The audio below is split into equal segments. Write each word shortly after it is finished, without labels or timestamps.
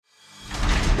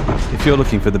If you're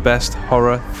looking for the best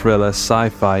horror, thriller,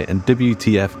 sci-fi and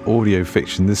WTF audio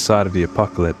fiction this side of the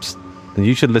apocalypse, then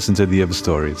you should listen to The Other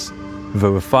Stories. With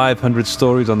over 500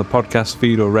 stories on the podcast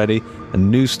feed already and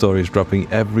new stories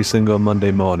dropping every single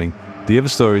Monday morning, The Other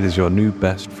Stories is your new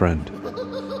best friend.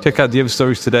 Check out The Other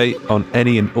Stories today on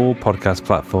any and all podcast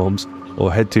platforms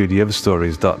or head to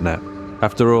theotherstories.net.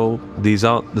 After all, these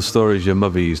aren't the stories your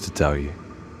mother used to tell you.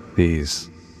 These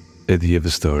are The Other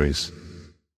Stories.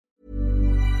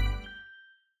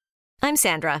 I'm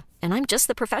Sandra, and I'm just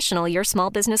the professional your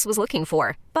small business was looking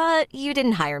for. But you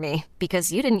didn't hire me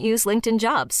because you didn't use LinkedIn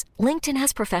Jobs. LinkedIn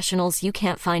has professionals you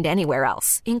can't find anywhere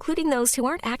else, including those who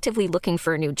aren't actively looking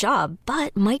for a new job,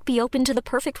 but might be open to the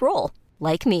perfect role,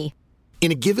 like me.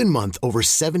 In a given month, over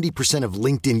 70% of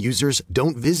LinkedIn users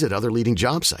don't visit other leading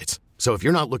job sites. So if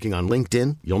you're not looking on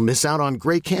LinkedIn, you'll miss out on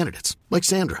great candidates like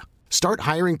Sandra. Start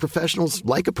hiring professionals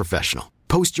like a professional.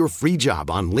 Post your free job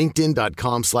on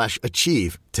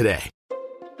linkedin.com/achieve today.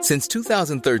 Since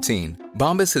 2013,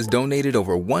 Bombas has donated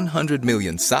over 100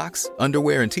 million socks,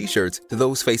 underwear, and T-shirts to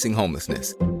those facing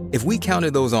homelessness. If we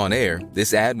counted those on air,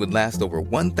 this ad would last over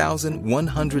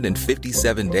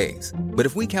 1,157 days. But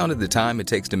if we counted the time it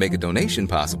takes to make a donation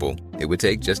possible, it would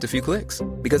take just a few clicks.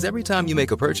 Because every time you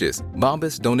make a purchase,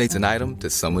 Bombas donates an item to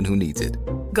someone who needs it.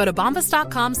 Go to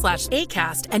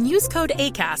bombas.com/ACAST and use code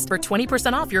ACAST for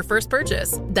 20% off your first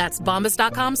purchase. That's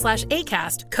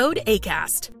bombas.com/ACAST, code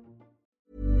ACAST.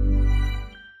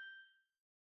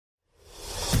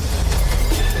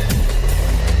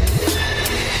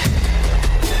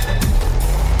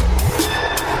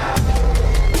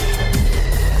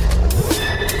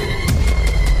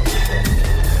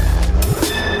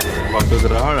 Welcome to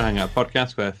the Horror Hangout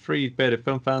podcast, where three bearded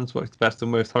film fans watch the best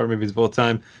and worst horror movies of all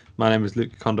time. My name is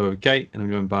Luke Kondo of Gate, and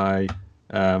I'm joined by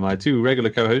my two regular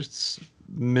co-hosts,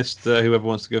 Mr. Whoever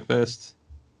wants to go first,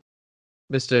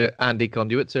 Mr. Andy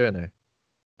Conduit Turner,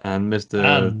 and Mr.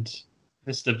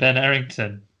 Ben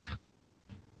Errington.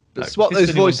 Swap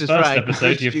those voices, Frank.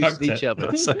 Episode, you fucked each other.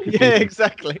 That's so Yeah,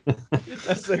 exactly.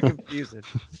 That's so confusing.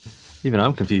 Even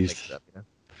I'm confused.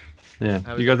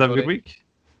 Yeah, you guys have a good week?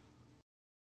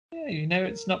 Yeah,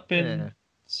 it's not been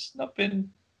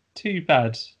too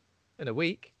bad. In a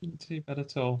week. Not too bad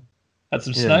at all. Had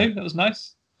some snow. That was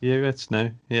nice. Yeah, we had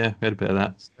snow. Yeah, we had a bit of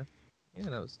that. Yeah,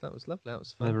 that was lovely. That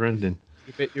was fun. Never ending.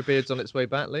 Your beard's on its way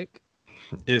back, Luke.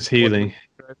 It's healing.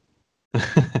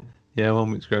 Yeah, 1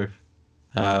 week's growth.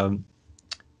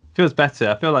 Feels better.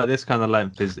 I feel like this kind of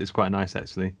length is quite nice,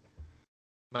 actually.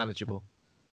 Manageable.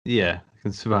 Yeah, I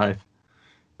can survive.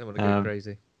 Don't want to go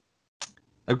crazy.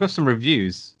 I've got some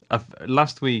reviews.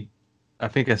 Last week, I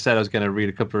think I said I was going to read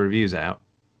a couple of reviews out.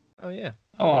 Oh, yeah.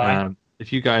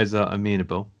 If you guys are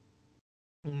amenable.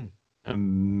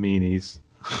 Meanies.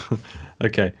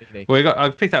 Okay. Well,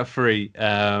 I've picked out three.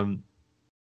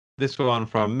 This one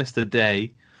from Mr.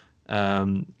 Day.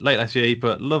 Late last year, he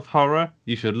put, "Love horror.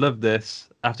 You should love this.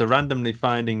 After randomly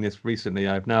finding this recently,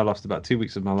 I've now lost about 2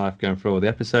 weeks of my life going through all the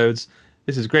episodes.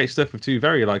 This is great stuff with two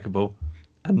very likable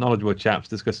and knowledgeable chaps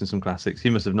discussing some classics." He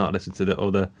must have not listened to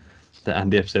all the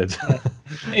Andy episodes.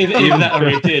 Even that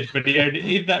already did, but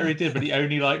he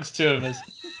only likes two of us.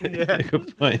 Yeah.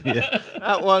 Good point. Yeah.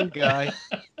 That one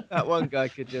guy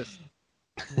could just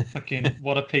fucking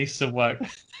what a piece of work.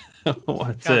 What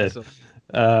a turd.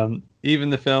 Even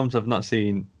the films I've not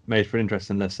seen made for an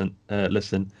interesting listen.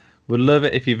 Would love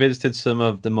it if you visited some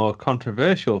of the more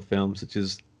controversial films, such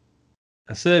as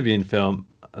a Serbian film,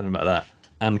 I don't know about that,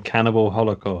 and Cannibal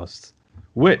Holocaust,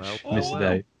 which, Mr.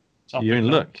 Day, you're in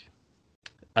luck,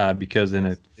 because in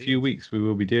a few weeks we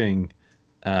will be doing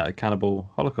a Cannibal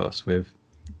Holocaust with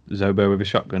Zobo with a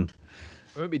shotgun.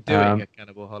 We won't be doing a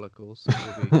Cannibal Holocaust.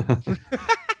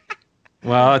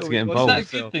 Well, I had to get involved.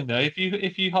 Is that a good thing though? If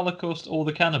you Holocaust all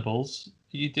the cannibals,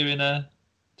 are you doing a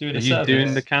service?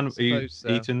 Doing the cannibals? Are you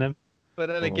eating them? But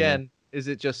then again, is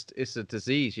it just it's a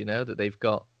disease, that they've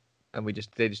got, and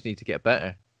they just need to get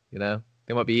better, They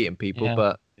might be eating people,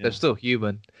 but they're still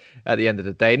human. At the end of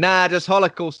the day, just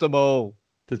Holocaust them all.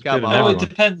 Come on. Oh, it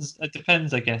depends. It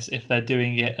depends, I guess, if they're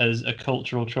doing it as a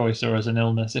cultural choice or as an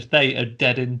illness. If they are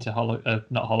dead into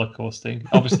not holocausting,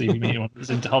 obviously you mean one's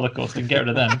into holocausting, get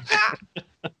rid of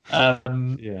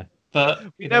them. Yeah, but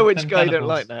you know which guy don't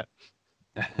like that.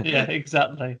 Yeah,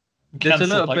 exactly. There's a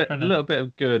little bit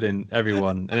of good in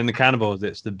everyone, and in the cannibals,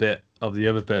 it's the bit of the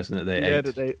other person that they ate.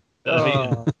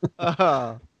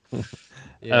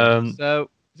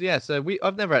 So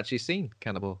I've never actually seen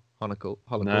Cannibal Holocaust.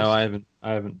 No, I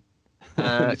haven't.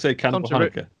 Say Cannibal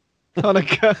Hanukkah.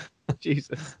 Hanukkah.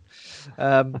 Jesus.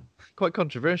 Quite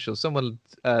controversial. Someone,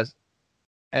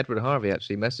 Edward Harvey,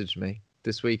 actually messaged me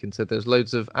this week and said there's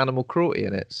loads of animal cruelty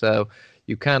in it. So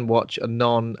you can watch a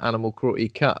non-animal cruelty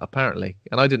cut, apparently.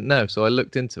 And I didn't know, so I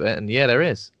looked into it, and yeah, there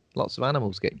is. Lots of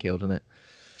animals get killed in it.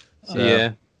 So,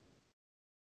 yeah.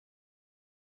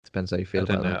 Depends how you feel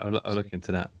about that. I'll look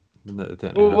into that.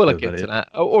 We'll look into that.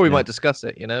 Or we might discuss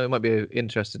it, you know. It might be an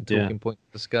interesting talking point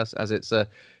to discuss, as it's a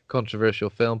controversial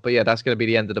film. But yeah, that's going to be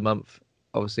the end of the month.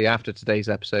 Obviously, after today's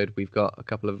episode, we've got a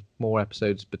couple of more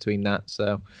episodes between that.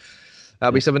 So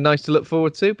that'll be something nice to look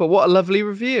forward to. But what a lovely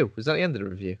review. Was that the end of the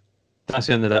review? That's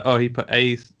the end of that. Oh, he put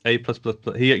A++.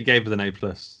 He gave us an A+,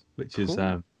 which is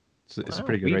Cool. it's a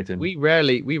pretty good rating. We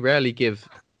rarely give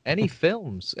any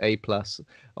films A+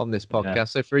 on this podcast. Yeah.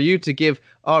 So for you to give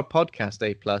our podcast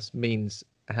A+ means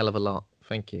a hell of a lot.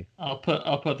 Thank you. I'll put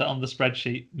that on the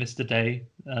spreadsheet, Mr. Day.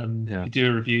 You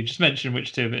do a review. Just mention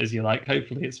which two of it is you like.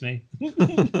 Hopefully, it's me.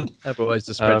 Otherwise,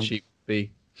 the spreadsheet would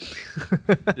be.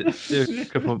 A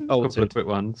couple of quick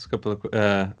ones, couple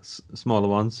of smaller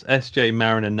ones. SJ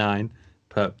Mariner 9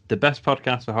 put the best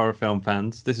podcast for horror film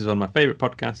fans. This is one of my favorite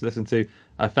podcasts to listen to.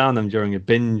 I found them during a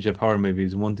binge of horror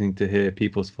movies and wanting to hear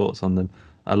people's thoughts on them.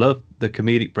 I love the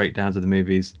comedic breakdowns of the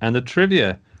movies, and the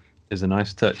trivia is a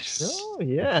nice touch. Oh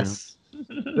yes,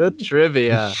 the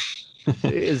trivia.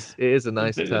 It is a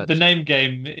nice touch. The name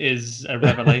game is a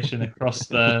revelation across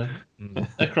the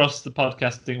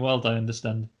podcasting world. I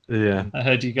understand. Yeah, I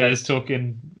heard you guys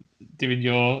doing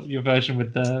your version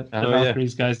with the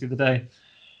Valkyries guys the other day.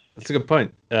 That's a good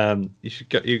point.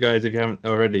 You guys, if you haven't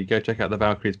already, go check out the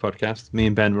Valkyries podcast. Me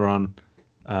and Ben were on.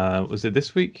 Was it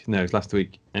this week? No, it was last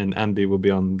week, and Andy will be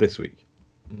on this week.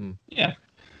 Yeah.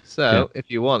 So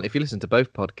if you listen to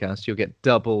both podcasts, you'll get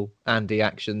double Andy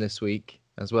action this week,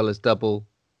 as well as double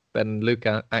Ben and Luke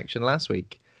action last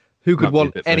week. Who could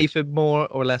want anything more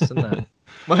or less than that?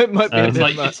 might be a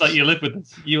bit much. It's like you live with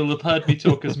us. You'll have heard me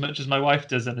talk as much as my wife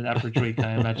does in an average week,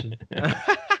 I imagine.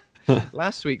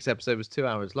 Last week's episode was 2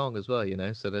 hours long as well, you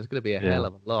know, so there's going to be a hell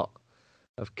of a lot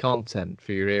of content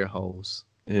for your ear holes.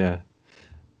 Yeah.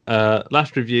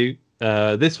 Last review.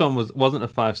 This one wasn't a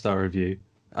 5-star review.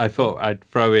 I thought I'd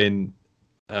throw in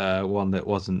one that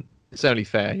wasn't. It's only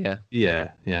fair,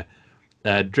 yeah.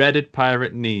 Yeah. Dreaded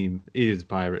Pirate Neem. He is a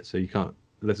pirate, so you can't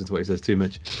listen to what he says too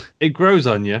much. It grows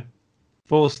on you.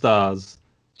 4 stars.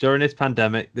 During this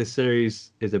pandemic, this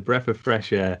series is a breath of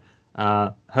fresh air.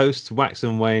 Hosts Wax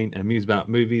and Wayne amuse about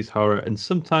movies, horror, and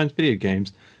sometimes video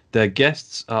games. Their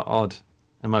guests are odd,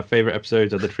 and my favourite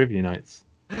episodes are the trivia nights.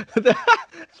 The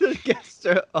guests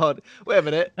are odd. Wait a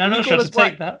minute. I'm not sure to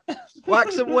take that.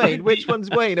 Wax and Wayne. Which one's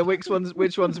Wayne and which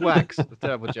one's Wax? A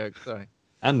terrible joke. Sorry.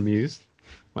 And Muse.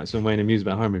 Wax and Wayne amuse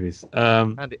about horror movies.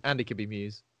 Andy could be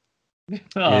Muse.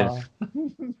 Yeah.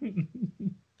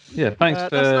 Yeah. Thanks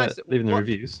for nice. leaving the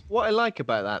reviews. What I like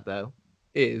about that though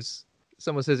is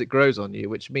someone says it grows on you,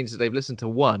 which means that they've listened to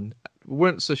one,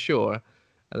 weren't so sure,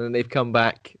 and then they've come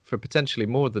back for potentially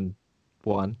more than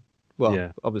one.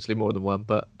 Well, obviously more than one,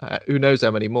 but who knows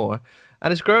how many more?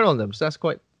 And it's grown on them, so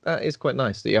that is quite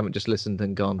nice that you haven't just listened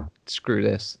and gone, screw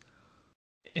this.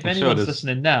 If anyone's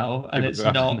listening now and it's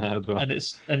not,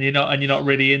 and you're not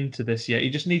really into this yet, you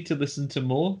just need to listen to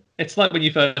more. It's like when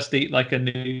you first eat like a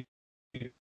new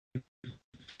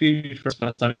food for the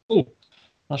first time. Oh,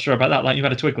 not sure about that. Like you've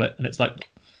had a Twiglet, and it's like,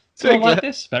 I like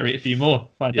this. Better eat a few more.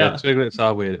 Find out. Twiglets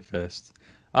are weird at first.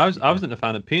 I wasn't a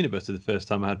fan of peanut butter the first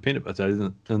time I had peanut butter. I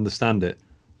didn't understand it,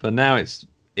 but now I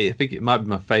think it might be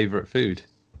my favourite food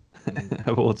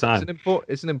of all time.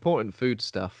 It's an important food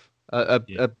stuff.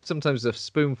 Sometimes a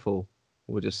spoonful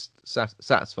will just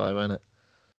satisfy, won't it?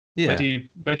 Yeah.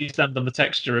 Where do you stand on the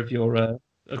texture of your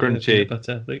crunchy peanut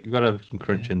butter? You've got to have some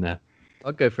crunch in there.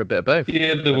 I'll go for a bit of both.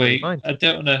 The other week, I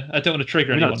don't want to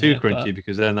trigger anyone. Not too crunchy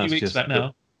because then that's just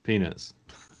peanuts.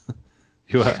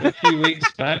 A few weeks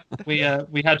back, we had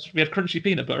crunchy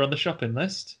peanut butter on the shopping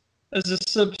list. As a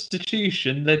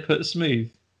substitution, they put smooth.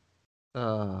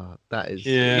 Oh, that is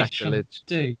sacrilege.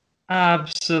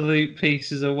 Absolute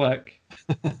pieces of work.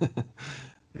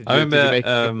 I remember. Did you make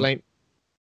a complaint?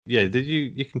 Yeah, did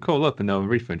you? You can call up and they'll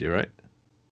refund you, right?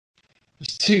 It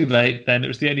was too late then. It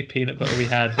was the only peanut butter we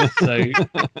had. So,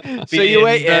 so you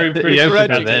ate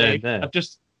it.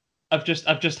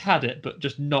 I've just had it, but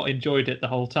just not enjoyed it the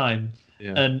whole time.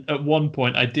 Yeah. And at one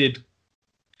point, I did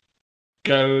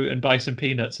go and buy some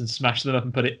peanuts and smash them up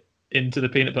and put it into the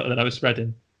peanut butter that I was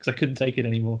spreading because I couldn't take it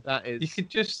anymore. That is. You could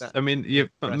just. I mean, you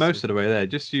most of the way there.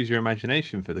 Just use your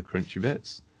imagination for the crunchy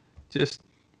bits. Just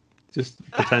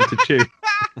pretend to chew.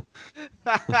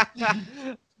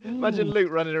 Imagine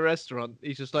Luke running a restaurant.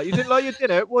 He's just like, you didn't like your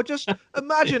dinner? Well, just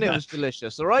imagine it was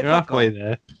delicious, all right? You're halfway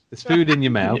there. There's food in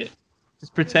your mouth.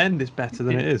 Just pretend it's better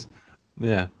than it is.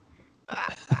 Yeah.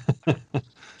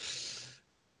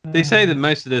 They say that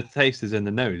most of the taste is in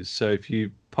the nose, so if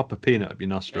you pop a peanut up your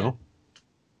nostril,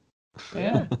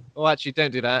 Yeah. Well, actually,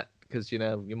 don't do that because you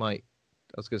might.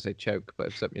 I was going to say choke, but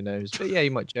it's up your nose. But yeah,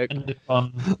 you might choke. End up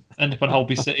on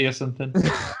Holby City or something.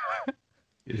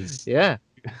 Yeah,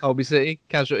 Holby City,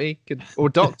 Casualty, or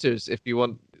Doctors if you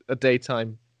want a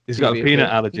daytime. he's got a TV peanut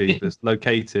appeal. allergy that's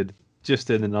located just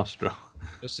in the nostril,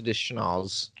 Just in his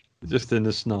schnoz. just in the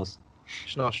snoz.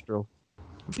 Schnostril.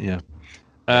 Yeah.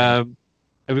 Have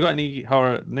we got any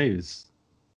horror news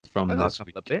from I got a this couple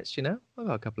week? of bits, I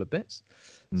got a couple of bits.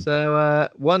 So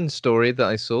one story that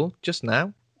I saw just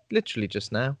now, literally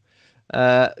just now,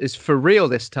 is for real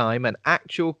this time. An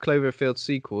actual Cloverfield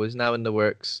sequel is now in the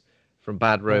works from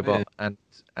Bad Robot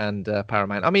and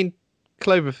Paramount. I mean, 10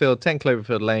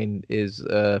 Cloverfield Lane is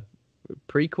a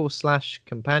prequel /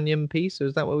 companion piece, or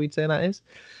is that what we'd say that is?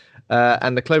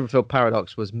 And the Cloverfield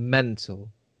Paradox was mental,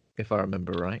 if I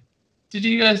remember right. Did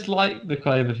you guys like the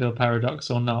Cloverfield Paradox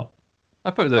or not?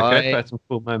 I thought it was okay. I had some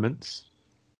cool moments.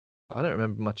 I don't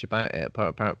remember much about it,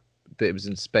 apart that it was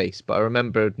in space, but I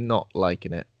remember not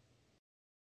liking it.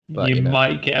 But, you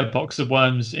might get a box of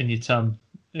worms in your tongue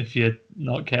if you're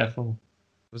not careful.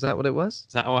 Was that what it was?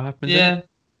 Is that what happened? Yeah.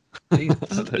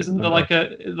 Isn't Isn't there like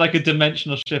a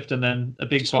dimensional shift and then a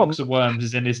big box of worms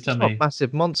is in his It's tummy? not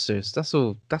massive monsters. That's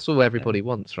all everybody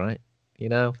wants, right?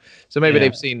 So maybe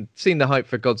they've seen the hype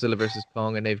for Godzilla versus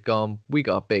Kong and they've gone, we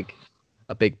got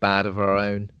a big bad of our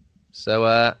own.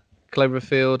 So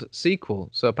Cloverfield sequel.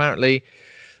 So apparently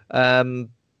Cloverfield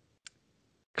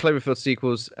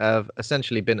sequels have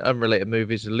essentially been unrelated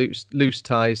movies, loose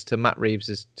ties to Matt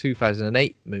Reeves'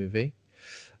 2008 movie.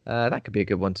 That could be a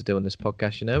good one to do on this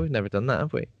podcast. We've never done that,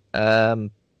 have we?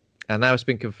 And now it's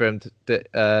been confirmed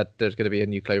that there's going to be a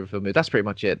new Cloverfield movie. That's pretty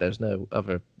much it. There's no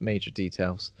other major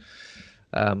details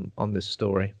on this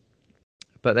story.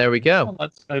 But there we go.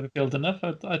 That's Cloverfield enough.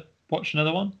 I'd watch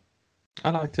another one. I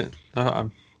liked it.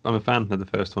 I'm a fan of the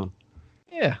first one.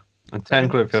 Yeah. And 10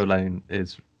 Cloverfield Lane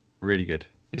is really good.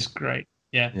 It's great.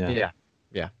 Yeah.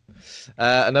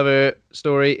 Another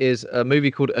story is a movie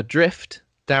called Adrift.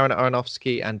 Darren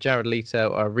Aronofsky and Jared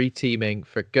Leto are reteaming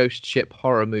for ghost ship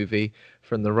horror movie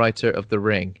from the writer of The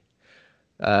Ring,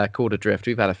 called Adrift.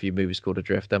 We've had a few movies called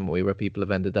Adrift, haven't we, where people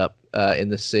have ended up in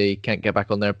the sea, can't get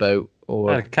back on their boat,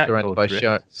 or surrounded by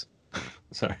sharks.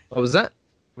 Sorry. What was that?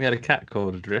 We had a cat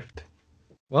called Adrift.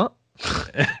 What?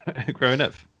 Growing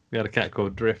up, we had a cat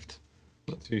called Drift.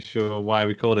 Not too sure why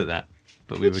we called it that,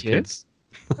 but we were kids.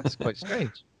 That's quite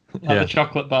strange. Like the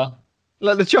chocolate bar.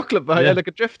 Like the chocolate bar, like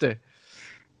a drifter.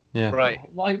 Yeah. Right.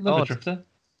 Love a drifter.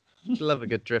 Love a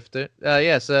good drifter.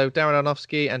 So Darren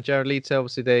Aronofsky and Jared Leto,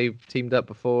 obviously they teamed up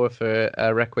before for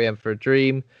Requiem for a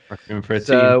Dream. Requiem for a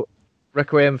team.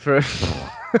 Requiem for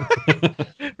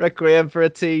Requiem for a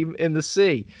team in the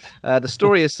sea. The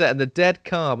story is set in the dead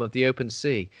calm of the open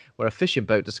sea, where a fishing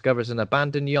boat discovers an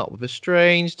abandoned yacht with a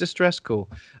strange distress call.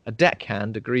 A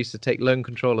deckhand agrees to take lone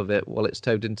control of it while it's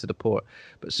towed into the port,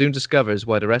 but soon discovers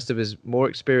why the rest of his more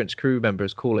experienced crew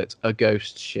members call it a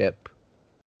ghost ship.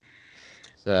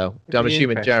 So I'm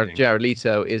assuming Jared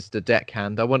Leto is the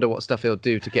deckhand. I wonder what stuff he'll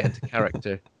do to get into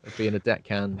character of being a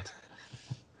deckhand.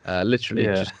 Literally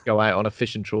just go out on a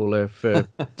fishing trawler for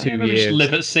 2 years. Just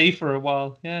live at sea for a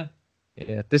while. Yeah.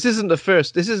 This isn't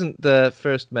the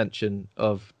first mention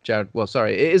of Jared. Well,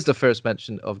 sorry, it is the first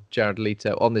mention of Jared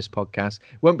Leto on this podcast.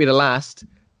 Won't be the last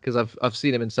because I've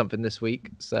seen him in something this week,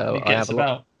 so I have a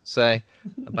lot to say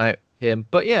about him.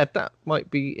 But yeah, that might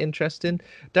be interesting.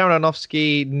 Darren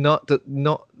Aronofsky not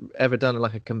ever done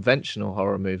like a conventional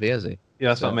horror movie, has he? Yeah,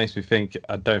 that's what makes me think.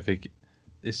 I don't think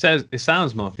it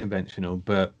sounds more conventional,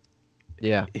 but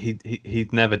yeah, he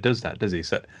never does that, does he?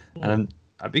 So, and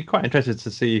I'd be quite interested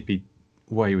to see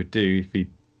what he would do if he.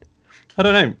 I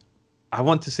don't know. I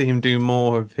want to see him do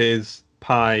more of his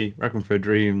Pi, Requiem for a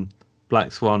Dream,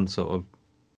 Black Swan sort of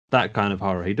that kind of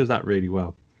horror. He does that really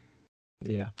well.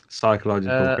 Yeah,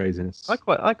 psychological craziness.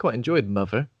 I quite enjoyed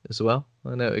Mother as well.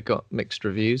 I know it got mixed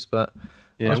reviews, but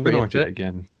yeah, I'm going to watch it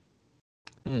again.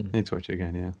 Need to watch it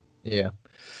again. Yeah.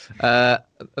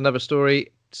 Another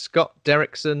story. Scott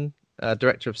Derrickson,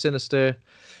 director of Sinister,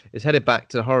 is headed back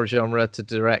to the horror genre to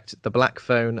direct The Black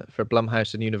Phone for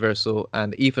Blumhouse and Universal,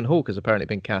 and Ethan Hawke has apparently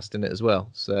been cast in it as well.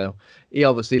 So he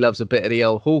obviously loves a bit of the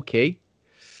old Hawkeye.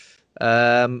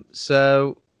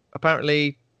 So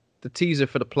apparently the teaser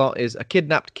for the plot is a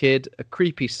kidnapped kid, a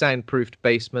creepy soundproofed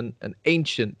basement, an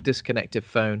ancient disconnected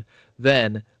phone.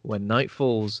 Then, when night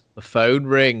falls, the phone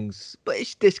rings, but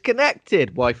it's disconnected.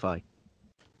 Wi-Fi.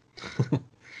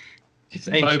 It's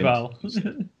mobile.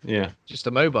 Yeah. Just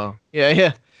a mobile.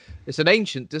 Yeah. It's an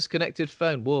ancient disconnected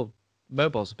phone. Well,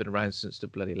 mobiles have been around since the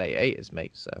bloody late 80s,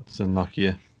 mate. So It's a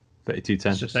Nokia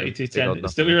 3210. It's just 3210. on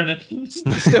It's still running.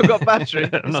 it's still got battery.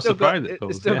 I'm not still surprised got, it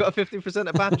falls, it's still yeah. got a 50%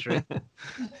 of battery.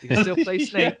 You can still play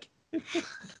Snake.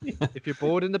 If you're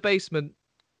bored in the basement,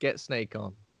 get Snake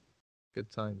on.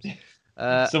 Good times.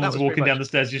 Someone's walking down the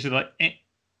stairs. You're just like,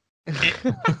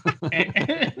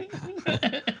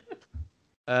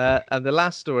 and the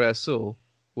last story I saw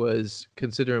was,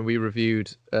 considering we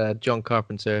reviewed John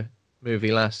Carpenter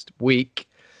movie last week.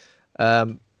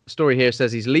 Story here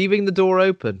says he's leaving the door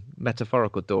open,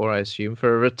 metaphorical door, I assume,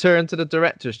 for a return to the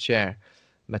director's chair.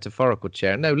 Metaphorical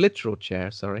chair, no, literal chair,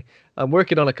 sorry. I'm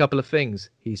working on a couple of things,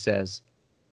 he says.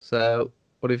 So,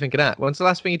 what do you think of that? When's the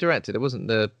last thing he directed? It wasn't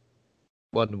the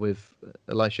one with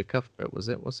Elisha Cuthbert, was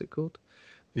it? What's it called?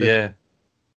 Yeah.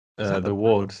 that The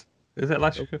Ward. Is it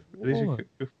Elisha Cuthbert?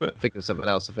 I think it's something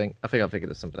else, I think I figured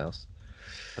it's something else.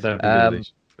 I don't know.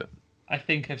 I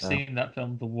think I've seen that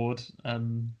film, The Ward.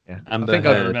 Yeah. I think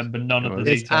I remember none of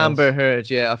the It's details. Amber Heard,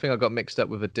 yeah. I think I got mixed up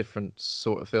with a different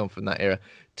sort of film from that era.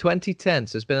 2010,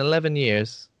 so it's been 11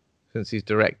 years since he's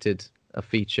directed a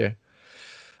feature.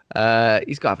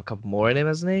 He's got to have a couple more in him,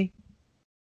 hasn't he?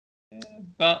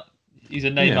 But he's a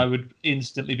name Yeah. I would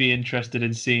instantly be interested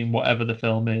in seeing whatever the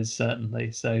film is,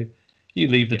 certainly. So you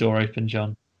leave the door open,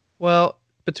 John. Well,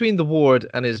 between The Ward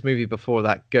and his movie before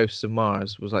that, Ghosts of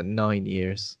Mars, was like 9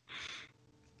 years.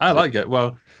 I like it.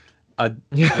 Well, I've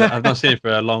not seen it for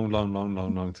a long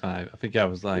time. I think I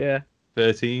was like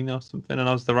 13 or something, and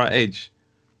I was the right age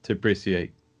to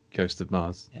appreciate Ghost of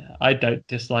Mars. Yeah, I don't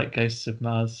dislike Ghosts of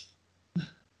Mars.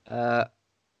 Yeah,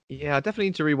 I definitely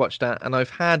need to rewatch that. And I've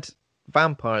had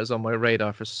Vampires on my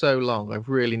radar for so long. I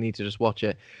really need to just watch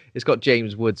it. It's got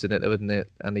James Woods in it, though, isn't it?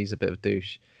 And he's a bit of a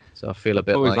douche. So I feel a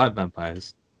bit I've always like... liked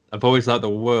vampires. I've always liked the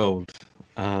world.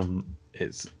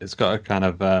 It's got a kind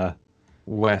of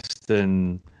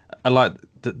Western... I like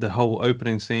the whole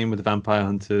opening scene with the vampire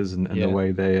hunters and the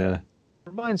way they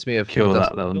Reminds me of kill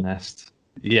Dust that little nest.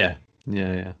 Yeah.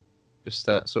 Just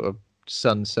that sort of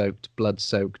sun-soaked,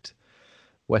 blood-soaked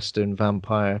Western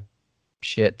vampire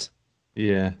shit.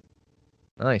 Yeah.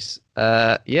 Nice.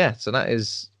 Yeah, so that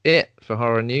is it for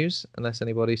horror news, unless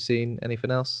anybody's seen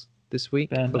anything else this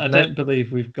week. Ben, I don't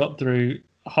believe we've got through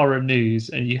horror news,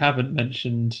 and you haven't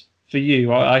mentioned, for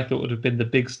you, I thought would have been the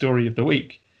big story of the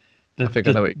week. I think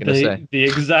I know what you're going to say. The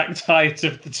exact height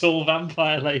of the tall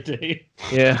vampire lady.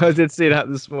 Yeah, I did see that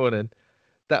this morning.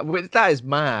 That is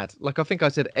mad. Like, I think I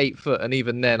said 8 foot, and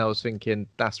even then I was thinking,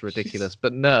 that's ridiculous.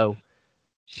 But no,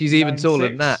 she's even taller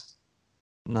than that.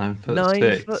 9 foot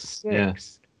 9'6". Yeah.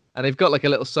 And they've got like a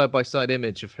little side-by-side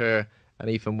image of her and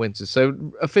Ethan Winters. So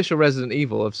official Resident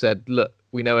Evil have said, look,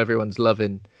 we know everyone's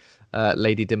loving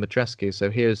Lady Dimitrescu, so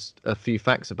here's a few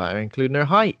facts about her, including her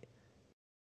height.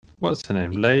 What's her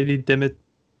name? Lady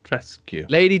Dimitrescu.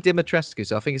 Lady Dimitrescu.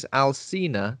 So I think it's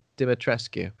Alcina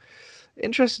Dimitrescu.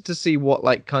 Interested to see what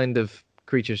like kind of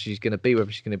creature she's going to be,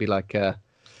 whether she's going to be like a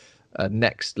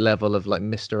next level of like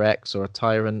Mr. X or a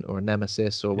tyrant or a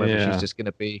nemesis, or whether she's just going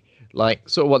to be like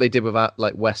sort of what they did with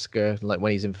like Wesker, like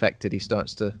when he's infected he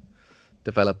starts to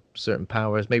develop certain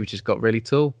powers. Maybe she's got really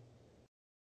tall.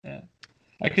 Yeah,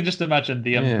 I can just imagine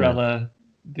the Umbrella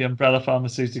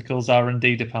Pharmaceuticals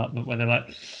R&D department when they're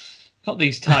like, got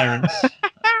these tyrants.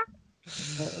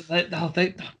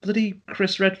 they bloody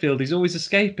Chris Redfield, he's always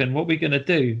escaping. What are we gonna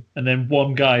do? And then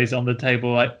one guy's on the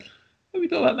table like, we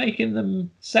thought about making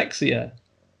them sexier.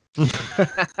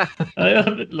 I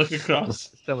look across.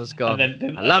 Someone's gone. And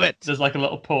then I love it. There's like a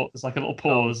little pause. Like they're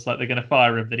going to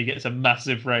fire him. Then he gets a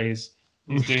massive raise.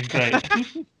 He's doing great.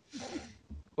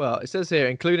 Well, it says here,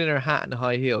 including her hat and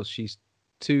high heels, she's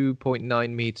 2.9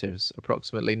 meters,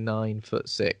 approximately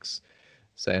 9'6".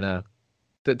 So no,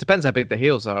 it depends how big the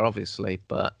heels are, obviously,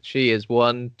 but she is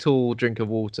one tall drink of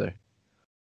water.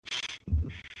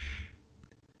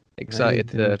 Excited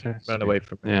to run away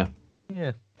from her.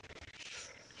 Yeah.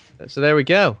 So there we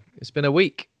go. It's been a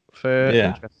week for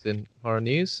interesting horror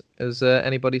news. Has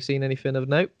anybody seen anything of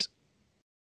note?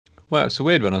 Well, it's a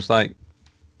weird one. I was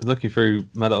looking through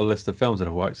my little list of films that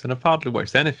I've watched, and I've hardly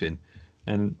watched anything.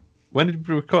 And when did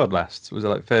we record last? Was it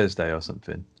like Thursday or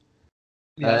something?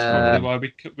 Yeah, that's probably why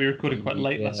we recorded quite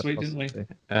late last week, possibly. didn't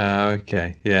we?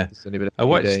 Okay, yeah. It's only been a I few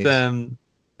watched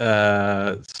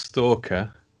days.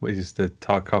 Stalker, which is the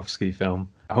Tarkovsky film.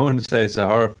 I wouldn't say it's a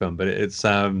horror film, but it's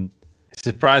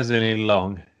surprisingly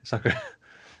long. It's like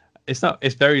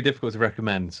it's very difficult to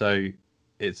recommend. So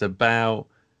it's about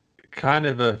kind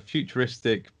of a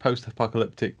futuristic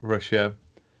post-apocalyptic Russia,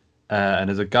 and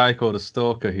there's a guy called a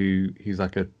stalker he's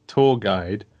like a tour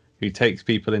guide who takes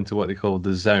people into what they call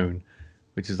the zone,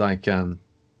 which is like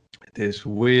this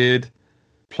weird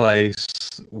place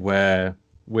where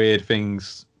weird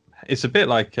things. It's a bit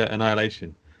like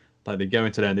Annihilation. Like they go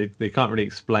into there and they can't really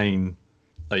explain.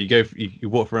 Like you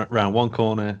walk around one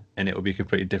corner and it will be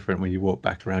completely different when you walk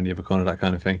back around the other corner, that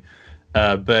kind of thing.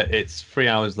 But it's 3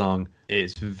 hours long.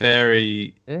 It's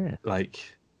very like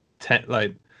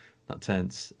not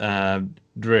tense,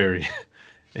 dreary.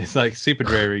 It's like super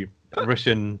dreary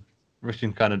Russian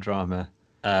kind of drama.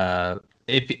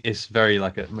 It's very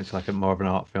much like more of an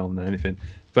art film than anything.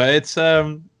 But it's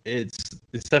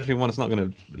definitely one that's not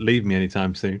going to leave me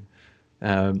anytime soon.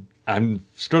 I'm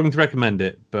struggling to recommend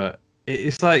it, but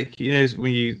it's like, you know,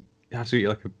 when you have to eat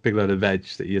like a big load of veg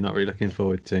that you're not really looking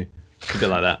forward to. A bit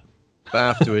like that. But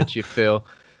afterwards, you feel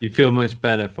much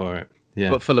better for it. Yeah,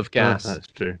 but full of gas. That's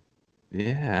true.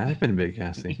 Yeah, I've been a bit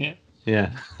gassy.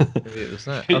 Yeah. Maybe it was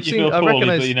that. You feel poorly,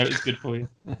 but you know it's good for you.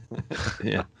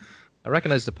 Yeah. I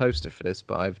recognise the poster for this,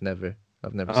 but I've never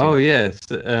seen Oh it. yes,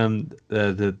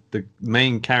 the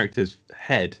main character's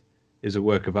head is a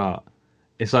work of art.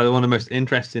 It's like one of the most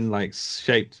interesting like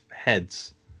shaped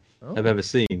heads I've ever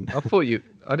seen. I thought you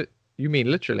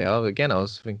mean literally. I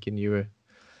was thinking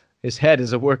his head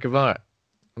is a work of art.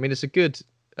 I mean, it's a good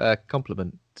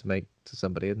compliment to make to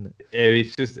somebody, isn't it?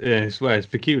 It's just it's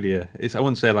peculiar. I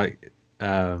wouldn't say like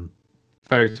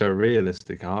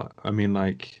photorealistic art. I mean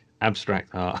like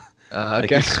abstract art.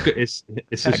 Okay. Like it's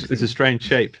a strange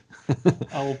shape.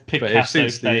 I'll Picasso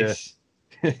face.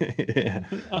 Yeah.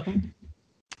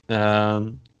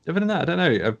 Other than that, I don't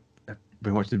know. I've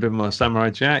been watching a bit more Samurai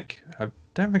Jack. I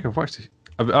don't think I've watched it.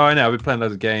 I know. I've been playing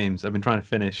loads of games. I've been trying to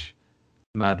finish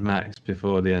Mad Max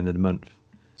before the end of the month,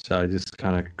 so I just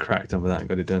kind of cracked on with that and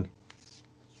got it done.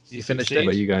 You finished What it?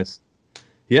 about you guys?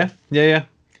 Yeah.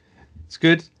 It's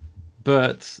good,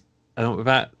 but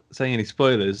without saying any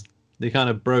spoilers, they kind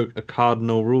of broke a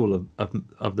cardinal rule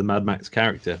of the Mad Max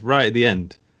character right at the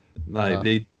end. Like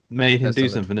they made him do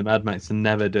something that Mad Max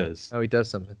never does. Oh, he does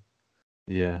something.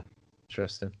 Yeah.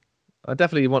 Interesting.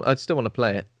 I'd still want to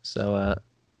play it. So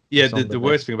yeah, the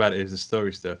worst thing about it is the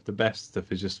story stuff. The best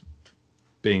stuff is just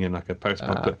being in like a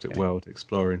post-apocalyptic world,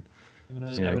 exploring.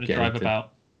 Having a drive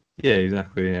about. Yeah,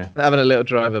 exactly. Yeah. Having a little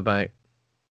drive about.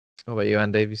 What about you,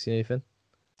 Andy? Have you seen anything?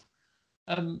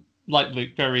 Like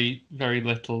Luke, very, very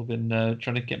little. Been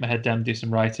trying to get my head down and do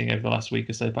some writing over the last week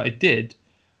or so. But I did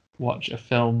watch a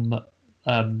film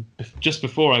just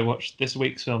before I watched this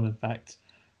week's film. In fact,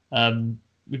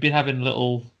 we've been having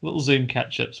little Zoom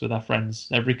catch-ups with our friends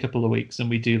every couple of weeks, and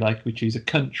we choose a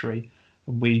country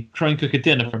and we try and cook a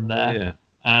dinner from there. Yeah.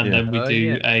 And then we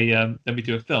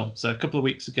do a film. So a couple of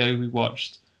weeks ago, we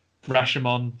watched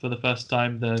Rashomon for the first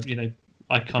time. The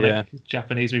iconic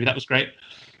Japanese movie that was great.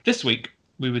 This week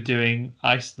we were doing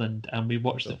Iceland, and we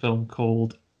watched a film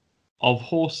called Of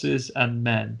Horses and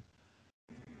Men.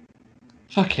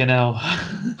 Fucking hell.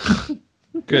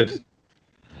 Good.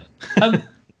 I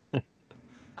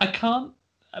can't,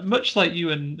 much like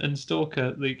you and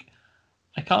Stalker, Luke,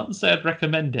 I can't say I'd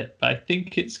recommend it, but I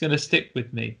think it's going to stick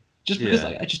with me. Just because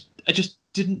I just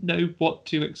didn't know what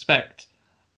to expect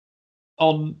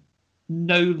on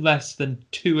no less than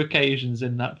 2 occasions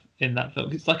in that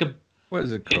film. It's like what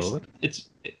is it called? It's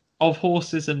Of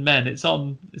Horses and Men. It's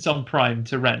on Prime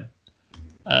to rent.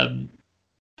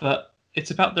 But it's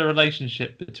about the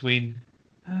relationship between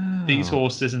these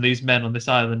horses and these men on this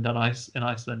island in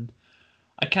Iceland.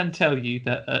 I can tell you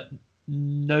that at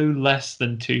no less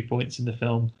than 2 points in the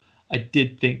film, I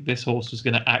did think this horse was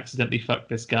going to accidentally fuck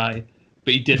this guy,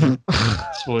 but he didn't.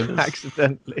 Spoilers.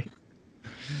 Accidentally.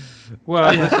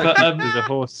 Well, Yeah, but, there's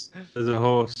a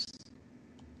horse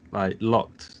like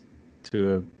locked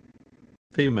to a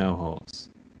female horse.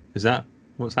 Is that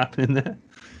what's happening there?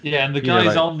 Yeah, and the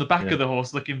guy's on the back of the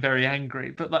horse looking very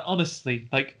angry. But honestly,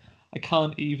 I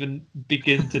can't even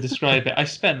begin to describe it. I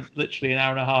spent literally an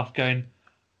hour and a half going,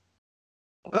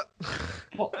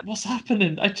 what's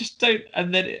happening? I just don't.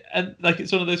 And then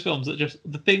it's one of those films that just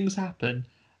the things happen,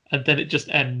 and then it just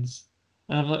ends.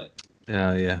 And I'm like,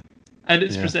 yeah. And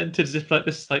it's presented as if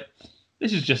this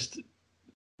is just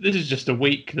a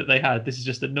week that they had. This is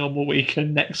just a normal week,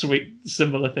 and next week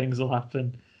similar things will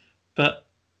happen. But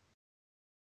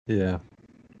yeah,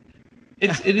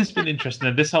 it has been interesting,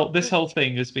 and this whole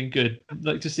thing has been good.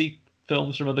 Like to see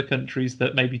films from other countries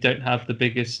that maybe don't have the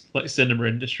biggest cinema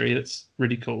industry. That's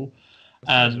really cool.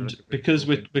 And because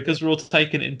we're all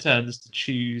taking it in turns to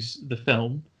choose the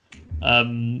film,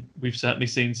 we've certainly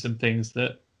seen some things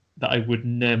that I would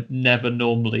never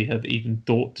normally have even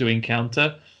thought to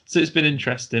encounter. So it's been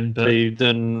interesting. But so you've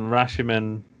done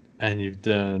Rashomon and you've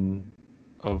done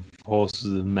Of Horses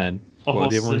and Men. What are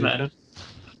the other ones you've done?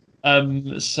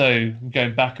 So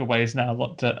going back a ways now,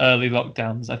 to early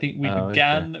lockdowns. I think we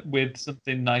began with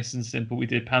something nice and simple. We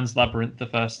did Pan's Labyrinth the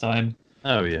first time.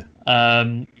 Oh yeah.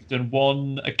 We've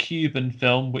done a Cuban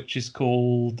film which is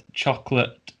called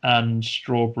Chocolate and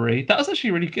Strawberry. That was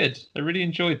actually really good. I really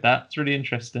enjoyed that. It's really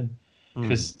interesting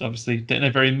because obviously don't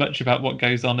know very much about what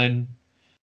goes on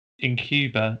in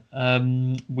Cuba.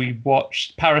 We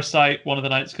watched Parasite one of the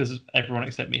nights because everyone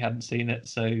except me hadn't seen it,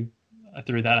 so I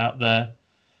threw that out there.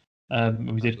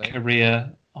 We did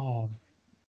Korea.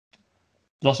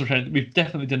 Lots of French. We've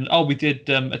definitely done. We did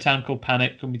A Town Called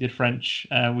Panic, and we did French.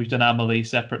 We've done Amélie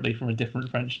separately from a different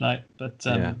French night. But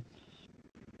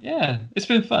yeah, it's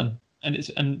been fun, and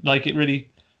it really,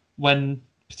 when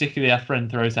particularly our friend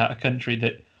throws out a country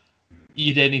that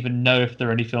you don't even know if there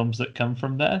are any films that come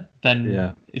from there,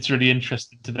 then it's really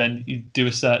interesting to then you do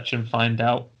a search and find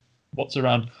out what's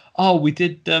around. We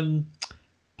did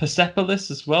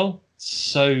Persepolis as well.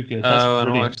 So good. That's I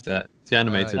brilliant. watched that. It's the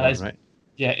animated one, right?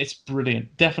 Yeah, it's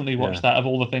brilliant. Definitely watch that. Of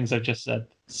all the things I've just said,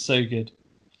 so good.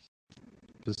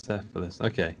 Persepolis.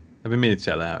 Okay, I've been meaning to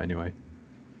check that out anyway.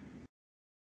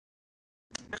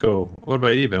 Cool. What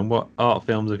about you, Ben? What art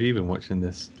films have you been watching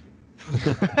this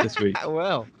week?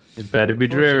 Well, it better be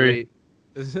dreary.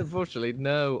 Unfortunately,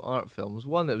 no art films.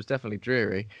 One that was definitely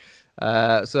dreary.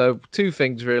 So two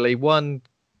things really. One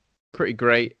pretty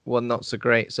great, one not so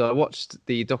great. So I watched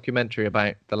the documentary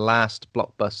about the last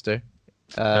blockbuster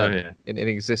in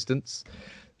existence.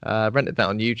 Rented that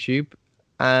on YouTube,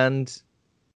 and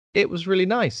it was really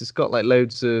nice. It's got like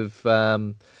loads of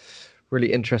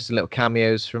really interesting little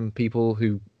cameos from people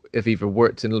who have either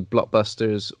worked in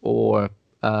blockbusters or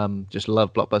just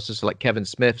love blockbusters. So like Kevin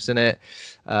Smith's in it,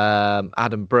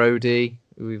 Adam Brody,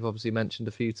 who we've obviously mentioned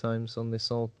a few times on this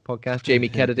whole podcast, Jamie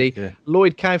Kennedy,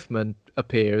 Lloyd Kaufman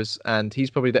appears, and he's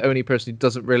probably the only person who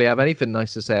doesn't really have anything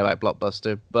nice to say about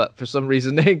Blockbuster, but for some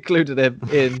reason they included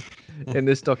him in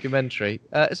this documentary.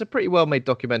 It's a pretty well made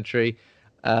documentary,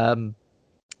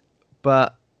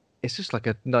 but it's just like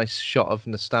a nice shot of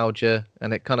nostalgia,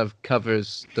 and it kind of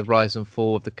covers the rise and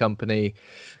fall of the company,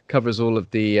 covers all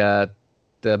of the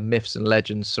myths and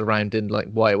legends surrounding like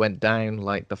why it went down,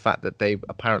 like the fact that they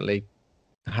apparently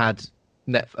had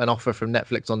an offer from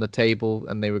Netflix on the table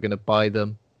and they were going to buy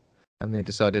them, and they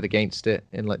decided against it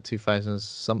in like 2000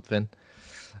 something,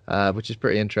 which is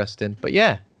pretty interesting. But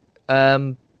yeah,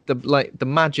 the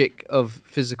magic of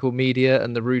physical media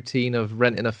and the routine of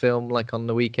renting a film like on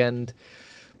the weekend,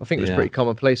 I think it was pretty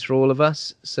commonplace for all of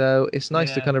us. So it's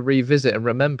nice to kind of revisit and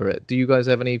remember it. Do you guys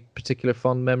have any particular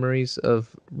fond memories of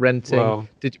renting? Well,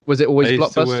 was it always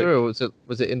Blockbuster or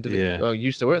was it individual? Yeah. Oh, you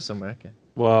used to work somewhere. Okay.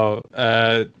 Well,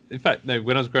 in fact, no.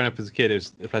 When I was growing up as a kid, it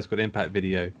was a place called Impact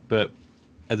Video. But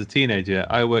as a teenager,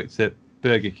 I worked at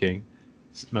Burger King.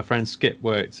 My friend Skip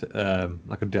worked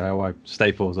like a DIY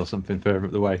Staples or something further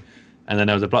up the way, and then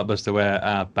there was a Blockbuster where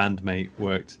our bandmate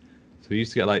worked. So we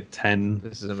used to get like 10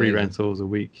 free rentals a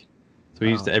week. So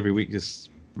we used to every week just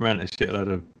rent a shitload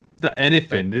of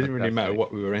anything. It didn't really matter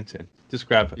what we were renting. Just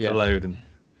grab a load and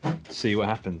see what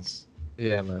happens.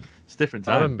 Yeah, man. It's a different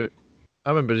time. I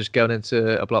remember just going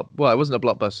into it wasn't a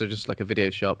Blockbuster, just like a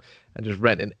video shop, and just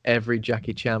renting every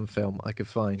Jackie Chan film I could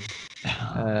find.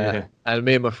 And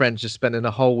me and my friends just spending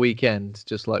a whole weekend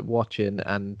just like watching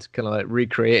and kind of like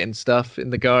recreating stuff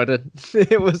in the garden.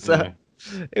 It was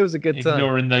a good time.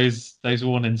 Ignoring those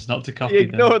warnings not to copy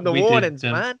them. Ignoring the warnings,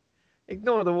 man.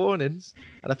 Ignore the warnings.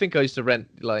 And I think I used to rent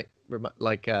like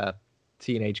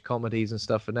teenage comedies and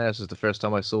stuff, and this was the first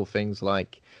time I saw things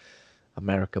like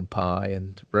American Pie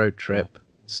and Road Trip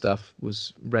stuff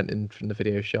was renting from the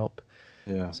video shop.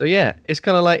 Yeah. So yeah, it's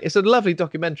kind of like, it's a lovely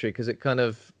documentary because it kind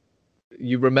of,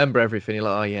 you remember everything. You're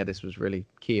like, oh yeah, this was really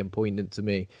key and poignant to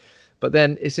me. But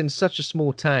then it's in such a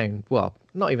small town. Well,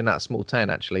 not even that small town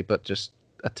actually, but just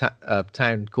a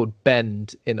town called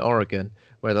Bend in Oregon,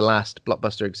 where the last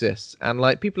Blockbuster exists. And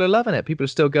like people are loving it. People are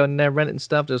still going there renting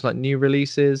stuff. There's like new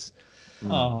releases.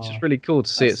 It's just really cool to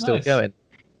see it still going.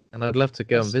 And I'd love to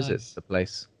go and visit the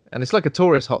place. And it's like a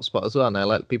tourist hotspot as well now.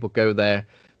 Like people go there,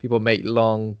 people make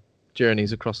long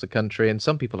journeys across the country, and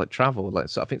some people like travel. Like,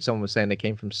 so I think someone was saying they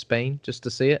came from Spain just to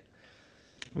see it.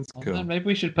 That's cool. Maybe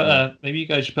we should put maybe you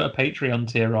guys should put a Patreon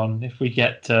tier on. If we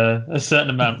get a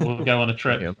certain amount, we'll go on a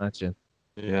trip. Can you imagine?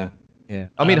 Yeah. Yeah.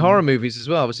 I mean, horror movies as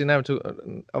well. Obviously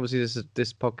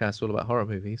this podcast is all about horror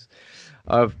movies.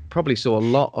 I've probably saw a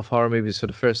lot of horror movies for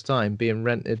the first time being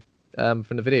rented from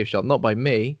the video shop, not by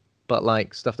me, but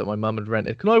like stuff that my mum had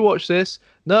rented. Can I watch this?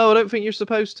 No, I don't think you're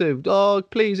supposed to. Oh,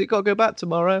 please, it got to go back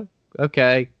tomorrow.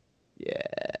 Okay. Yeah.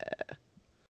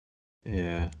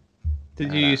 Yeah.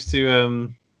 Did you used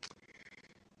to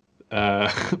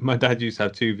my dad used to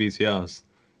have 2 VCRs,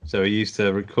 so he used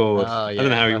to record. I don't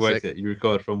know how he worked it. You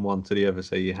record from one to the other,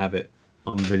 so you have it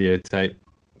on videotape.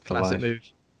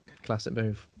 Classic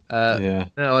move. No,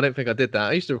 I don't think I did that.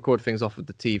 I used to record things off of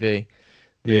the TV,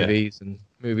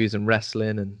 movies and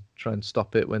wrestling, and try and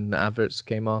stop it when the adverts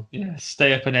came on. Yeah,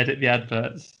 stay up and edit the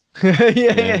adverts.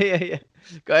 yeah.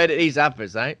 Got to edit these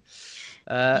adverts out.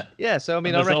 So I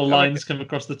mean, little lines come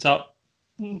across the top.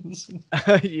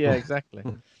 Yeah, exactly.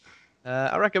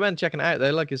 I recommend checking it out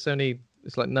though. Like it's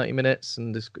like 90 minutes,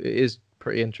 and it is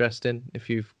pretty interesting if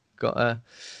you've got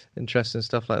interest in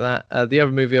stuff like that. The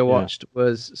other movie I watched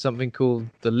was something called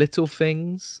The Little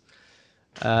Things.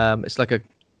 It's like a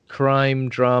crime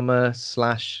drama /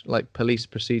 like police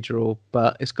procedural,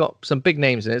 but it's got some big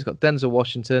names in it. It's got Denzel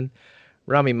Washington,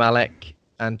 Rami Malek,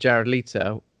 and Jared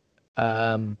Leto.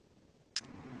 I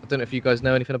don't know if you guys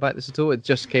know anything about this at all. It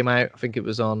just came out. I think it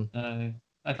was on.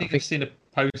 I think I've seen a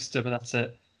poster, but that's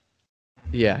it.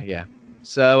 Yeah.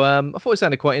 So I thought it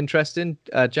sounded quite interesting.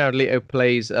 Jared Leto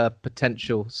plays a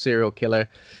potential serial killer.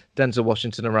 Denzel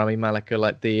Washington and Rami Malek are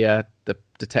like the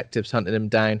detectives hunting him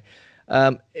down.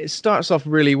 It starts off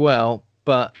really well,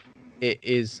 but it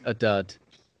is a dud.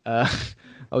 I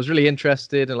was really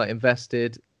interested and like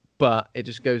invested, but it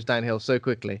just goes downhill so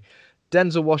quickly.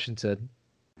 Denzel Washington,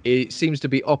 it seems to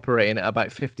be operating at about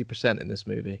 50% in this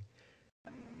movie.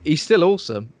 He's still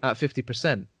awesome at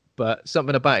 50%, but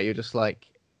something about it, you're just like,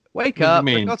 wake up.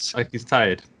 What do you mean? Like he's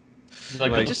tired?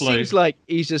 It just seems like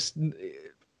he's just...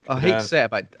 I hate to say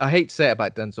it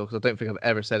about Denzel, because I don't think I've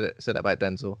ever said it about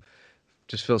Denzel.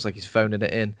 Just feels like he's phoning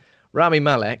it in. Rami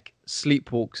Malek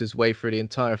sleepwalks his way through the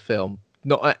entire film.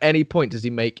 Not at any point does he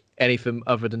make anything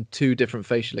other than 2 different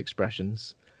facial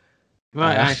expressions. He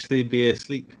might actually be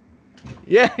asleep.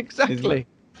 Yeah, exactly.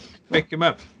 Wake him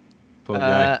up. Poor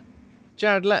guy.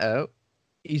 Jared Leto,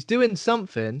 he's doing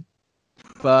something,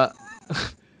 but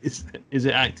is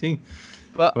it acting?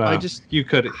 But well, you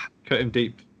cut him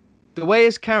deep. The way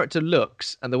his character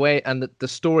looks and the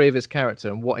story of his character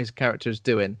and what his character is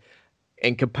doing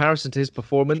in comparison to his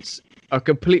performance are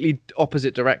completely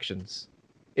opposite directions.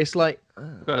 It's like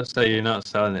I've got to say, you're not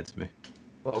selling it to me.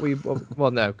 Well,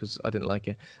 no, because I didn't like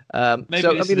it. Maybe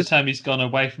this is the time he's gone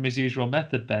away from his usual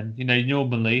method, Ben. You know,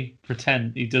 normally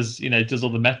pretend he does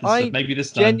all the method stuff. Maybe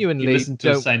this time you listen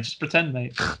to us saying, just pretend,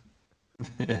 mate.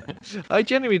 I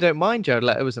genuinely don't mind Jared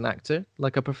Leto as an actor.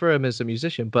 Like, I prefer him as a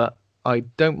musician, but I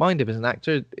don't mind him as an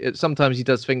actor. Sometimes he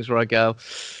does things where I go,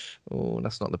 oh,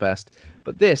 that's not the best.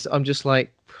 But this, I'm just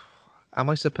like, am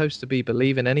I supposed to be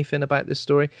believing anything about this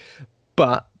story?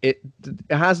 But it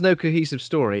has no cohesive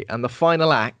story, and the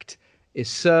final act is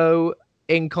so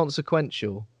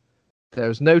inconsequential.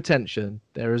 There's no tension,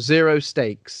 there are 0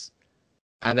 stakes,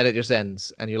 and then it just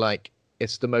ends, and you're like,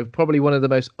 it's probably one of the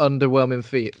most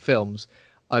underwhelming films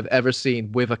I've ever seen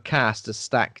with a cast as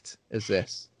stacked as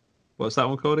this. What's that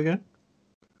one called again?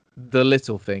 The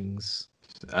Little Things.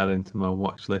 Just add into my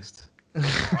watch list.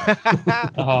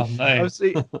 Oh no!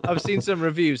 I've seen some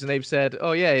reviews and they've said,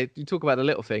 "Oh yeah, you talk about the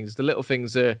little things. The little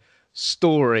things are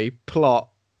story, plot,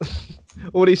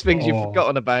 all these things you've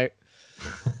forgotten about."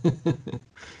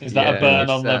 Is that a burn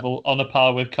on a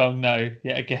par with Kong? No,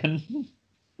 yet again.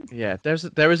 Yeah,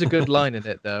 there is a good line in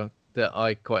it though that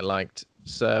I quite liked.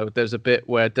 So there's a bit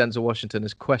where Denzel Washington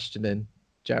is questioning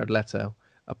Jared Leto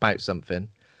about something,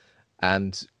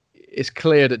 and it's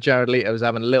clear that Jared Leto is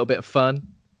having a little bit of fun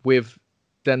with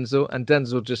Denzel, and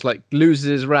Denzel just like loses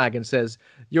his rag and says,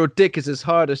 "Your dick is as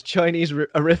hard as Chinese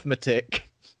arithmetic."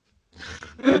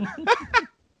 And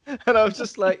I was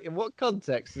just like, in what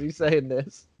context is he saying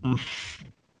this?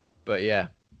 But yeah,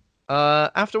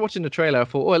 after watching the trailer, I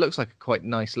thought, oh, it looks like a quite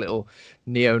nice little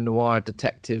neo-noir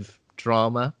detective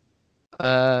drama.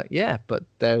 Yeah, but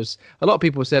there's a lot of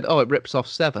people said, oh, it rips off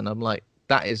Seven. I'm like,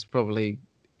 that is probably,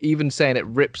 even saying it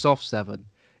rips off Seven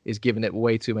is giving it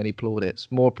way too many plaudits,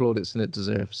 more plaudits than it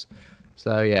deserves.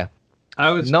 So yeah,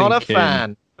 I was not a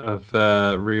fan of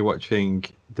rewatching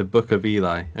The Book of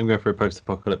Eli. I'm going for a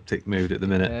post-apocalyptic mood at the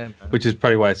minute, which is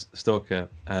probably why Stalker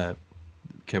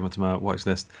came onto my watch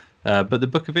list. But The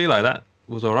Book of Eli, that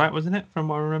was all right, wasn't it? From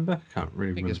what I remember, can't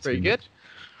really. I think remember it's pretty good.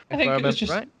 I think it was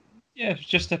just right. Yeah, it was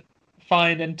just a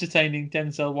fine, entertaining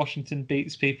Denzel Washington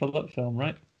beats people up film,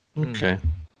 right? Okay,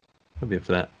 I'll be up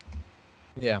for that.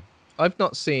 Yeah. I've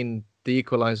not seen The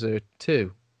Equalizer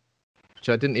 2, which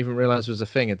I didn't even realise was a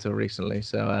thing until recently.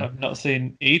 So I've not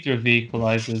seen either of The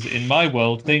Equalizers. In my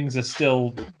world, things are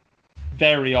still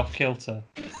very off kilter.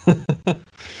 Yeah,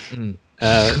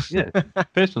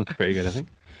 first one's pretty good, I think.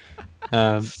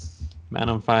 Man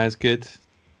on Fire is good.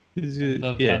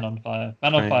 Love Man on Fire.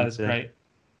 Man on Fire is great.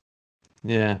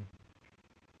 Yeah.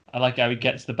 I like how he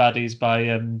gets the baddies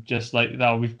by just like,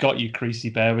 "No, we've got you, Creasy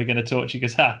Bear. We're going to torture you." He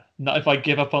goes, "Ha! Not if I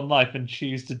give up on life and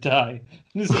choose to die."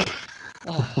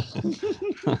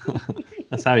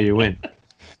 That's how you win.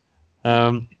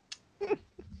 And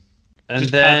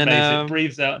just then it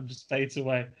breathes out and just fades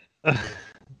away.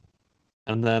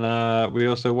 And then we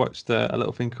also watched a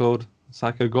little thing called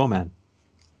Psycho Goreman.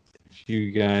 If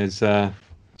you guys, should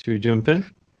we jump in?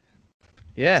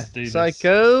 Yeah,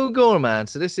 Psycho Goreman.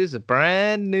 So this is a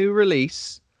brand new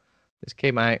release. This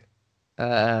came out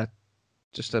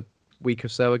just a week or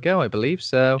so ago, I believe.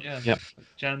 So yeah,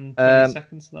 Jan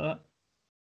 22nd, like that.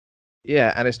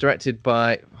 Yeah, and it's directed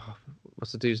by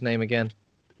what's the dude's name again?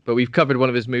 But we've covered one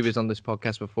of his movies on this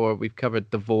podcast before. We've covered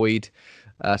The Void,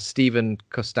 Steven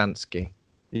Kostanski.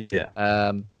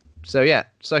 Yeah. So yeah,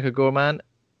 Psycho Goreman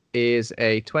is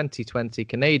a 2020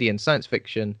 Canadian science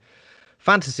fiction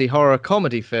fantasy horror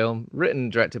comedy film written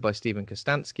and directed by Steven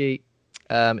Kostanski.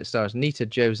 It stars Nita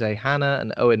Jose Hanna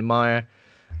and Owen Meyer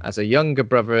as a younger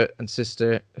brother and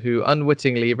sister who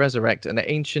unwittingly resurrect an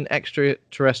ancient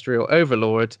extraterrestrial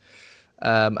overlord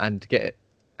and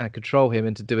control him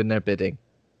into doing their bidding.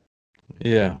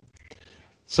 Yeah.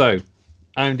 So,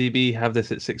 IMDb have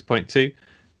this at 6.2.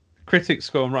 Critics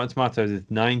score on Rotten Tomatoes is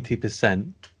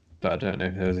 90%, but I don't know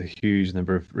if there's a huge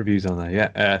number of reviews on there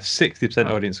yet.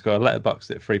 60% audience score,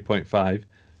 Letterboxd at 3.5.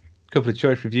 Couple of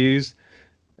choice reviews.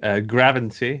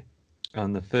 Gravity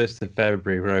on the 1st of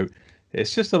February wrote,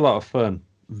 "It's just a lot of fun.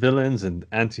 Villains and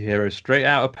anti-heroes straight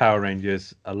out of Power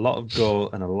Rangers. A lot of gore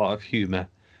and a lot of humor.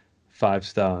 5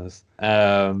 stars."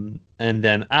 And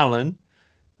then Alan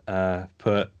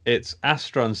put, "It's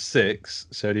Astron 6,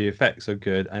 so the effects are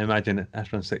good. I imagine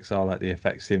Astron 6 are like the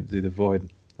effects seem to do The Void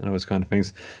and all those kind of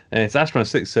things. And it's Astron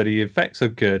 6, so the effects are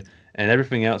good, and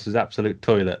everything else is absolute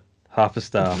toilet. 1/2 a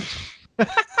star."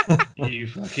 You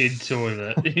fucking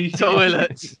toilet.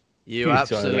 Toilet. You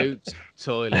absolute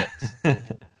toilet.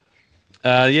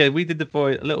 Yeah, we did The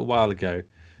Void a little while ago.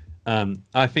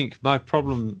 I think my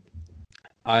problem,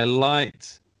 I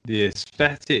liked the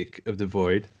aesthetic of The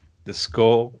Void, the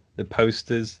score, the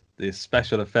posters, the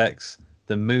special effects,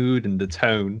 the mood and the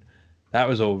tone. That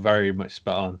was all very much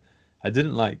spot on. I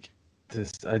didn't like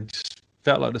this. I just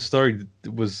felt like the story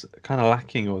was kind of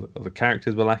lacking, or the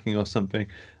characters were lacking, or something.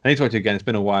 I need to watch it again. It's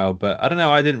been a while, but I don't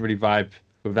know. I didn't really vibe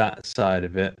with that side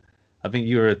of it. I think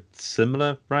you were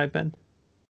similar, right, Ben?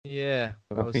 Yeah,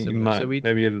 I think you might. So we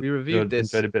reviewed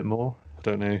this a bit more. I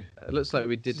don't know. It looks like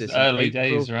we did this early in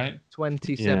April days, right?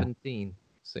 2017. Yeah.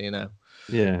 So you know,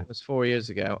 yeah, it was 4 years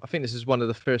ago. I think this is one of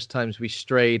the first times we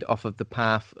strayed off of the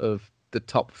path of the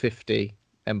top 50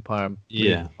 Empire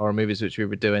horror movies which we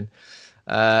were doing.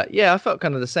 I felt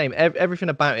kind of the same. Everything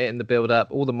about it in the build-up,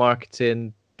 all the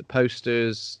marketing, the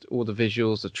posters, all the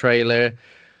visuals, the trailer,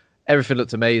 everything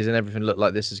looked amazing. Everything looked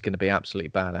like this is going to be absolutely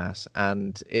badass.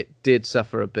 And it did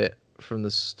suffer a bit from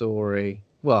the story.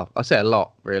 Well, I say a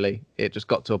lot, really. It just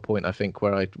got to a point, I think,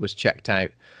 where I was checked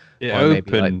out. It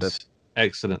opened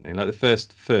excellently. Like the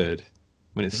first third,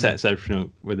 when it sets everything up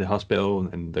with the hospital,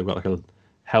 and they've got like a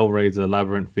Hellraiser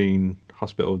labyrinthine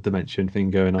hospital dimension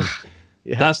thing going on.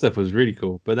 Yeah. That stuff was really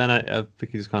cool. But then I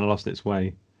think it just kind of lost its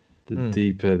way the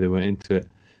deeper they went into it.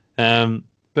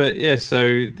 But yeah,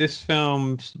 so this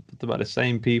film's about the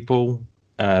same people.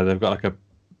 They've got like a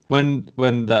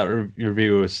when that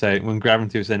reviewer was saying, when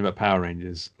Gravity was saying about Power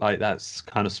Rangers, like that's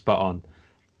kind of spot on.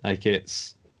 Like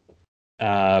it's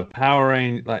Power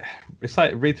Rangers, like it's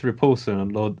like Rita Repulsa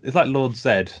and Lord. It's like Lord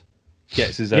Zed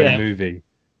gets his own movie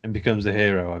and becomes a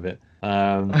hero of it.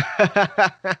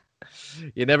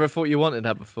 You never thought you wanted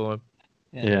that before.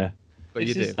 Yeah. But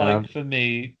this you is do. Like, for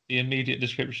me, the immediate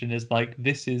description is like,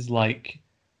 this is like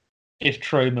if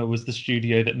Troma was the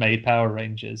studio that made Power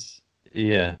Rangers.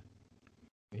 Yeah.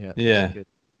 Yeah. Yeah.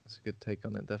 That's a good take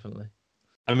on it, definitely.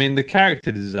 I mean, the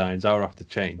character designs are off the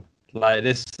chain. Like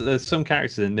there's some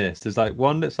characters in this. There's like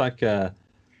one that's like a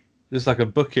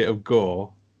bucket of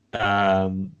gore,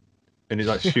 and he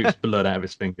like shoots blood out of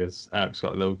his fingers. It's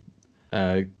got little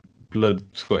blood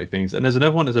squirty things. And there's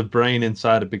another one that's a brain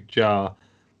inside a big jar.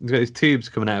 He's got his tubes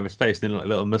coming out of his face, and like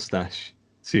little mustache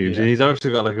tubes. And he's also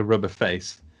got like a rubber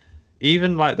face.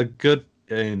 Even like the good,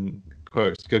 in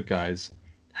quotes, good guys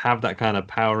have that kind of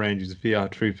Power Rangers, VR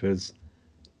Troopers,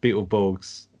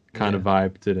 Beetleborgs kind of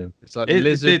vibe to them. It's like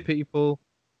lizard people,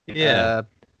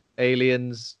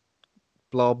 aliens,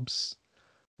 blobs,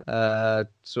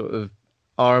 sort of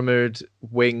armored,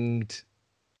 winged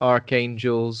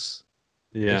archangels.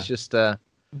 Yeah, it's just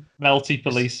melty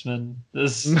policeman.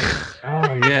 There's...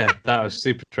 Oh yeah, that was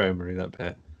super Troma-y, that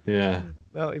bit. Yeah,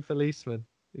 melty policeman.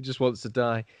 He just wants to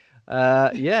die.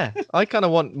 Yeah, I kind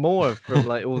of want more from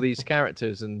like all these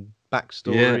characters and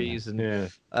backstories and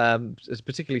it's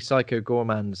particularly Psycho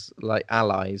Gorman's like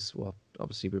allies. Well,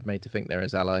 obviously we're made to think they're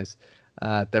his allies.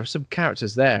 There are some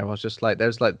characters there. I was just like,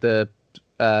 there's like the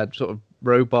sort of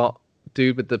robot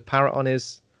dude with the parrot on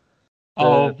his.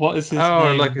 What is his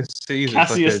name? Like a season.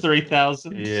 Cassius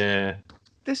 3000. Yeah.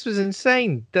 This was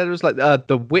insane. There was like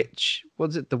the witch.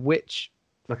 What's it? The witch.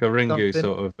 Like a Ringu Something.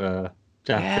 sort of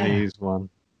Japanese one.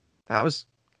 That was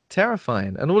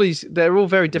terrifying. And all these, they're all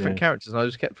very different characters. And I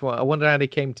just kept, I wonder how they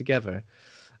came together.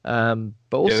 But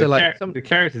also the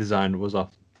character design was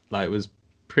was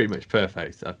pretty much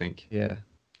perfect, I think. Yeah.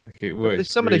 Like it works.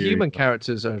 Some of the human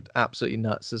characters are absolutely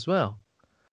nuts as well.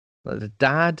 Like the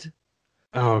dad.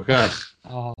 Oh god.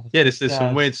 Yeah, there's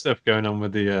some weird stuff going on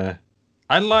with the.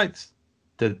 I liked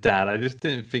the dad. I just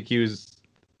didn't think he was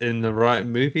in the right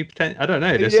movie. I don't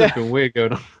know. There's something weird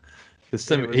going on.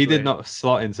 He did not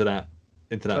slot into that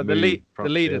movie. The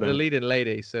leading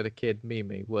lady, so the kid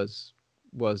Mimi was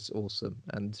awesome,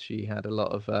 and she had a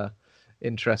lot of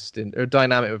interest in her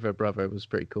dynamic with her brother. Was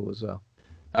pretty cool as well.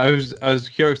 I was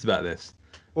curious about this.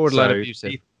 Borderline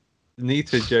abusive.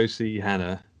 Nita Josie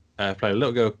Hanna played a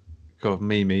little girl called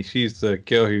Mimi. She's the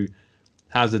girl who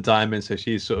has the diamond, so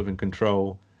she's sort of in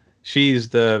control. She's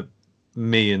the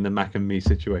me in the Mac and Me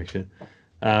situation.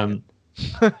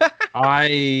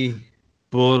 I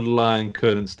borderline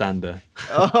couldn't stand her.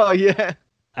 Oh yeah.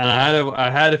 And I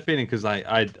had a feeling because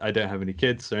I don't have any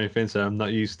kids or anything, so I'm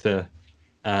not used to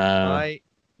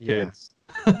kids.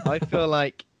 I feel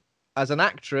like as an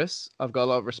actress, I've got a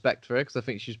lot of respect for her because I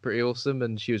think she's pretty awesome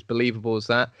and she was believable as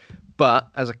that. But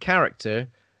as a character,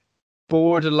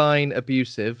 borderline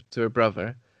abusive to her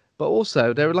brother. But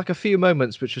also, there were like a few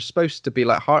moments which were supposed to be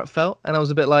like heartfelt, and I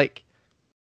was a bit like,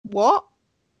 "What?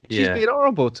 She's being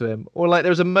horrible to him." Or like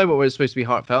there was a moment where it's supposed to be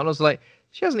heartfelt, and I was like,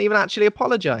 "She hasn't even actually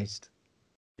apologized."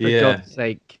 For God's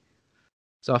sake.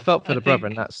 So I felt for the brother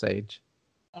in that stage.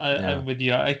 I'm with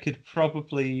you. I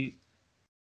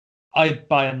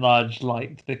by and large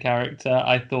liked the character.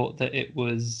 I thought that it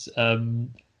was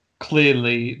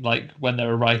clearly like when they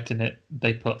were writing it,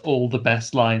 they put all the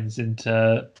best lines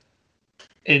into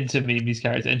Mimi's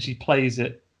character, and she plays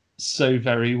it so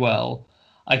very well.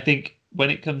 I think when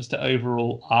it comes to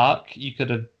overall arc, you could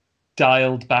have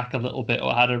dialed back a little bit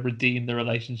or had to redeem the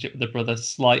relationship with the brother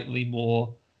slightly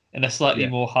more in a slightly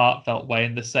more heartfelt way,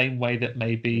 in the same way that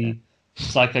maybe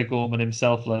Psycho Gorman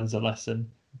himself learns a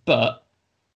lesson. But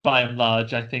by and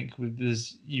large, I think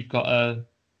you've got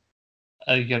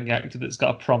a young actor that's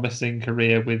got a promising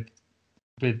career with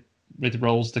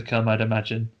roles to come, I'd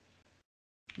imagine.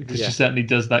 Because she certainly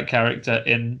does that character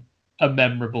in a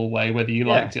memorable way, whether you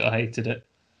liked it or hated it.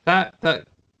 That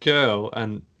girl,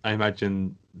 and I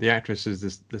imagine the actress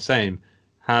is the same,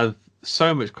 have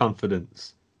so much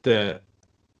confidence that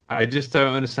I just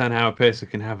don't understand how a person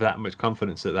can have that much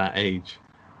confidence at that age.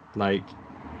 Like,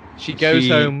 she goes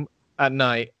home at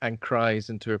night and cries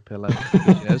into her pillow.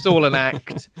 It's all an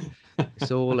act. It's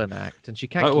all an act, and she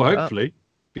can't. Well, keep hopefully, up.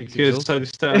 because so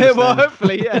well,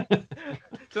 hopefully, yeah.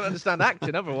 Don't understand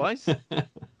acting otherwise.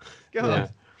 God.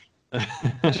 Yeah.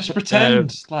 Just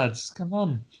pretend, lads. Come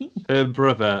on. Her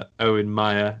brother Owen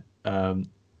Meyer,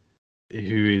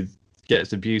 who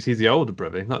gets abused. He's the older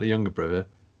brother, not the younger brother.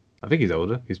 I think he's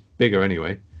older. He's bigger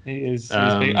anyway. He is.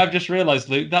 He's big. I've just realised,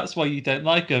 Luke, that's why you don't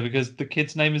like her, because the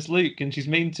kid's name is Luke and she's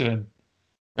mean to him.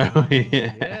 Oh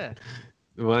yeah.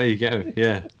 Well, there you go.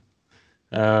 Yeah.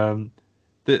 I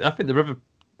think the brother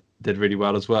did really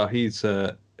well as well. He's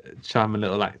a charming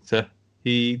little actor.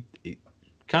 He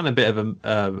kind of a bit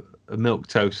of a milk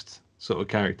toast sort of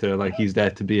character. Like he's there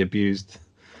to be abused.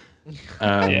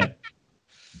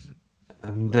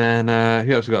 And then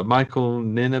who else we got? Michael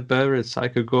Ninneber as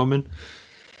Psycho Gorman.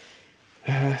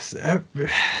 Psycho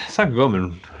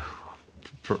Gorman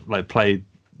played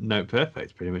Note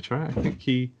Perfect pretty much, right? I think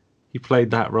he played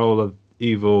that role of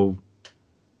evil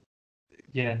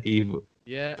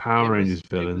Power Rangers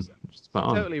villain.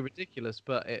 Totally ridiculous,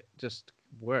 but it just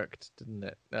worked, didn't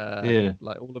it?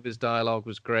 Like all of his dialogue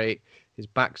was great. His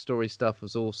backstory stuff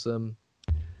was awesome.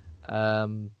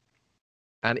 And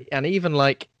even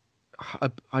like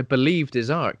I believed his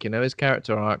arc, his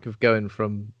character arc of going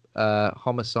from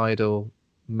homicidal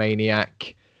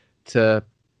maniac to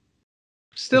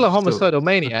still a homicidal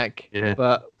maniac,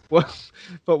 but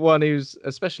one who's,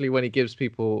 especially when he gives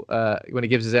people when he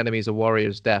gives his enemies a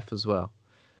warrior's death as well,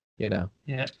 Yeah.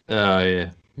 Oh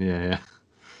yeah.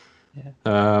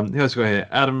 Who else got here?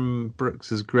 Adam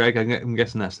Brooks as Greg. I'm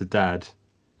guessing that's the dad.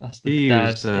 That's the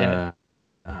dad.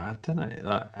 I don't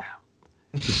know.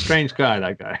 He's a strange guy,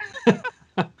 that guy.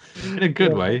 in a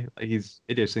good way. Like, he's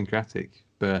idiosyncratic,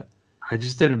 but I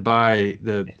just didn't buy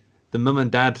the mum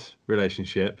and dad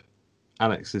relationship.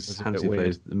 Alex's Hansie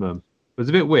plays the mum. It was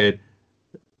a bit weird,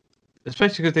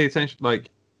 especially because they essentially, like,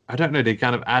 I don't know, they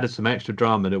kind of added some extra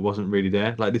drama that wasn't really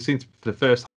there. Like, they seemed for the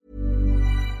first.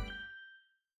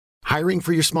 Hiring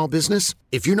for your small business?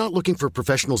 If you're not looking for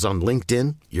professionals on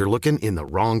LinkedIn, you're looking in the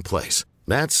wrong place.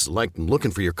 That's like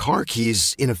looking for your car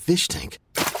keys in a fish tank.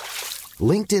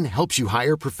 LinkedIn helps you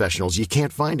hire professionals you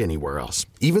can't find anywhere else,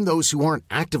 even those who aren't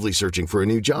actively searching for a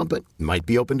new job but might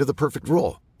be open to the perfect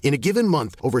role. In a given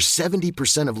month, over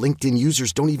 70% of LinkedIn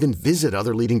users don't even visit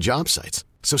other leading job sites.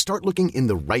 So start looking in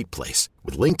the right place.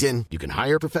 With LinkedIn, you can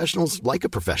hire professionals like a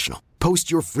professional.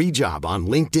 Post your free job on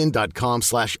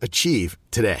linkedin.com/achieve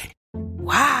today.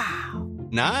 Wow.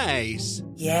 Nice.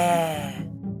 Yeah.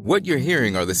 What you're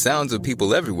hearing are the sounds of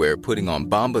people everywhere putting on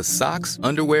Bombas socks,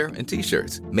 underwear, and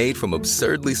T-shirts made from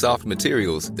absurdly soft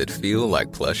materials that feel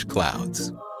like plush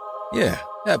clouds. Yeah,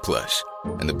 that plush.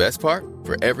 And the best part?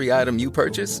 For every item you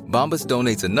purchase, Bombas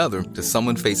donates another to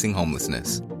someone facing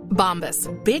homelessness. Bombas.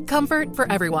 Big comfort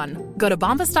for everyone. Go to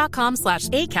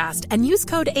bombas.com/ACAST and use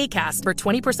code ACAST for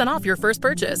 20% off your first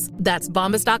purchase. That's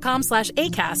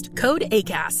bombas.com/ACAST. Code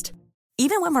ACAST.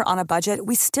 Even when we're on a budget,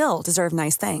 we still deserve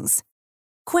nice things.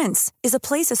 Quince is a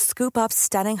place to scoop up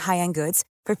stunning high-end goods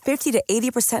for 50 to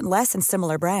 80% less than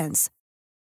similar brands.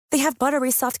 They have buttery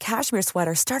soft cashmere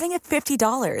sweaters starting at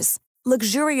 $50,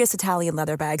 luxurious Italian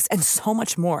leather bags, and so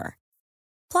much more.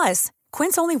 Plus,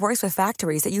 Quince only works with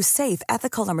factories that use safe,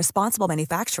 ethical, and responsible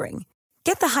manufacturing.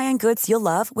 Get the high-end goods you'll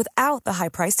love without the high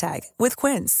price tag with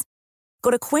Quince.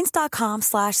 Go to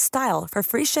quince.com/style for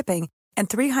free shipping and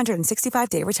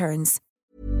 365-day returns.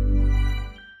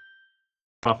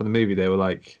 Half of the movie, they were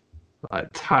like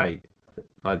tight,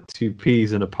 like two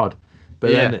peas in a pod.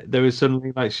 But then there was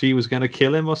suddenly like she was going to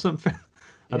kill him or something.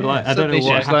 I don't know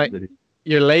what happened. Like,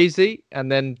 you're lazy,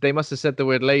 and then they must have said the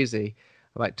word lazy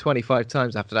like 25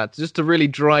 times after that, just to really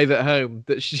drive it home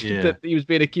that that he was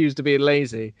being accused of being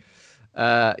lazy.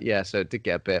 So it did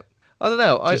get a bit. I don't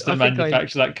know. Just to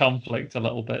manufacture that conflict a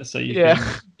little bit, so you can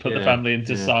put the family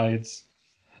into sides.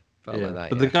 Like that,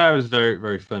 but the guy was very,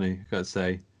 very funny. I gotta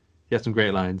say, he had some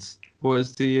great lines. What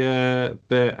was the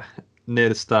bit near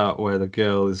the start where the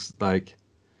girl is like,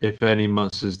 "If any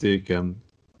monsters do come,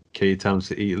 can you tell them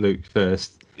to eat Luke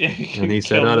first?" And he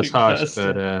said, "Oh, that's harsh,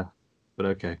 but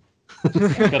okay." I've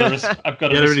got to respect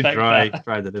really that.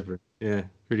 dry delivery. Yeah,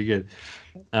 pretty good.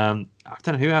 I don't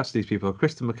know who else these people.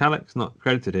 Kristen McCallick's not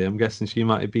credited here. I'm guessing she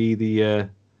might be the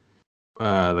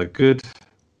good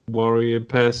warrior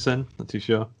person. Not too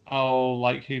sure. Oh,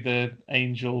 like who the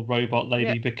angel robot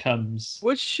lady becomes.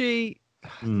 Was she?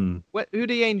 Who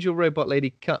the angel robot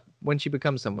lady cut when she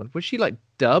becomes someone? Was she like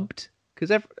dubbed?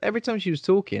 Because every time she was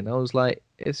talking, I was like,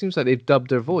 it seems like they've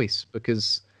dubbed her voice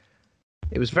because.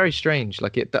 It was very strange.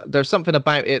 Like there's something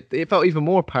about it. It felt even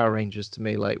more Power Rangers to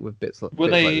me, like with bits like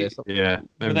this. Yeah.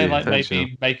 Were they like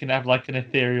maybe making it have like an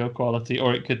ethereal quality,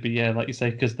 or it could be like you say,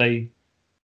 because they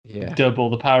double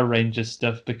the Power Rangers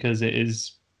stuff because it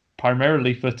is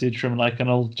primarily footage from like an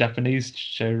old Japanese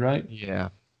show, right? Yeah.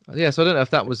 So I don't know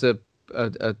if that was a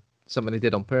something they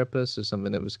did on purpose or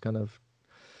something that was kind of.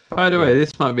 By the way,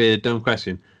 this might be a dumb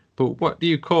question. But what do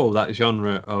you call that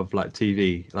genre of like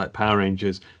TV, like Power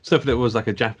Rangers, stuff that was like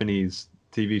a Japanese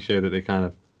TV show that they kind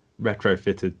of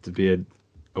retrofitted to be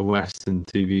a Western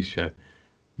TV show?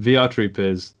 VR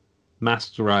Troopers,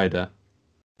 Masked Rider,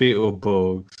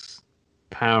 Beetleborgs,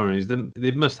 Power Rangers.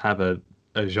 They must have a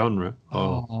genre.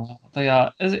 They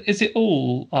are. Is it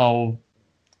all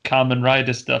Kamen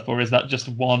Rider stuff, or is that just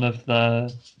one of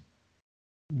the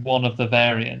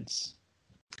variants?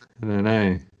 I don't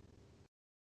know.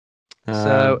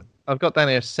 So I've got down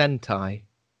here Sentai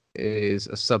is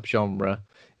a subgenre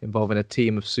involving a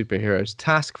team of superheroes.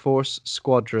 Task Force,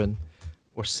 Squadron,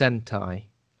 or Sentai.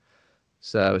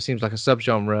 So it seems like a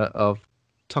subgenre of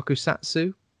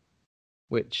Tokusatsu,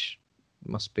 which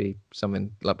must be something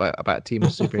like about a team of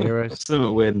superheroes.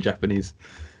 Something weird in Japanese.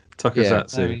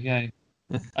 Tokusatsu. There we go.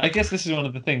 I guess this is one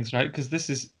of the things, right? Because this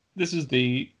is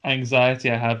the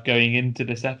anxiety I have going into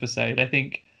this episode. I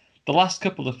think the last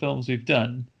couple of films we've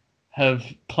done have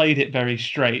played it very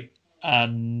straight,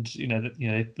 and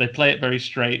they play it very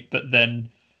straight, but then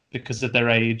because of their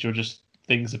age or just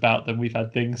things about them, we've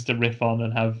had things to riff on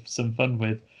and have some fun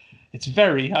with. It's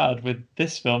very hard with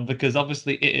this film because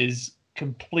obviously it is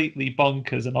completely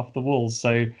bonkers and off the walls.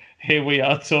 So here we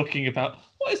are talking about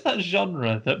what is that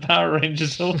genre that Power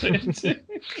Rangers all into.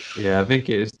 Yeah, I think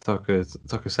it is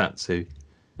Tokusatsu.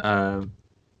 I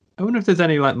wonder if there's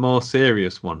any like more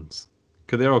serious ones.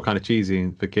 Because they're all kind of cheesy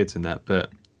for kids and that,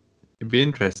 but it'd be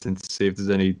interesting to see if there's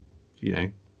any,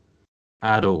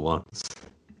 adult ones.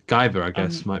 Guyver, I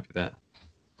guess, might be that.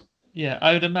 Yeah,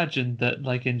 I would imagine that,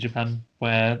 like in Japan,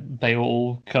 where they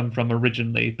all come from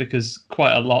originally, because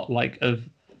quite a lot of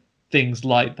things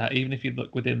like that, even if you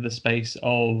look within the space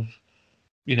of,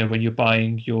 when you're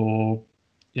buying your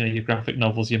graphic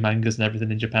novels, your mangas and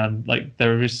everything in Japan, like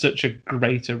there is such a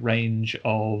greater range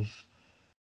of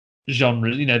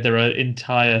genres. There are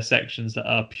entire sections that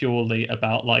are purely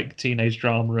about like teenage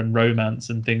drama and romance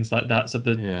and things like that. So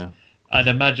I'd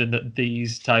imagine that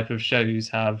these type of shows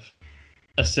have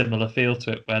a similar feel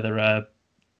to it, where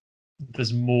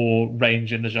there's more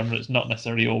range in the genre. It's not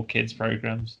necessarily all kids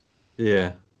programs.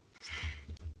 Yeah.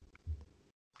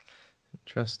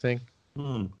 Interesting.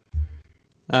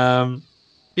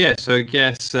 Yeah, so I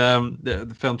guess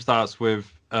the film starts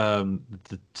with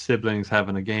the siblings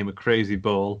having a game of crazy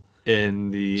ball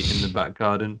in the back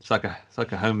garden. It's like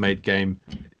a homemade game.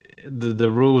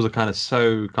 The rules are kind of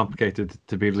so complicated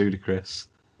to be ludicrous.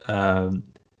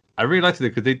 I really liked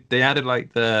it because they added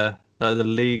like the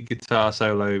lead guitar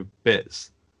solo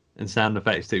bits and sound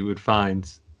effects that you would find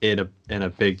in a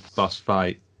big boss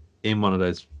fight in one of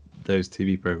those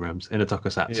TV programs in a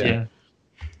tokusatsu.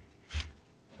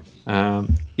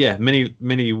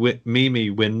 Mimi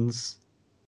wins,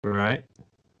 right?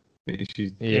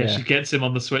 She gets him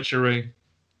on the switcheroo.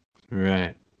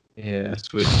 Right. Yeah.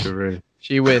 Switcheroo.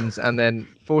 She wins and then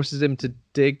forces him to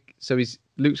dig. So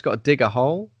Luke's got to dig a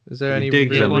hole. Is there any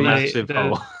digs a real massive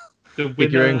hole? The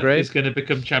winner is going to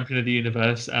become champion of the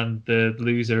universe, and the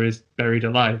loser is buried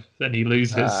alive. Then he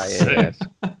loses. Yes.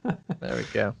 There we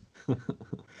go.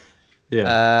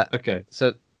 Yeah. Okay.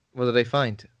 So what do they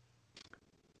find?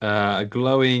 A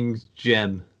glowing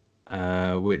gem,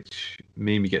 which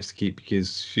Mimi gets to keep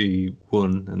because she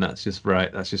won, and that's just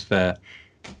right. That's just fair.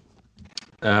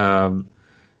 And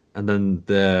then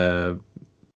the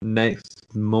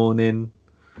next morning,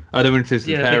 I don't want to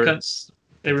say the parents.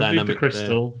 They remove the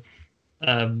crystal.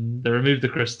 They remove the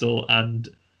crystal, and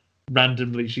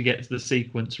randomly she gets the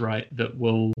sequence right that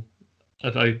will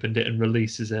have opened it and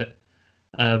releases it.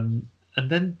 And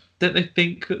then don't they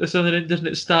think that there's something in, doesn't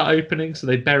it start opening? So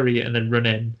they bury it and then run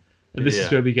in. And this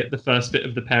is where we get the first bit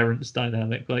of the parents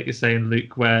dynamic, like you're saying,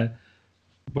 Luke, where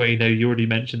you already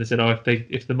mentioned, they said,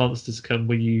 if the monsters come,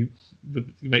 will you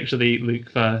make sure they eat Luke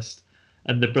first?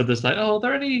 And the brother's like,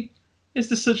 is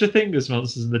there such a thing as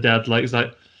monsters? And the dad is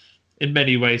like, in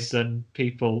many ways, son,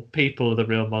 people are the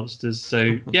real monsters.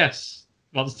 So yes,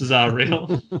 monsters are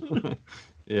real.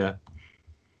 Yeah.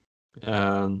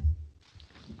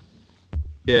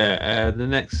 The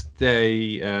next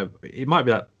day, it might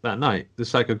be that night. The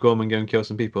Psycho Gorman go and kill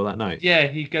some people that night. Yeah,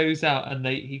 he goes out and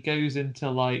he goes into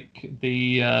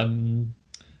the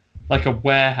like a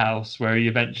warehouse where he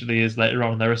eventually is later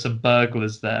on. There are some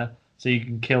burglars there, so you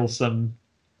can kill some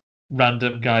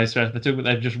random guys first.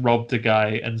 They've just robbed a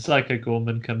guy, and Psycho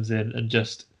Gorman comes in and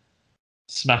just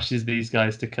smashes these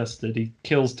guys to custard. He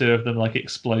kills two of them,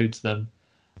 explodes them,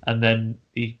 and then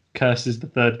he curses the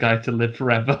third guy to live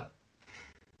forever.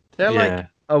 They're like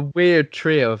a weird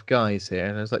trio of guys here.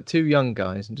 And there's two young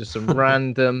guys and just some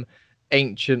random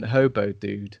ancient hobo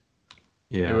dude.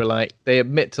 Yeah. Who were they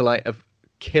admit to have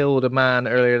killed a man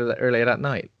earlier that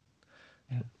night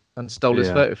and stole his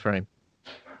photo frame.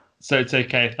 So it's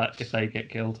okay if they get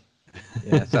killed.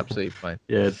 Yeah, it's absolutely fine.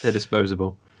 Yeah, they're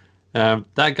disposable.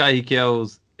 That guy he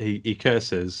kills, he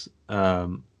curses. I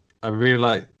really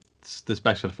like the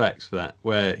special effects for that,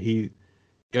 where he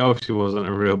obviously wasn't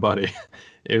a real body.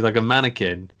 It was like a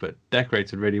mannequin, but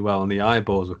decorated really well, and the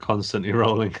eyeballs were constantly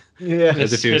rolling. Yeah,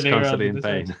 as if he was constantly in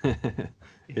pain.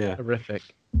 Yeah, horrific.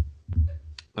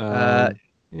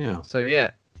 Yeah. So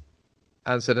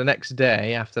and so the next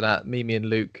day after that, Mimi and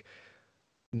Luke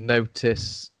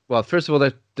notice. Well, first of all,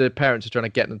 the parents are trying to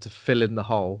get them to fill in the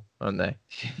hole, aren't they?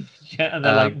 Yeah, and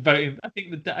they're voting. I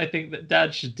think that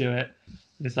Dad should do it.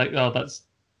 And it's like, oh, that's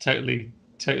totally.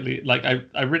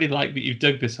 I really like that you've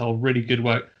dug this hole. Really good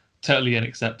work. Totally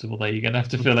unacceptable. There, you're gonna have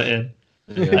to fill it in.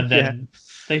 Yeah. And then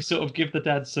they sort of give the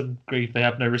dad some grief. They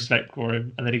have no respect for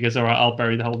him. And then he goes, all right, I'll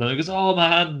bury the hole. And he goes, oh, my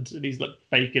hand. And he's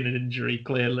faking an injury,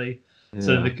 clearly. Yeah.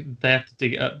 So they have to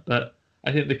dig it up. But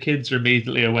I think the kids are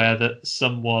immediately aware that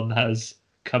someone has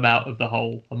come out of the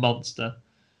hole, a monster.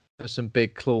 There's some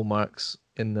big claw marks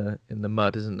in the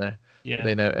mud, isn't there? Yeah.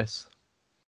 They notice.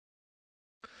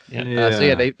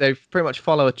 Yeah. They pretty much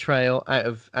follow a trail out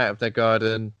of their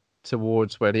garden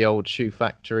towards where the old shoe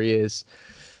factory is.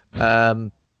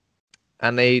 And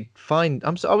they find.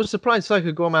 I was surprised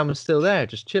Psycho Gorman was still there,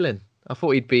 just chilling. I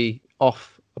thought he'd be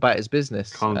off about his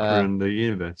business, conquering the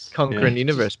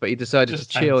universe, but he decided to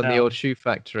chill in the old shoe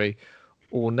factory,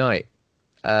 all night.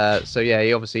 So yeah,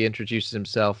 he obviously introduces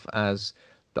himself as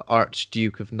the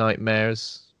Archduke of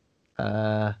Nightmares,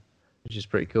 which is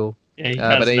pretty cool. Yeah, he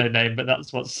has no name, but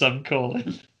that's what some call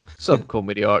him. Some call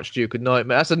me the Archduke of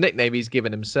Nightmares. That's a nickname he's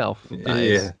given himself.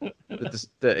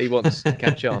 That he wants to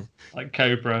catch on. Like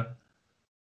Cobra.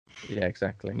 Yeah,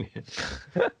 exactly.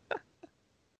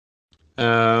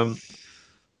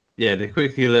 Yeah, they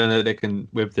quickly learn that they can,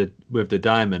 with the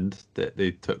diamond that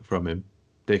they took from him,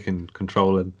 they can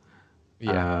control him.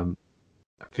 Yeah.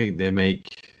 I think they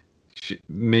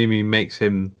Mimi makes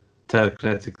him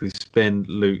telekinetically spin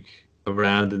Luke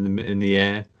around in the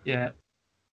air. Yeah.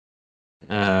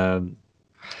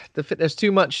 There's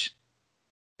too much.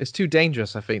 It's too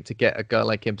dangerous, I think, to get a guy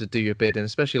like him to do your bid, and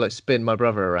especially like spin my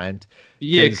brother around.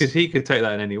 Yeah, because he could take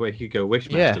that in any way. He could go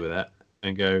Wishmaster with that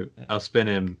and go, I'll spin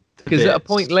him. Because at a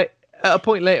point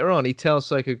later on, she tells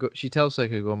Psycho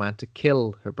Gorman to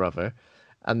kill her brother,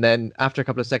 and then after a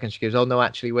couple of seconds, she goes, "Oh no,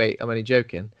 actually, wait, I'm only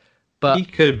joking." But he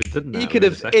could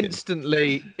have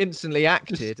instantly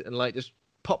acted and like just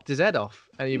popped his head off,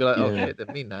 and you'd be like, "Oh shit,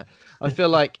 didn't mean that." I feel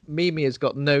like Mimi has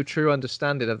got no true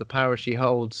understanding of the power she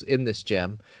holds in this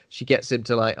gem. She gets him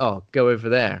to like, "Oh, go over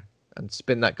there and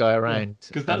spin that guy around."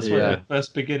 Because that's where they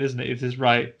first begin, isn't it? It is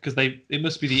right, because it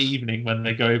must be the evening when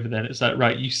they go over there, and it's like,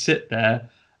 right, you sit there,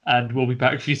 and we'll be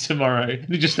back for you tomorrow. And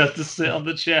you just have to sit on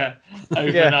the chair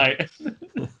overnight.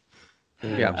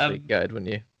 Yeah, absolutely good,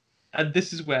 wouldn't you? And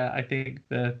this is where I think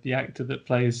the actor that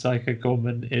plays Psycho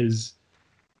Gorman is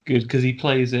good, because he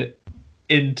plays it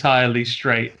entirely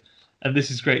straight. And this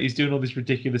is great. He's doing all these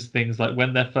ridiculous things, like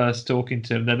when they're first talking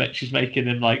to him, she's making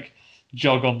him like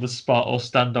jog on the spot or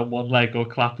stand on one leg or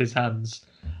clap his hands,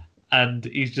 and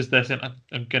he's just there saying,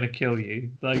 I'm gonna kill you.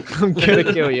 Like, I'm gonna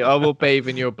kill you. I will bathe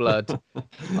in your blood.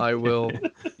 I will.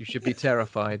 You should be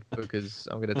terrified because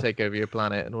I'm gonna take over your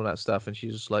planet and all that stuff. And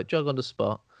she's just like, jog on the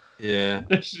spot. Yeah.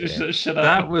 Shut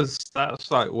up. That's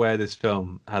like where this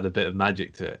film had a bit of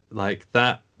magic to it. Like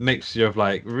that mixture of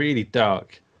like really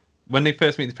dark. When they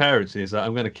first meet the parents, and he's like,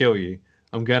 I'm gonna kill you.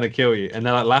 I'm going to kill you. And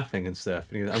they're like laughing and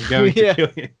stuff. And I'm going to kill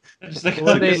you. Just like,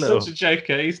 he's such a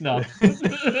joker. He's not.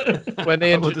 when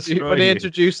they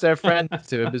introduce their friend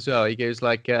to him as well, he goes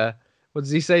like, what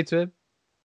does he say to him?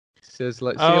 He says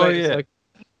like, see you later. Yeah. Like,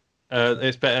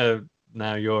 it's better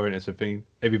now you're in it. So it'd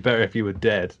be better if you were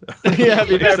dead. Yeah, it'd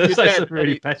be better if you're dead.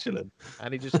 Really petulant.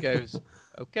 And he just goes,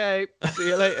 okay, see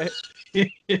you later.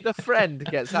 The friend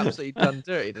gets absolutely done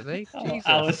dirty, doesn't he?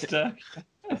 Jesus.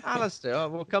 Alistair,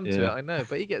 we'll come to it, I know,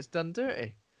 but he gets done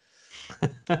dirty.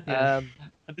 And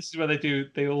this is where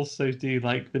they also do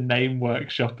like the name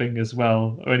workshopping as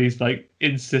well, when he's like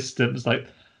in systems like,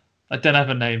 I don't have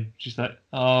a name. She's like,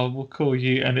 oh, we'll call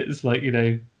you, and it's like,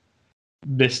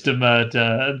 Mr.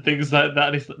 Murder and things like that.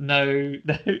 And he's like, no,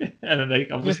 and then they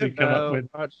obviously come up with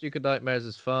Archduke of Nightmares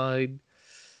is fine.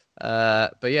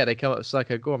 But yeah, they come up with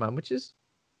Psycho Gorman, which is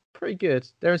pretty good.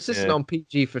 They're insisting on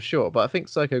PG for short, but I think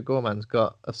Psycho Gorman's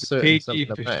got a certain PG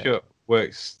for short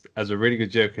works as a really good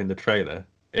joke in the trailer.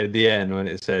 At the end, when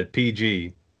it said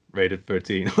PG rated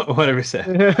 13 or whatever it said,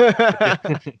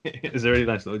 it's a really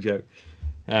nice little joke.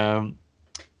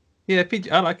 Yeah, PG.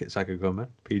 I like it, Psycho Gorman.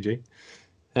 PG.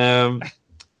 Yeah,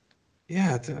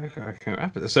 I can't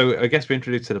wrap it. So I guess we're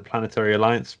introduced to the Planetary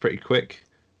Alliance pretty quick,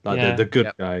 like the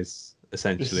good guys.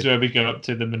 Essentially, this is where we go up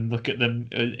to them and look at them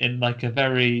in like a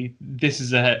very. This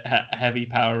is a heavy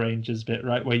Power Rangers bit,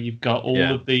 right? Where you've got all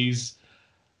of these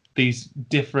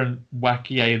different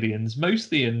wacky aliens,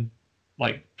 mostly in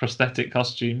like prosthetic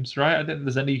costumes, right? I don't think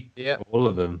there's any. Yeah, all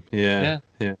of them. Yeah.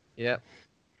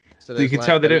 So you can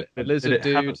tell they don't. The lizard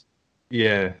dude.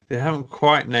 Yeah, they haven't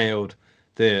quite nailed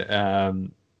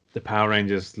the Power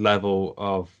Rangers level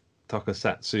of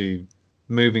Tokusatsu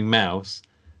moving mouths.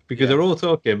 Because they're all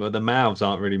talking, but the mouths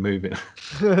aren't really moving.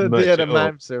 The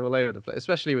mouths are all over the place,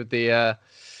 especially with the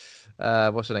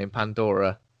what's her name,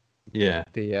 Pandora. Yeah.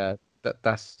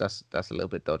 That's a little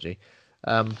bit dodgy.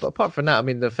 But apart from that, I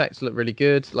mean, the effects look really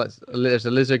good. Like there's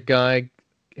a lizard guy,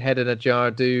 head in a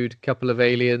jar dude, couple of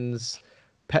aliens,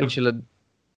 petulant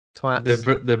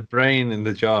twats. The brain in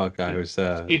the jar guy was.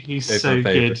 He's so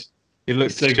good. He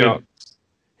looked so shocked. Good.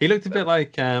 He looked a bit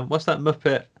like what's that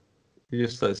Muppet? He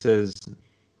just like says.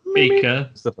 Beaker.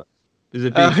 Is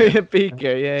it Beaker?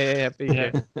 Beaker, yeah,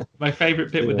 Beaker. Yeah. My favourite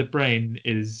bit with the brain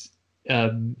is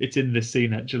it's in this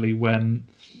scene actually when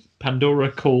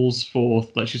Pandora calls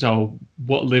forth, like she's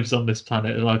what lives on this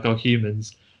planet? And like,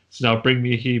 humans. So now bring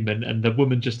me a human, and the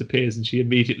woman just appears and she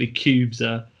immediately cubes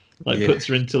her, puts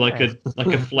her into like a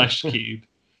flesh cube.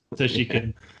 so she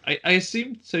can. I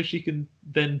assume so she can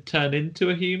then turn into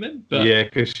a human. But yeah,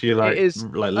 because she like licks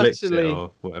it utterly-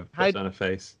 or whatever puts on her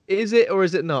face. Is it or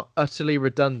is it not utterly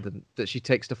redundant that she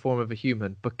takes the form of a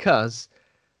human? Because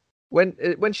when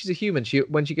she's a human,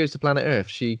 when she goes to planet Earth,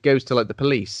 she goes to like the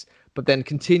police, but then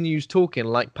continues talking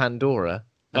like Pandora,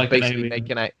 and Like an basically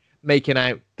alien. making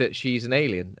out that she's an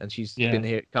alien and she's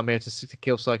come here to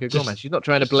kill Psycho Gorman. She's not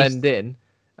trying to blend in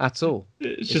at all.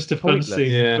 It's just a fun pointless.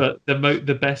 scene. Yeah. But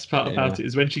the best part about it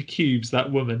is when she cubes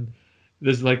that woman.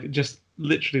 There's like just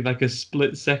literally like a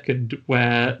split second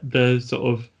where the sort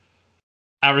of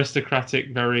aristocratic,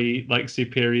 very like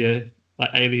superior like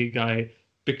alien guy,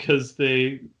 because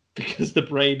the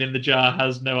brain in the jar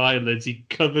has no eyelids, he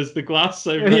covers the glass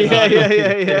over his eyes.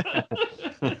 Yeah.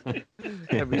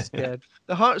 I'd be scared.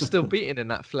 The heart's still beating in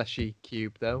that fleshy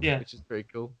cube, though, which is very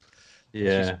cool.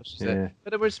 Yeah,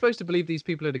 But we're supposed to believe these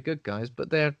people are the good guys,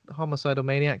 but they're homicidal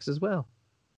maniacs as well.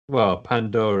 Well,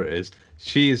 Pandora is.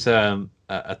 She's a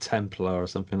Templar or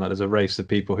something like. There's a race of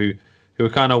people who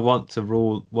kind of want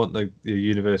the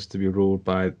universe to be ruled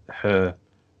by her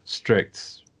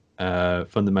strict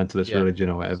fundamentalist religion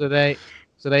or whatever.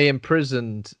 So they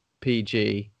imprisoned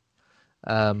PG,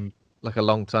 like a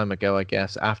long time ago, I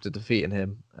guess, after defeating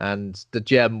him, and the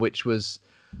gem, which was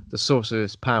the source of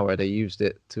his power, they used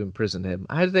it to imprison him.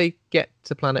 How did they get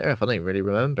to planet Earth? I don't really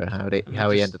remember how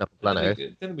he ended up on planet Earth.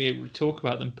 Didn't we talk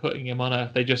about them putting him on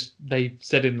Earth? They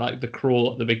said in like the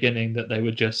crawl at the beginning that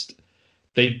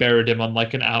they buried him on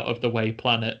like an out of the way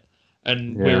planet,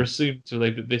 and we're assumed to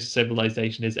believe that this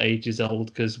civilization is ages old,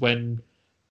 because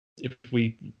if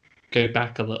we go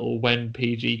back a little, when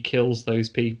PG kills those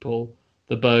people,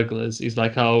 the burglars, he's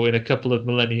like, oh, in a couple of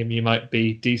millennium you might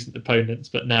be decent opponents,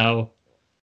 but now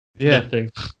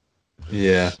nothing.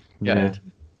 So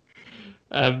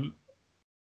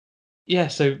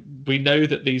we know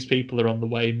that these people are on the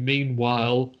way.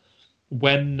 Meanwhile,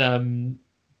 when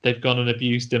they've gone and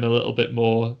abused him a little bit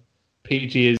more,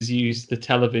 PG has used the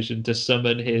television to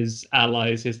summon his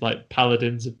allies, his like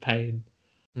paladins of pain,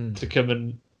 to come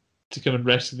and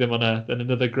rescue them on Earth. And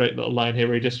another great little line here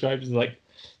where he describes it like,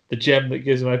 the gem that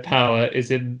gives my power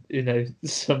is in,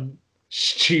 some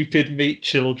stupid meat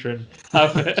children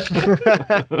have it.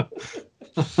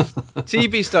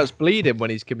 TV starts bleeding when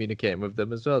he's communicating with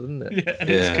them as well, doesn't it? Yeah, and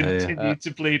it's continued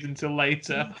to bleed until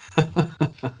later.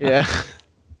 Yeah.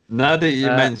 Now that you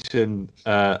mention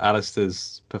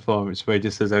Alistair's performance, where he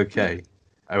just says, "Okay,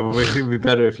 it would be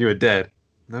better if you were dead."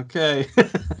 Okay,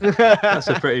 that's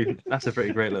a pretty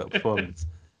great little performance.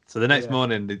 So the next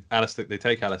morning, they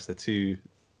take Alistair to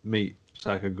meet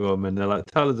Psycho Gorman. They're like,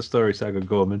 "Tell us the story, Psycho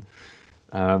Gorman,"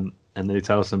 and then he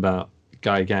tells them about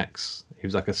Guy Gax. He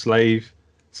was like a slave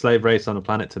race on a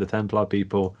planet to the Templar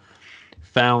people.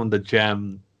 Found the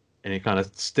gem, and he kind of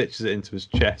stitches it into his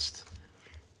chest.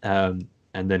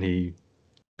 And then he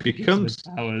becomes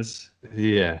powers.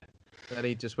 Yeah. And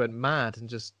he just went mad and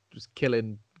just was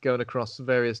killing, going across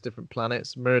various different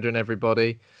planets, murdering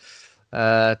everybody.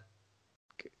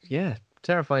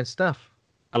 Terrifying stuff.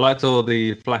 I liked all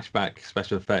the flashback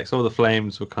special effects. All the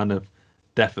flames were kind of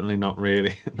definitely not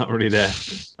really there,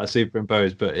 like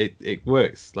superimposed, but it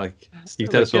works. Like you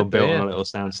can tell it's all built on a little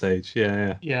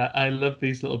soundstage. Yeah, I love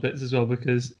these little bits as well,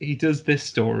 because he does this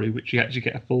story, which you actually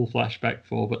get a full flashback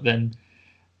for, but then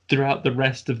throughout the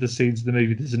rest of the scenes of the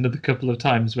movie, there's another couple of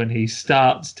times when he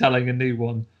starts telling a new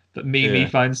one, but Mimi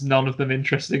finds none of them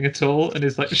interesting at all, and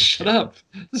is like, "Shut up!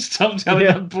 Stop telling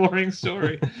that boring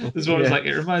story." There's one that's like,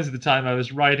 "It reminds me of the time I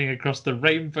was riding across the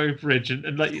Rainbow Bridge,"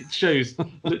 and like it shows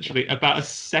literally about a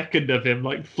second of him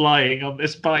like flying on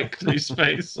this bike through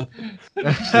space. Some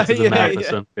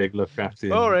big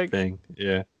Lovecraftian thing.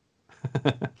 Yeah.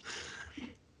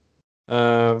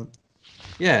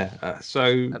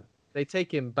 So they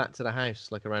take him back to the house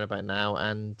like around about now,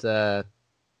 and their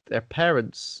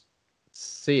parents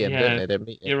see him, don't they? They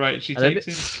meet him. You're right. She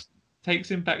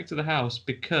takes him back to the house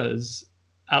because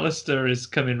Alistair is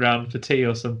coming round for tea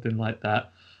or something like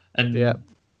that. And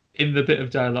in the bit of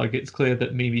dialogue, it's clear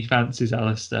that Mimi fancies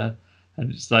Alistair.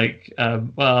 And it's like,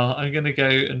 well, I'm going to go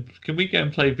and... Can we go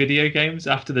and play video games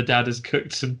after the dad has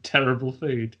cooked some terrible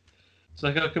food? It's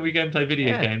like, oh, can we go and play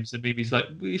video games? And Mimi's like,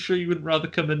 are you sure you wouldn't rather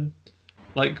come and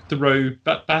like throw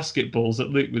basketballs at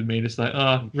Luke with me? And it's like,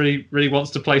 really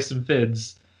wants to play some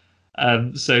Fids.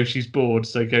 So she's bored,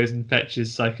 so goes and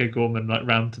fetches Psycho Gorman like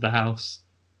round to the house.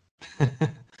 That's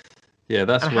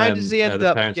and when how does he end the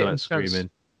up parents are like getting screaming.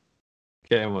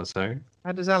 Getting what, sorry?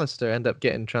 How does Alistair end up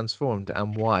getting transformed,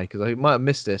 and why? Because I might have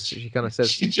missed this. She kind of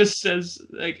says... She just says,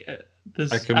 like,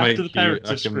 after the parents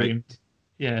have screamed...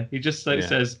 Yeah, he just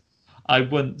says, I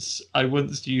once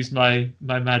used my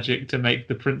magic to make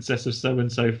the princess of so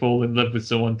and so fall in love with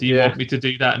someone. Do you want me to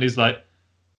do that? And he's like,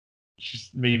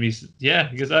 Mimi says, yeah.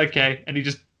 He goes, okay, and he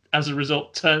just, as a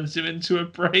result, turns him into a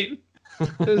brain.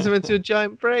 Turns him into a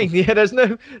giant brain. Yeah, there's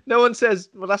no one says,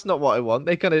 well, that's not what I want.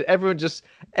 They kind of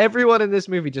everyone in this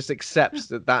movie just accepts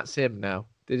that that's him now.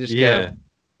 They just go,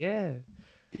 yeah.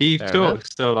 He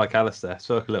talks still like Alistair,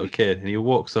 still like a little kid, and he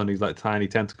walks on these like tiny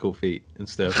tentacle feet and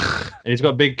stuff. And he's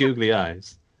got big googly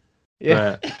eyes.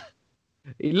 Yeah.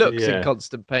 He looks in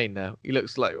constant pain now. He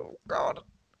looks like, oh God.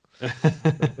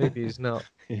 Maybe he's not.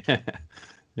 Yeah.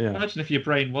 Imagine if your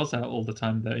brain was out all the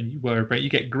time though, and you were a brain. You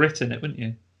get grit in it, wouldn't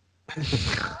you?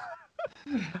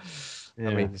 I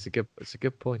mean, it's a good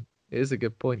point. It is a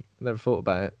good point. I never thought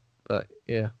about it, but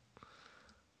yeah.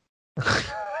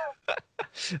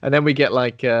 And then we get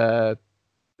like a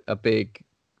big,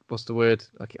 what's the word?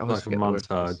 Like a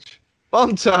montage.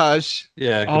 Montage.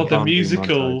 Yeah. Oh, the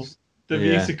musical. Montage. The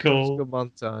musical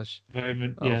montage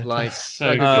moment. Of like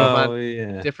so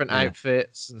different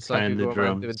outfits and Psycho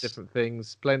Gorman doing different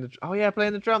things. Playing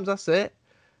the drums. That's it.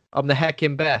 I'm the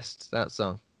heckin' best. That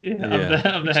song. Yeah.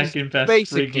 I'm the heckin' best.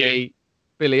 Basically,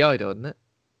 Billy Idol, isn't it?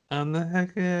 I'm the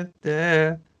heckin'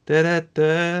 there. I'm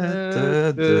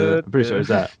pretty sure it's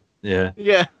that. Yeah.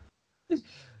 Yeah. It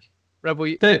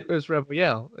was Rebel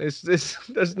Yell. There's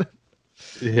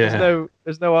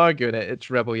no arguing it. It's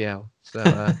Rebel Yell. So.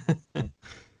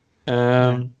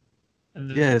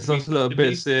 There's lots of little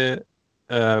bits here.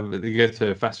 They go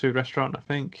to a fast food restaurant, I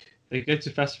think. They go to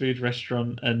a fast food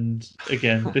restaurant, and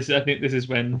again, I think this is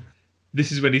when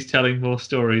he's telling more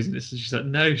stories, and it's just like,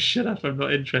 no, shut up, I'm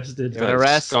not interested.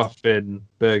 Scoffing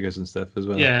burgers and stuff as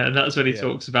well. Yeah, and that's when he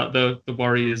talks about the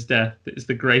warrior's death. It's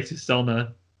the greatest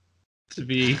honor to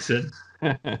be eaten.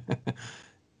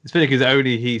 It's funny because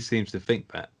only he seems to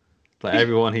think that. Like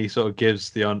everyone, he sort of gives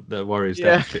the warrior's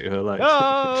death to her. Like,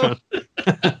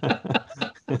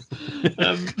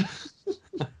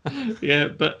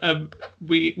 but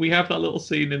we have that little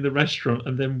scene in the restaurant,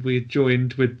 and then we're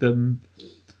joined with them.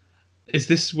 Is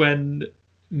this when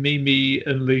Mimi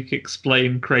and Luke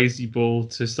explain Crazy Ball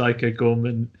to Psycho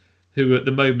Gorman, who at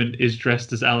the moment is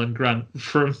dressed as Alan Grant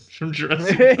from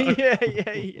Jurassic Park? Yeah.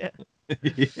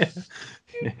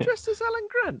 Dressed as Alan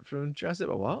Grant from Jurassic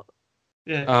Park? What?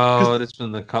 Yeah. Oh, that's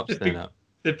when the cops turn up.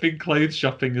 They've been clothes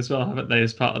shopping as well, haven't they,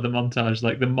 as part of the montage?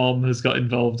 Like the mom has got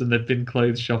involved and they've been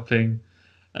clothes shopping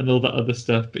and all that other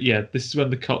stuff. But yeah, this is when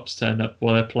the cops turn up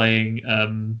while they're playing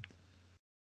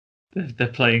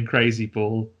Crazy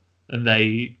Ball, and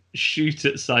they shoot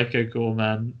at Psycho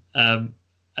Gorman, and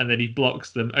then he blocks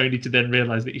them, only to then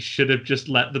realise that he should have just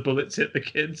let the bullets hit the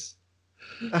kids.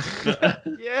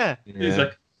 Yeah. He's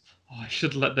like, I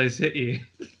should have let those hit you.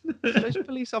 What are those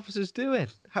police officers doing?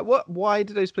 Why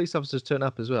do those police officers turn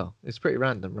up as well? It's pretty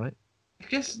random, right? I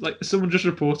guess like someone just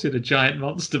reported a giant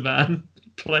monster man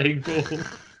playing ball.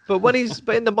 But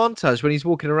in the montage, when he's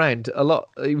walking around, a lot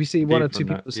we see one or two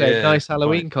people say, "Nice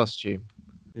Halloween costume."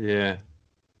 Yeah.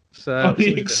 So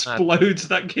he explodes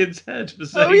that kid's head for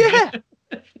saying. Oh yeah.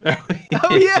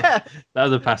 Oh yeah. That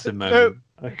was a passive moment.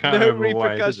 I can't remember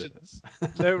repercussions.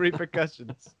 No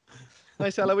repercussions.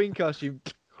 Nice Halloween costume.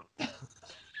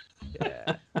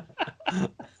 Yeah.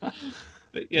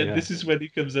 But yeah, this is when he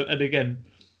comes up, and again,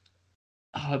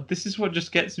 this is what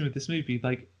just gets me with this movie.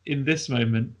 Like in this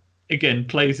moment, again,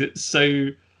 plays it so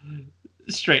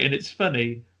straight, and it's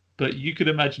funny. But you could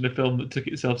imagine a film that took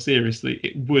itself seriously,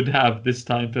 it would have this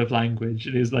type of language.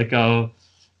 It is like, law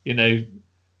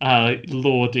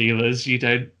dealers, you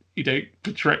don't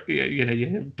protect,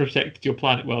 you protected your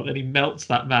planet well. Then he melts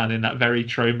that man in that very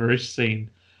Troma-ish scene,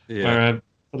 where a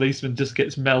policeman just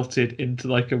gets melted into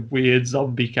like a weird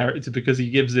zombie character because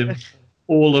he gives him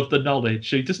all of the knowledge.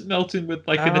 So he doesn't melt him with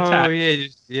like an attack.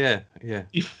 Yeah.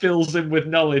 He fills him with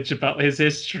knowledge about his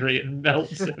history and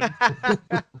melts him.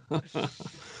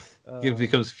 He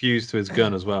becomes fused to his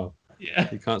gun as well. Yeah.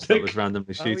 He can't stop just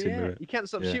randomly shooting with it. He can't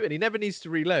stop shooting. He never needs to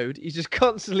reload. He's just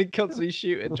constantly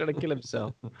shooting, trying to kill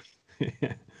himself.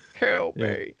 Help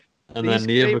me. And then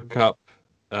the other cop.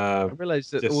 I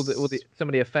realised that some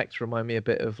of the effects remind me a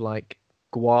bit of like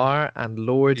Gwar and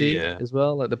Lordy as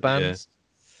well, like the bands,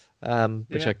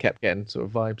 which I kept getting sort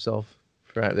of vibes of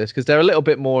throughout this, because they're a little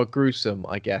bit more gruesome,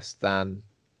 I guess, than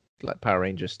like Power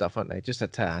Rangers stuff, aren't they? Just a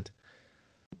tad.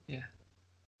 Yeah.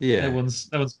 Yeah. No one's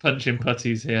punching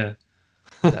putties here.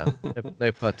 No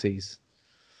putties.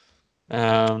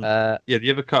 The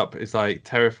other cop is like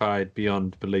terrified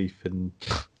beyond belief and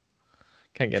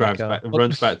can't get runs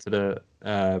back to the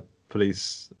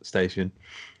police station.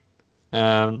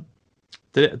 Did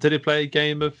it play a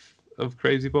game of of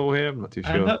Crazy Ball here? I'm not too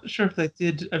sure. I'm not sure if they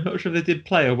did. I'm not sure if they did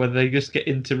play or whether they just get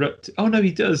interrupted. Oh no,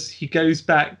 he does. He goes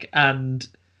back and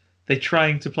they're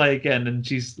trying to play again, and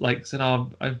she's like, "said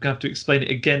oh, I'm gonna have to explain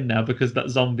it again now because that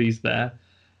zombie's there."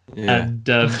 Yeah. And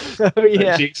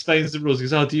yeah. she explains the rules. He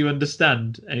goes, "Oh, do you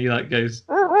understand?" And he like goes,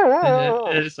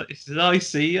 and it's like, he says, "I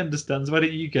see, he understands. Why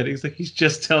don't you get it?" He's like, he's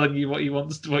just telling you what you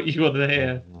want to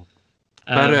hear.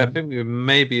 But I think we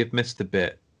maybe have missed a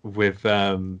bit with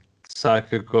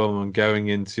Psycho Gorman going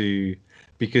into,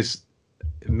 because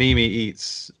Mimi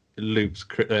eats Luke's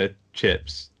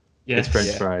chips, his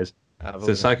French fries.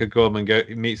 So Psycho Gorman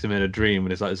meets him in a dream,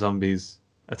 and it's like zombies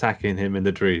attacking him in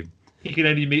the dream. He can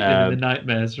only meet them in the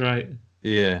nightmares, right?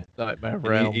 Yeah. Nightmare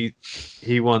realm.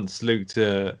 He wants Luke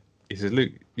to. He says,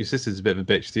 "Luke, your sister's a bit of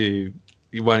a bitch to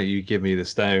you. Why don't you give me the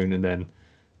stone, and then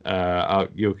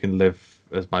you can live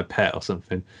as my pet or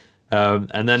something."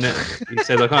 And then he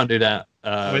says, "I can't do that."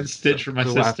 I went stitch from my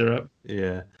sister up.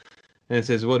 Yeah. And it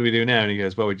says, "What do we do now?" And he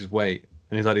goes, "Well, we just wait."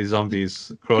 And he's like these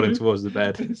zombies crawling towards the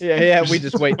bed. Yeah. We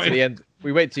just wait till the end.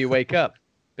 We wait till you wake up.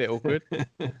 Bit awkward.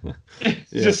 He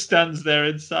just stands there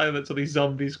in silence while these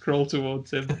zombies crawl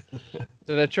towards him.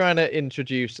 So they're trying to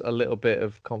introduce a little bit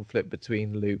of conflict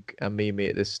between Luke and Mimi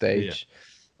at this stage.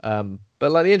 Yeah.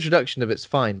 But like the introduction of it's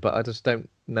fine, but I just don't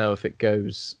know if it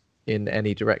goes in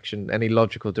any direction, any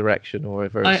logical direction, or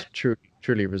if it's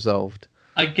truly resolved.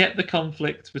 I get the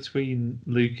conflict between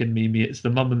Luke and Mimi. It's the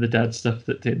mum and the dad stuff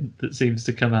that seems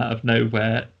to come out of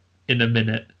nowhere in a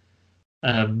minute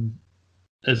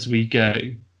as we go.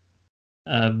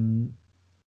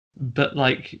 But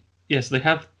like, yes, they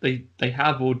have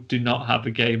or do not have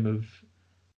a game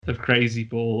of Crazy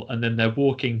Ball, and then they're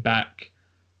walking back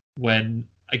when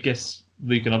I guess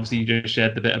Luke, and obviously you just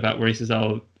shared the bit about where he says,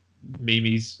 "Oh,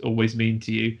 Mimi's always mean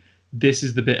to you." This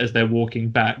is the bit as they're walking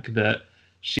back that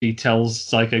she tells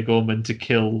Psycho Gorman to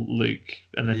kill Luke,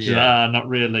 and then she's like, not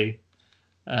really.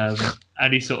 And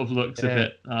he sort of looks a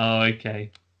bit, oh,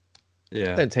 okay.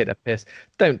 Yeah. Don't take that piss.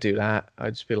 Don't do that.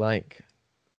 I'd just be like,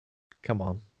 come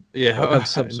on. Yeah. I've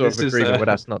some sort of agreement where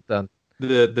that's not done.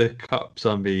 The cop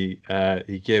zombie,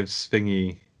 he gives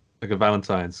Thingy like a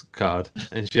Valentine's card,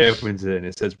 and she opens it and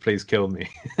it says, "Please kill me."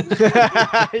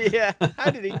 Yeah.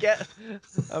 How did he get?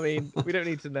 I mean, we don't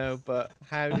need to know, but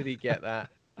how did he get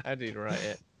that? How did he write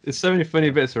it? There's so many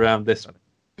funny bits around this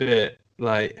bit.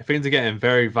 Like, things are getting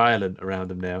very violent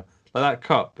around him now. Like, that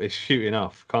cop is shooting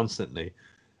off constantly.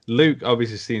 Luke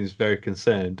obviously seems very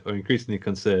concerned, or increasingly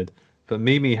concerned, but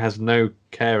Mimi has no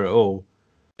care at all.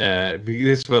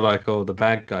 This is where like all the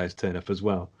bad guys turn up as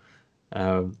well.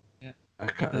 I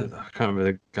can't remember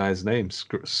the guy's name.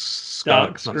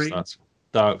 Darkscreen.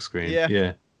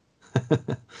 Yeah.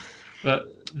 But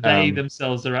they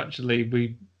themselves are actually,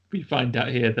 we find out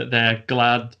here that they're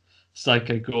glad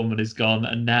Psycho Gorman is gone,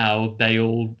 and now they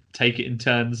all take it in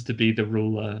turns to be the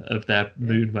ruler of their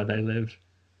moon where they live.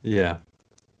 Yeah.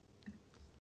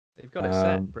 They've got it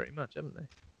set pretty much, haven't they?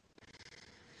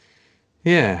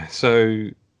 Yeah, so...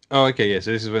 Oh, okay, yeah,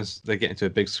 so this is when they get into a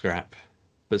big scrap.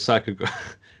 But Psycho...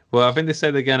 Well, I think they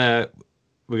say we're gonna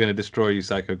destroy you,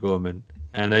 Psycho Gorman.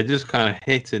 And they're just kind of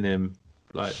hitting him,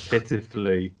 like,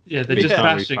 pitifully. Yeah, they're just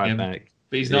bashing him. Back.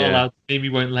 But he's not allowed. Mimi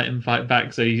won't let him fight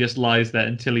back, so he just lies there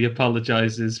until he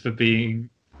apologizes for being...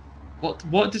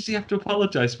 What does he have to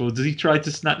apologize for? Does he try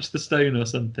to snatch the stone or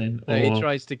something? No, he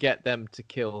tries to get them to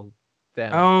kill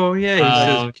them. Oh, yeah, he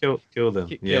says kill them.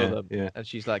 Kill them. Yeah. And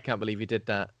she's like, can't believe he did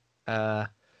that.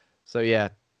 So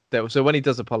when he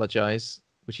does apologize,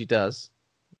 which he does,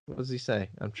 what does he say?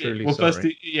 I'm truly sorry.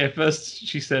 First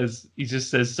he just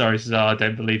says sorry. He says, "Oh, I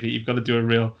don't believe it. You've got to do a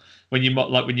real..." When your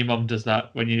mum does that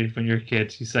when you're a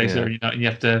kid, you say sorry, and you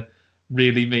have to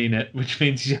really mean it, which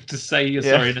means you have to say you're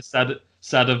sorry in a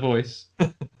sadder voice.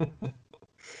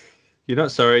 You're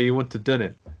not sorry. You wouldn't have done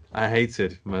it. I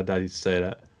hated my dad used to say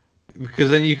that,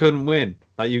 because then you couldn't win.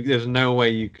 Like there's no way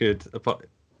you could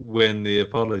win the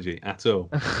apology at all.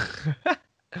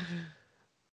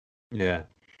 Yeah.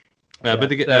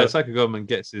 But Psycho Gorman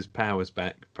gets his powers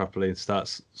back properly and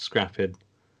starts scrapping.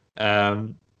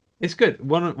 It's good.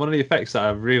 One of the effects that I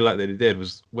really like that he did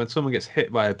was when someone gets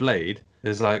hit by a blade,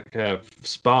 there's like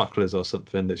sparklers or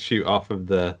something that shoot off of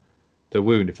the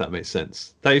wound, if that makes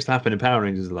sense. That used to happen in Power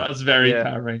Rangers a lot. That's very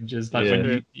Power Rangers, like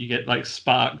when you get like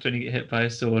sparked when you get hit by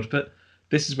a sword. But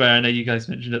this is where I know you guys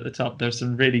mentioned at the top, there's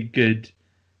some really good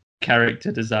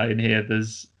character design here.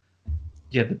 There's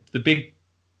the big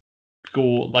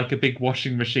gore, like a big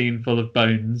washing machine full of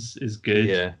bones, is good.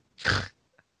 Yeah.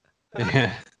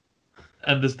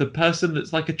 And there's the person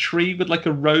that's like a tree with like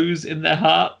a rose in their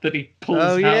heart that he pulls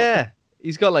out. Oh, yeah.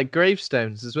 He's got like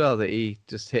gravestones as well that he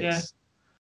just hits.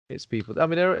 It's people. I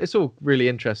mean, it's all really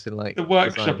interesting. Like the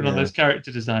workshopping on those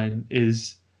character design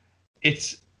it's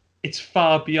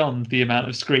far beyond the amount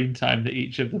of screen time that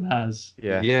each of them has.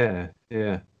 Yeah.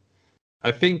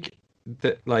 I think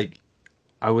that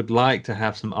I would like to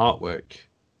have some artwork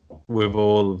with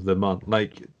all of them on,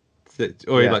 like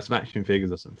some action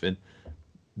figures or something.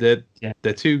 They're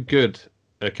too good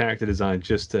a character design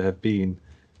just to have been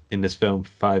in this film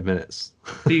for 5 minutes.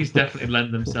 These definitely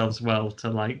lend themselves well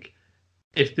to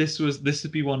if this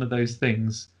would be one of those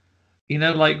things,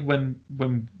 like when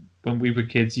we were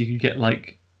kids, you could get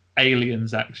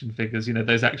Aliens action figures,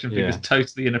 those action figures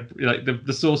totally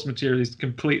the source material is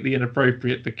completely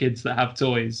inappropriate for kids that have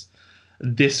toys.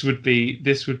 This would be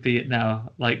it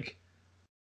now.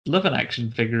 Love an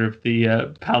action figure of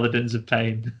the Paladins of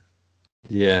Pain.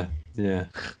 Yeah.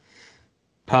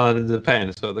 Paladins of Pain,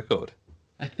 that's what they're called.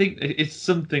 I think it's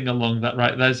something along that,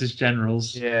 right? Those is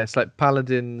generals. Yeah, it's like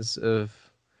Paladins of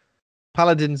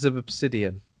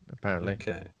Obsidian, apparently.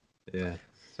 Okay. Yeah.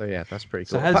 So yeah, that's pretty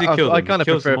So cool. how does he kill them? I kind of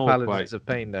prefer Paladins Paladins of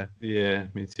Pain though. Yeah,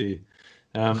 me too.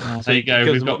 There you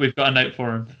go. We've got a note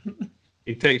for him.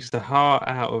 He takes the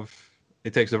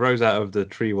rose out of the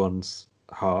tree one's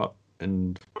heart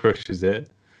and crushes it.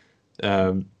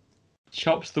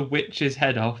 Chops the witch's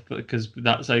head off because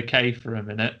that's okay for a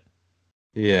minute.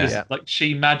 Yeah.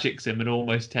 She magics him and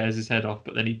almost tears his head off,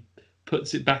 but then he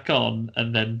puts it back on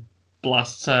and then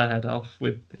blasts her head off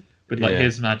with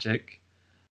his magic.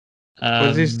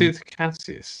 What does he do to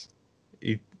Cassius?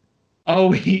 He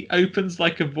opens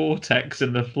a vortex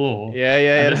in the floor.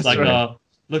 Yeah. And it's right.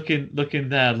 Look in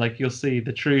there, you'll see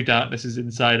the true darkness is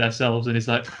inside ourselves. And he's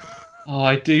like, oh,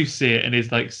 I do see it. And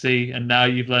he's like, see, and now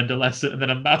you've learned a lesson. And then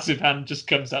a massive hand just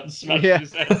comes out and smashes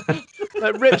his head.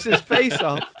 Rips his face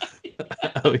off.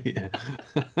 Oh, yeah.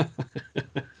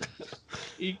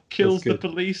 He kills the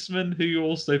policeman who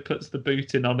also puts the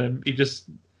boot in on him.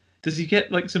 Does he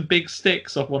get some big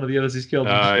sticks off one of the others he's killed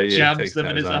and jams them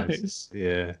in his eyes?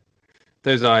 Yeah.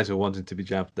 Those eyes are wanting to be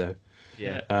jabbed, though.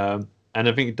 Yeah. And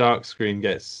I think Darkscreen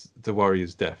gets the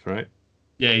warrior's death, right?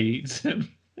 Yeah, he eats him.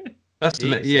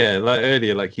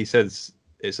 Earlier, he says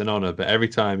it's an honor, but every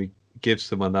time he gives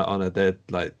someone that honor, they're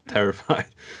terrified,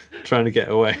 trying to get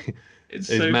away.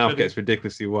 His mouth gets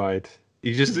ridiculously wide.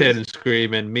 You just hear them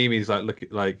screaming. Mimi's looking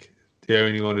the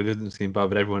only one who doesn't seem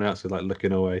bothered. Everyone else is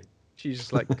looking away. She's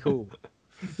just cool.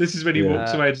 This is when he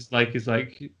walks away, just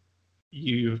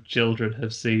you children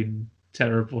have seen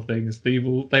terrible things. They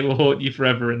will haunt you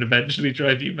forever and eventually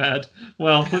drive you mad.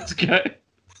 Well, let's go.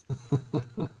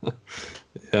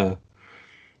 Yeah.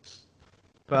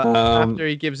 But after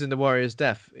he gives him the warrior's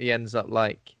death, he ends up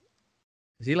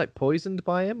is he poisoned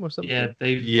by him or something? Yeah,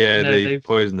 they've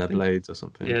poisoned their blades or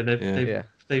something. Yeah,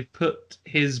 they've put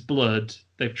his blood.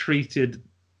 They've treated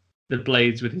the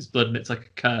blades with his blood, and it's like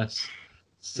a curse.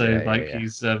 So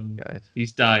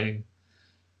he's dying.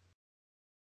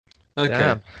 Okay.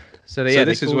 Damn. So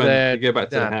this is when they go back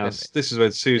to the house. This is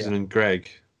when Susan and Greg,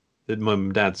 the mum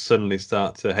and dad, suddenly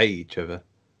start to hate each other.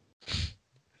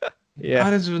 Yeah. How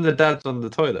does when the dad's on the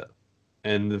toilet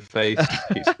and the face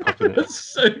keeps popping That's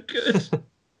so good.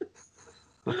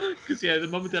 Because the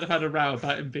mum and dad have had a row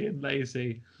about him being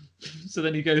lazy. So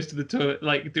then he goes to the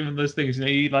toilet, doing those things.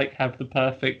 You have the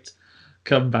perfect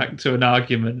comeback to an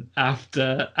argument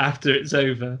after it's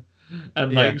over.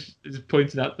 And it's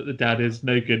pointed out that the dad is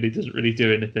no good. He doesn't really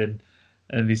do anything.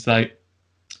 And he's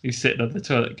sitting on the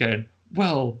toilet going,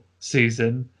 well,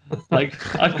 Susan,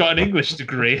 I've got an English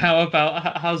degree.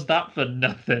 How's that for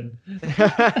nothing?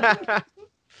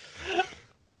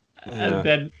 And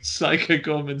then Psycho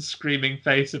Gorman's screaming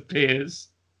face appears.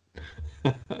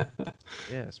 Yeah,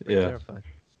 it's pretty terrifying.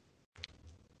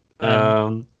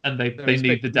 And they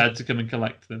need the dad to come and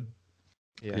collect them.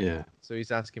 Yeah. So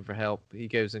he's asking for help. He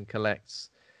goes and collects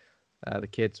the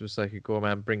kids with Psycho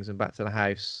Gorman, brings them back to the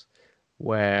house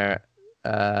where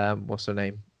what's her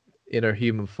name? In her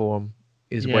human form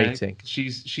is waiting.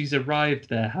 She's arrived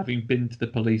there having been to the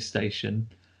police station.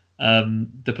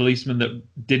 The policeman that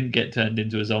didn't get turned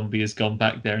into a zombie has gone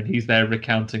back there and he's there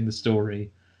recounting the story.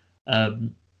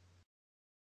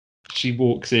 She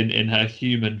walks in her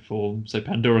human form. So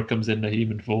Pandora comes in her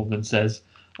human form and says,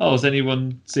 oh, has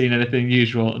anyone seen anything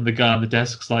usual? And the guy on the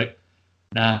desk's like,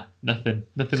 nah, nothing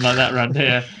like that around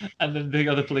here. And then the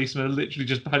other policemen are literally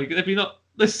just behind it. Have you not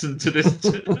listened to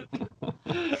this?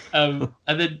 And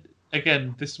then,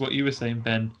 again, this is what you were saying,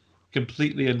 Ben,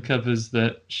 completely uncovers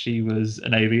that she was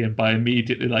an alien by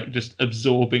immediately, just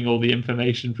absorbing all the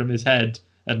information from his head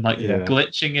and,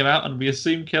 glitching him out, and we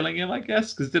assume killing him, I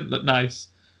guess, because it didn't look nice.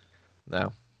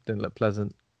 No, didn't look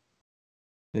pleasant.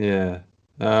 Yeah.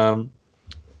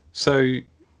 So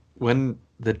when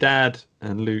the dad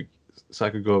and Luke,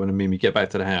 Psycho Gorman and Mimi get back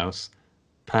to the house.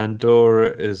 Pandora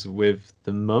is with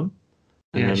the mum.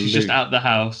 Yeah, she's just out the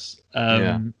house.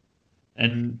 And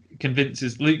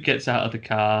convinces Luke, gets out of the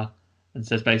car and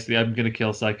says basically, I'm going to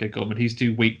kill Psycho Gorman. He's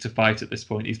too weak to fight at this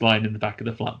point. He's lying in the back of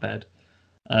the flatbed.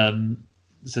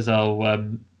 Says,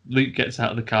 Luke gets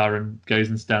out of the car and goes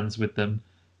and stands with them.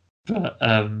 But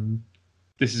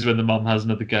this is when the mom has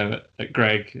another go at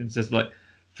Greg and says, like,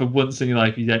 for once in your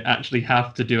life, you don't actually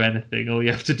have to do anything. All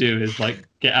you have to do is, like,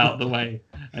 get out of the way.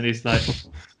 And he's like,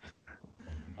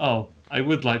 oh, I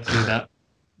would like to do that.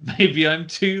 Maybe I'm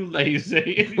too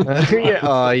lazy.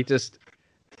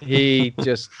 He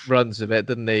just runs with it,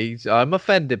 doesn't he? I'm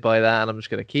offended by that, and I'm just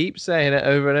going to keep saying it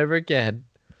over and over again.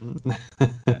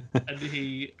 and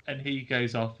he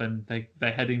goes off, and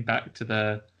they're heading back to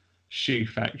the shoe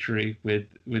factory with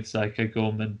Psycho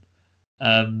Gorman.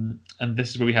 And this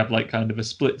is where we have like kind of a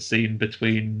split scene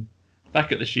between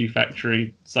back at the shoe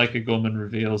factory. Psycho Gorman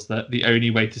reveals that the only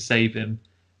way to save him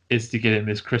is to get him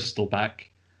his crystal back.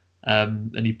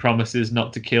 And he promises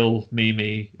not to kill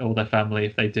Mimi or their family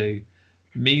if they do.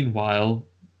 Meanwhile,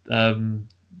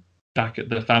 back at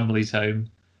the family's home,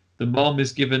 the mom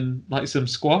is given like some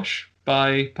squash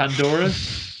by Pandora.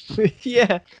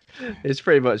 Yeah, it's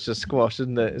pretty much just squash,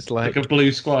 isn't it? It's like a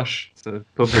blue squash. It's a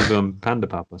bubblegum panda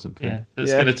pop or something. Yeah,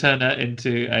 that's going to turn her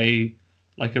into a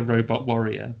robot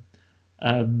warrior.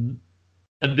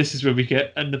 And this is where we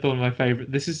get another one of my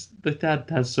favourite. The dad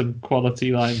has some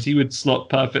quality lines. He would slot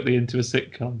perfectly into a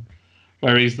sitcom,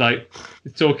 where he's like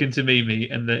talking to Mimi,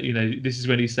 and this is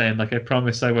when he's saying like, "I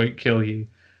promise I won't kill you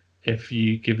if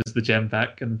you give us the gem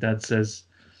back." And Dad says,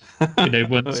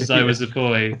 once as I was a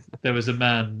boy, there was a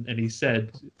man, and he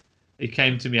said, he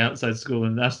came to me outside school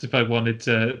and asked if I wanted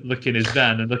to look in his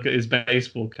van and look at his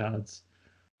baseball cards.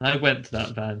 And I went to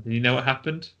that van, and you know what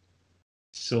happened?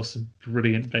 Saw some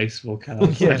brilliant baseball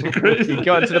cards. Yeah. He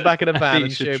got into the back of the van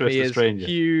and showed me his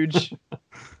huge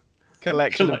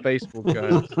collection of baseball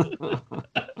cards.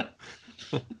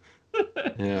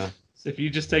 Yeah. So if you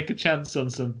just take a chance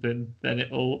on something, then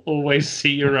it'll always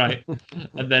see you right.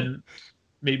 And then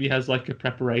maybe has like a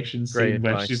preparation scene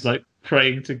where she's like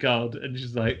praying to God, and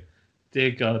she's like,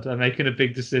 "Dear God, I'm making a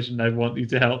big decision. I want you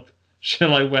to help.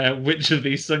 Shall I wear? Which of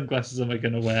these sunglasses am I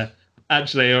going to wear?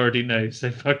 Actually, I already know,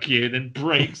 so fuck you." Then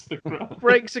breaks the cross.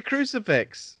 Breaks a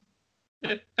crucifix.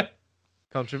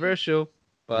 Controversial,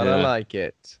 but I like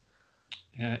it.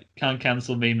 Yeah, can't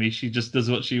cancel Mimi. She just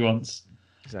does what she wants.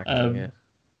 Exactly.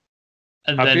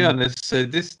 And I'll be honest. So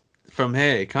this from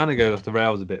here, it kind of goes off the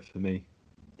rails a bit for me.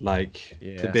 Like,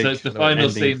 so it's the final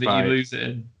scene that you lose it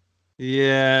in.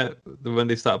 Yeah, when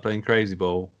they start playing Crazy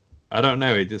Ball. I don't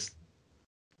know. It just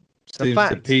seems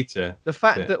to Peter. The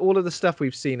fact that all of the stuff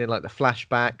we've seen in like the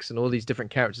flashbacks and all these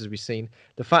different characters we've seen,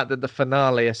 the fact that the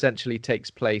finale essentially takes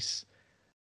place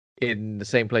in the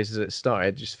same place as it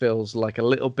started just feels like a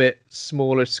little bit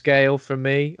smaller scale for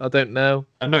me. I don't know.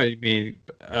 I know what you mean.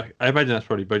 I imagine that's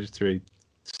probably budgetary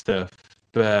stuff,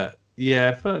 but yeah,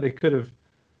 I felt like it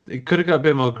could have got a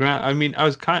bit more ground. I mean, I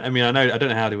don't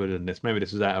know how they would have done this. Maybe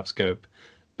this was out of scope,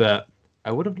 but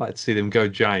I would have liked to see them go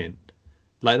giant.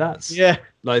 Like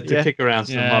to kick around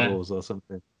some models or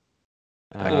something.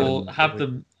 Or have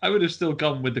them. I would have still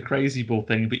gone with the Crazy Ball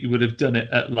thing, but you would have done it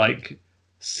at like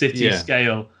city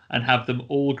scale and have them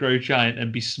all grow giant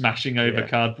and be smashing over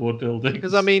cardboard buildings.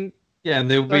 Because I mean, and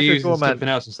they'll be using something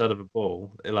else instead of a ball.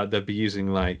 Like they'll be using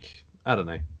like, I don't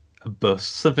know, a bus,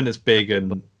 something that's big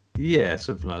and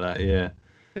something like that. Yeah.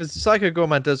 Because Psycho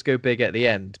Gorman does go big at the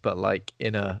end, but like we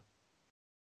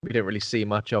don't really see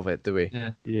much of it, do we?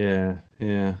 Yeah.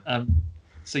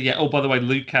 So yeah. Oh, by the way,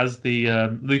 Luke has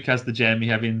the gem,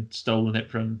 having stolen it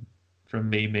from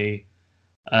Mimi.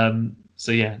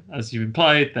 So yeah, as you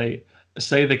implied, they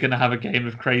say they're going to have a game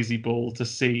of Crazy Ball to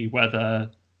see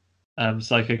whether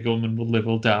Psycho Gorman will live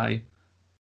or die,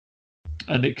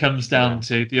 and it comes down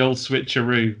to the old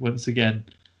switcheroo once again.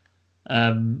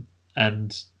 And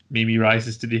Mimi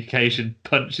rises to the occasion,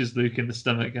 punches Luke in the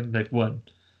stomach, and they've won.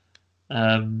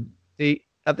 See,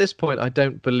 at this point, I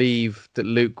don't believe that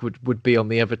Luke would be on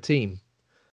the other team.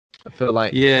 I feel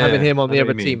like having him on the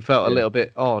other team felt a little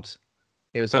bit odd.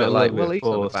 It was a bit like, well, he's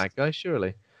not the bad guy,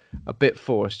 surely. A bit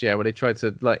forced, where they tried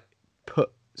to like put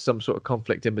some sort of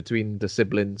conflict in between the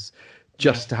siblings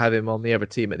just to have him on the other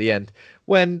team at the end.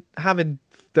 When having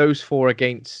those four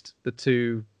against the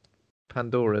two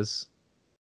Pandoras,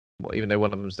 even though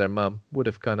one of them's their mum, would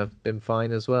have kind of been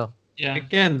fine as well. Yeah.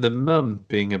 Again, the mum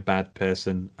being a bad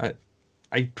person,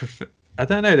 I prefer. I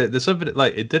don't know that there's something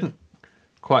like it didn't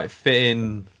quite fit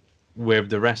in with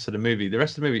the rest of the movie. The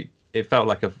rest of the movie, it felt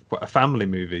like a family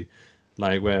movie,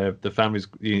 like where the family's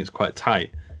unit's quite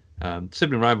tight.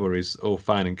 Sibling rivalry is all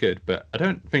fine and good, but I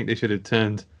don't think they should have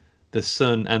turned the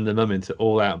son and the mum into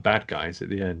all-out bad guys at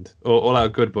the end, or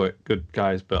all-out good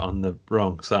guys, but on the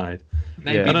wrong side.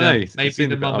 Maybe I don't know. Maybe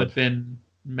the mum had been.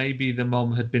 Maybe the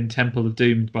mum had been Temple of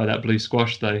Doomed by that blue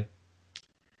squash, though.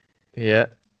 Yeah.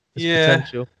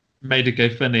 Potential. Made her go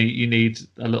funny. You need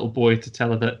a little boy to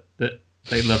tell her that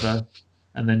they love her,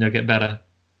 and then they'll get better.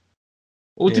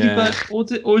 Or did he burn?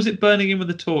 Or is it burning him with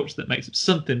a torch that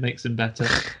makes him better?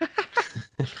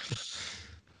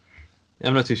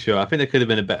 I'm not too sure. I think there could have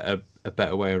been a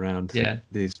better way around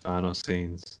these final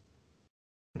scenes.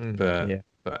 But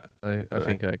I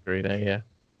think I agree there.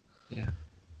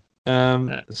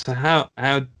 So how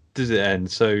does it end?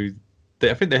 So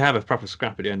I think they have a proper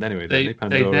scrap at the end anyway.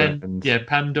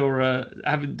 Pandora,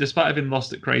 despite having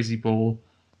lost at Crazy Ball,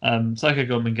 Psycho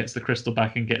Goreman gets the crystal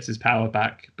back and gets his power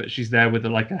back, but she's there with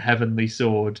a heavenly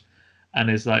sword,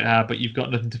 and is like, but you've got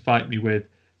nothing to fight me with.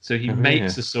 So he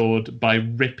makes a sword by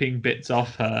ripping bits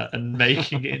off her and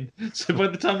making it. So by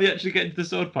the time they actually get into the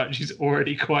sword fight, she's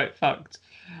already quite fucked.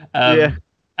 And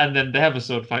then they have a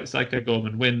sword fight. Psycho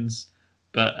Goreman wins,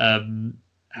 but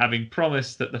having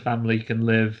promised that the family can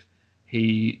live,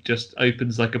 he just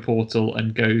opens a portal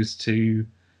and goes to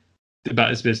about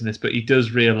his business. But he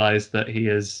does realise that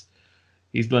he's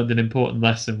learned an important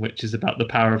lesson, which is about the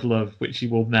power of love, which he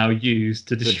will now use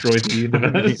to destroy the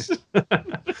universe.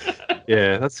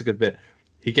 Yeah, that's a good bit.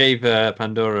 He gave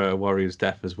Pandora a warrior's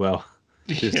death as well.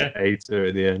 Just ate her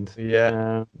at the end.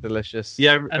 Yeah, delicious.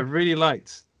 Yeah, I really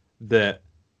liked that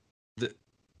the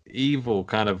evil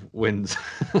kind of wins.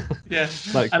 Yeah,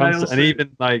 and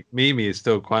even Mimi is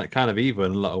still quite kind of evil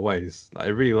in a lot of ways. I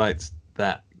really liked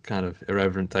that kind of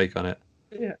irreverent take on it.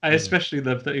 Yeah, I especially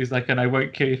love that he's and I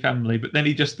won't kill your family, but then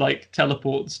he just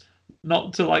teleports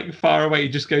not to far away. He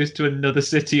just goes to another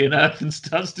city on Earth and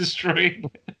starts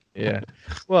destroying it. Yeah.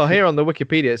 Well, here on the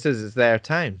Wikipedia it says it's their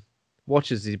town.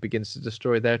 Watch as he begins to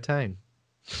destroy their town.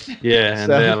 Yeah, and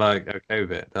they're okay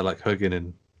with it. They're hugging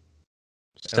and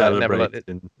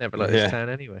celebrating. Never let his town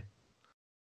anyway.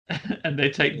 And they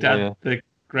take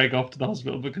Greg off to the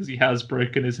hospital because he has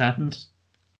broken his hand.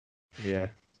 Yeah.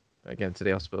 Again to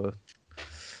the hospital.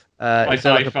 By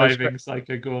high-fiving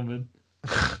Psycho Goreman.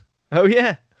 Oh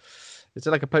yeah. Is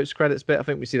it a post-credits bit? I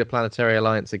think we see the Planetary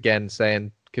Alliance again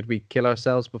saying, "Could we kill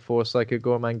ourselves before Psycho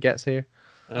Goreman gets here?"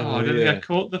 I don't think I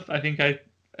caught I think I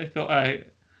thought I.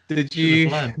 Did you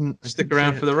stick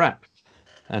around for the rap,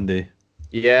 Andy?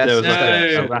 Yes. There was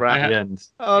a rap at the end.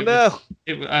 Oh no!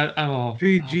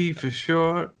 3G for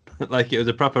short. It was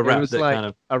a proper rap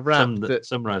that a rap that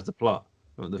summarized the plot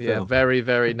of the film. Yeah, very,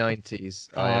 very 90s.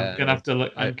 I'm gonna have to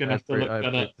look. I'm gonna have to look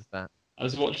that up. I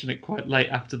was watching it quite late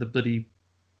after the bloody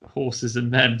Horses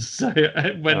and Men, so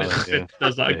when it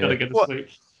does that, I gotta get to sleep.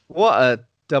 What a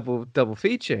double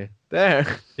feature there.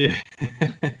 Yeah.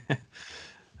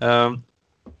 I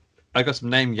got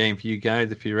some name game for you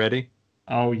guys if you're ready.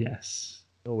 Oh yes,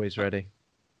 always ready.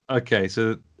 Okay,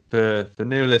 so for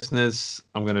new listeners,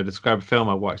 I'm going to describe a film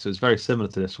I watched. So it's very similar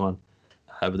to this one,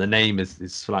 but the name is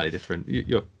slightly different.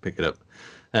 You'll pick it up.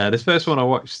 This first one I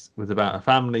watched was about a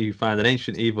family who find an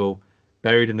ancient evil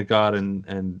buried in the garden,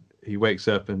 and he wakes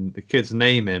up and the kids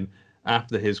name him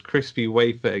after his crispy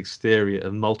wafer exterior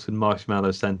and molten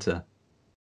marshmallow center.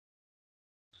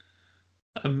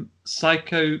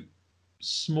 Psycho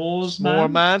S'mores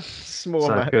Man.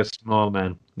 Psycho S'more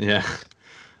Man. Yeah.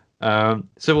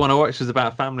 So one I watched was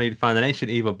about a family to find an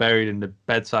ancient evil buried in the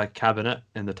bedside cabinet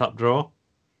in the top drawer.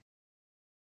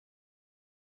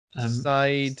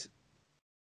 Psycho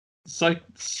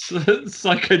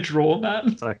Drawer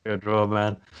Man. Psycho Drawer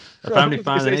Man. A family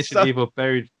find an ancient evil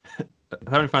buried. A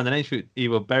family find an ancient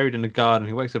evil buried in the garden.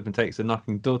 Who wakes up and takes a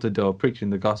knocking door to door, preaching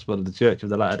the gospel of the Church of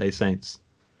the Latter-day Saints.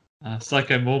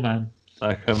 Psycho Moorman.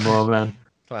 Psycho Moorman.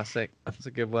 Classic. That's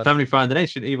a good one. Family find an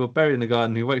ancient evil buried in the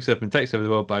garden who wakes up and takes over the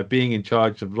world by being in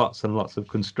charge of lots and lots of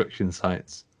construction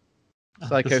sites.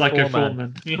 Psycho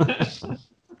Foreman.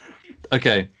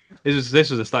 Okay, this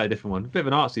was a slightly different one. A bit of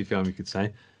an artsy film, you could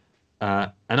say.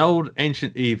 An old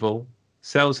ancient evil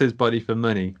sells his body for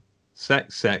money.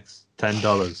 Sex,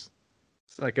 $10.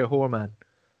 Psycho Whoreman.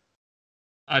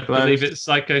 I believe it's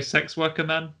Psycho Sex Worker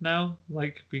Man now.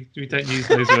 We don't use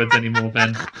those words anymore,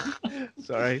 Ben.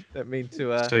 Sorry, don't mean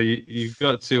to. So you've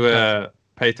got to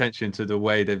pay attention to the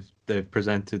way they've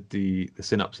presented the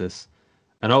synopsis.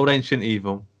 An old ancient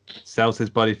evil sells his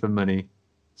body for money.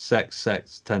 Sex,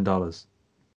 $10.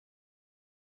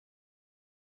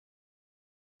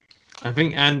 I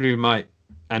think Andy might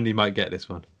get this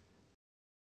one.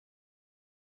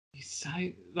 So,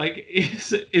 like,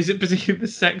 is it particularly the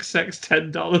sex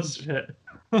 $10 bit?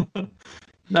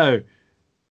 No.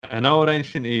 An old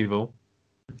ancient evil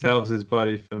sells his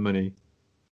body for money.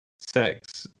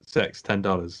 Sex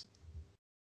 $10.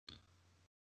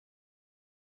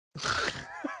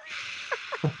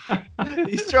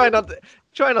 He's trying not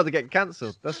to get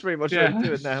cancelled. That's pretty much what he's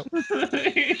doing now.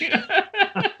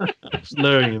 Just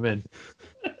luring him in.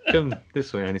 Come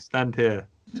this way, Annie. Stand here.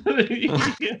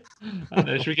 I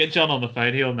know. Should we get John on the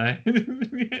phone? He'll know.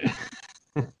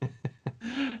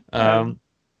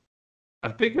 I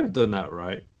think I've done that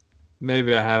right.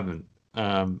 Maybe I haven't.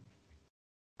 I'll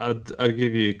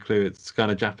give you a clue. It's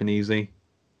kind of Japanesey.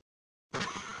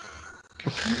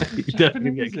 You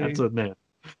definitely get cancelled now.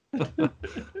 Is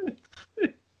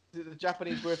it the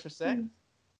Japanese word for sex?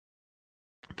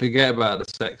 Forget about the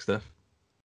sex stuff.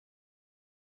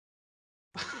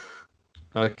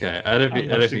 Okay, I don't think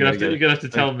you're gonna have to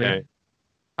tell me.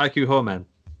 Haiku Horman.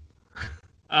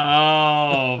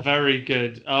 Oh, very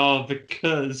good. Oh,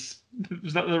 because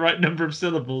was that the right number of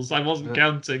syllables? I wasn't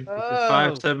counting.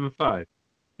 575.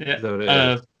 Yeah. Is that what it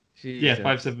is? Yeah,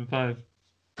 575.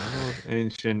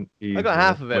 Ancient evil. I got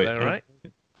half of it then, right?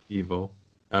 Evil.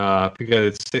 I think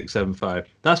it's 675.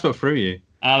 That's what threw you.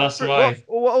 That's why.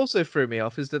 What also threw me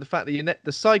off is the fact that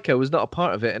the Psycho was not a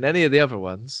part of it in any of the other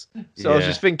ones. So I was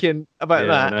just thinking about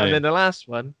that, and then the last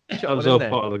one. That was all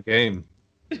part of the game.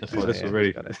 That's why this was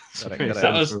really.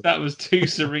 That was too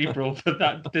cerebral for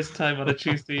that this time on a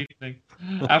Tuesday evening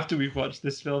after we've watched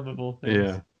this film of all things.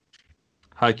 Yeah.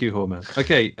 Haiku Horman.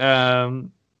 Okay.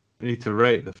 We need to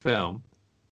rate the film.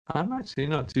 I'm actually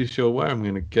not too sure where I'm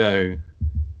going to go.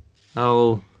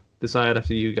 I'll decide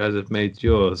after you guys have made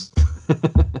yours. I'm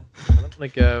going to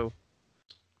go.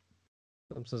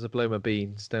 Sometimes I blow my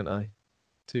beans, don't I?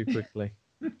 Too quickly.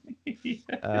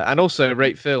 And also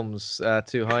rate films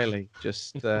too highly,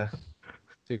 just too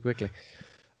quickly.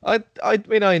 I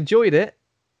mean, I enjoyed it.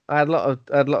 I had a lot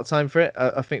of time for it.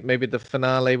 I think maybe the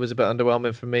finale was a bit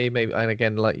underwhelming for me. Maybe, and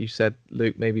again, like you said,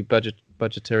 Luke, maybe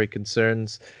budgetary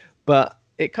concerns, but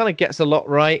it kind of gets a lot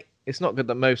right. It's not got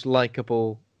the most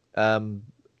likable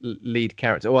lead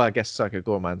character. Well, I guess Psycho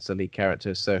Gorman's the lead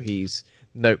character, so he's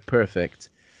note perfect.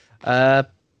 But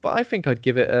I think I'd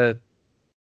give it a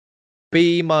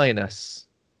B- because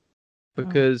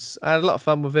I had a lot of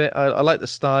fun with it. I like the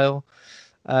style,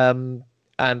 and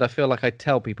I feel like I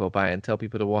tell people about it and tell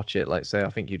people to watch it. Like, say, I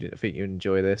think you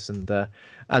enjoy this, and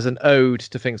as an ode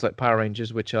to things like Power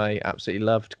Rangers, which I absolutely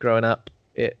loved growing up,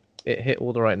 it hit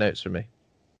all the right notes for me.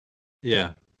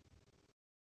 Yeah.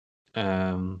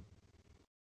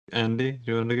 Andy, do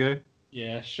you want to go?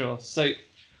 Yeah, sure. So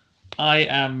I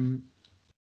am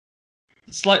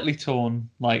slightly torn,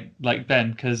 like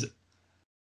Ben, because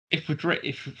if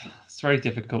it's very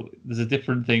difficult. There's a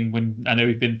different thing when I know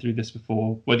we've been through this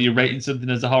before. Whether you're rating something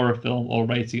as a horror film or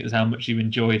rating it as how much you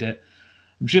enjoyed it,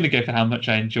 I'm just going to go for how much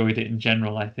I enjoyed it in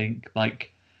general. I think,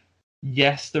 like,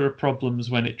 yes, there are problems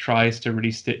when it tries to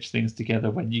really stitch things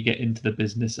together when you get into the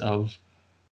business of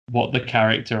what the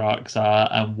character arcs are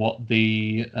and what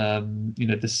the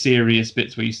the serious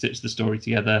bits where you stitch the story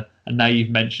together. And now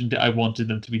you've mentioned it, I wanted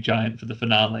them to be giant for the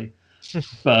finale.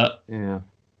 But yeah,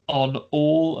 on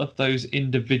all of those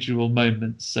individual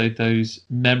moments, so those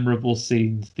memorable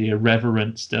scenes, the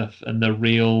irreverent stuff and the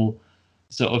real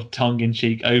sort of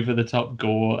tongue-in-cheek, over-the-top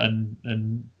gore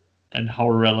and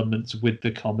horror elements with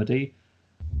the comedy,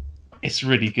 it's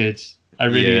really good. I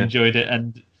really enjoyed it,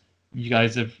 and you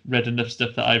guys have read enough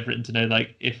stuff that I've written to know,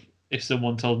 like, if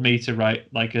someone told me to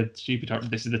write like a stupid horror,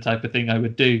 this is the type of thing I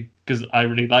would do, because I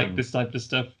really like this type of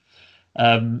stuff.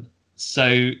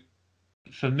 So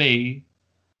for me,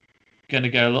 going to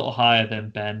go a little higher than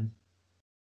Ben.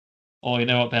 Or you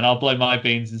know what, Ben? I'll blow my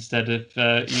beans instead of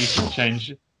you can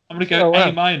change. I'm going to go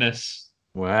A-.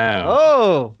 Wow.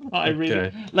 Oh, I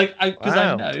really like, because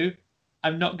I know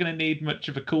I'm not going to need much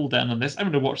of a cool down on this. I'm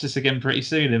going to watch this again pretty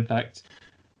soon, in fact.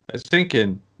 I was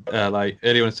thinking, like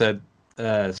anyone said,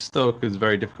 Stalker is a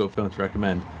very difficult film to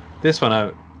recommend. This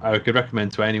one I could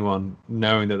recommend to anyone,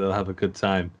 knowing that they'll have a good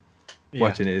time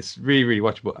watching it. It's really, really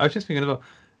watchable. I was just thinking about,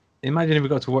 imagine if we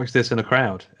got to watch this in a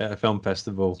crowd at a film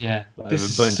festival. Yeah, like, this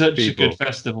is such a good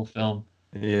festival film.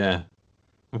 Yeah,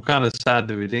 I'm kind of sad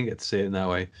that we didn't get to see it in that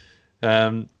way.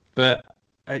 But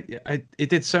it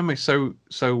did so much so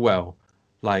well,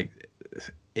 like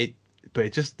it. But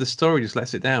it just, the story just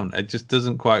lets it down. It just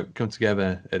doesn't quite come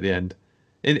together at the end.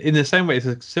 In the same way,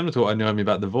 it's similar to what I know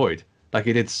about The Void. Like,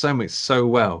 it did so much so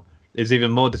well. It's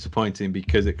even more disappointing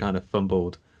because it kind of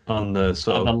fumbled on the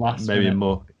sort of the last maybe minute.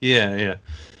 More. Yeah.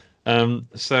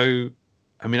 So,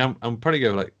 I mean, I'm probably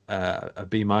go like a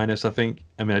B-. I think.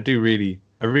 I mean, I do really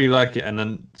I really like it, and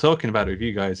then talking about it with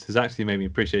you guys has actually made me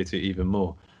appreciate it even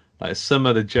more. Like some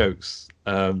of the jokes,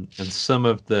 and some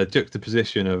of the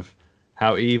juxtaposition of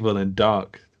how evil and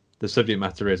dark the subject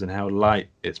matter is and how light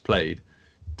it's played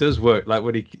does work. Like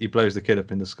when he blows the kid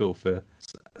up in the school for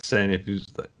saying if he was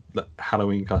like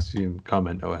Halloween costume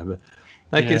comment or whatever.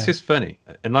 Like it's just funny.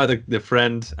 And like the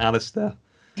friend Alistair,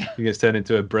 who gets turned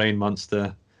into a brain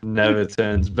monster, never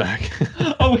turns back.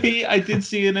 I did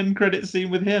see an end credit scene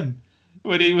with him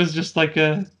when he was just like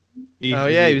a. He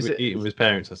was eating with his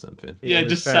parents or something. Yeah,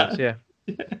 just sat. Yeah.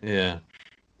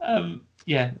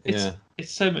 Yeah.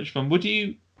 It's so much fun. Would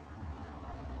you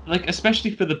like,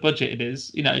 especially for the budget it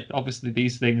is? You know, obviously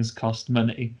these things cost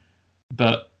money,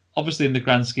 but obviously in the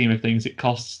grand scheme of things, it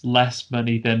costs less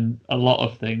money than a lot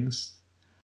of things.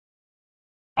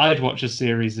 I'd watch a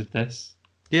series of this.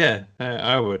 Yeah,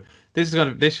 I would. This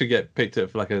should get picked up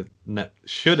for like a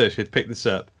should pick this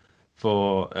up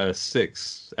for a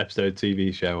 6-episode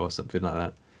TV show or something like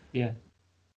that. Yeah,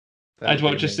 I'd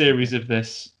watch a series of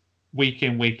this week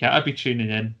in, week out. I'd be tuning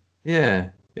in. Yeah,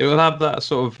 it will have that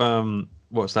sort of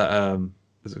what's that?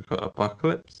 Is it called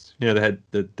Apocalypse? You know, they had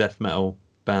the death metal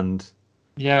band.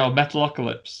 Yeah, or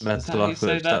Metalocalypse.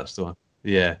 Metalocalypse, that's the one.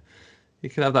 Yeah, you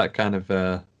can have that kind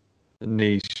of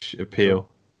niche appeal.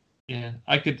 Yeah,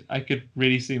 I could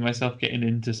really see myself getting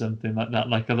into something like that,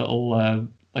 like a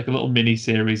little mini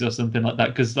series or something like that,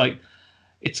 because like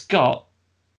it's got,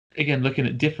 again, looking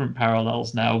at different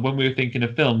parallels now. When we were thinking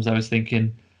of films, I was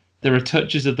thinking there are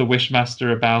touches of the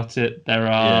Wishmaster about it. There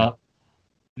are,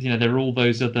 there are all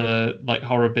those other like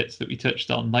horror bits that we touched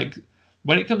on. Like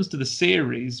when it comes to the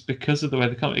series, because of the way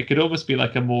it could almost be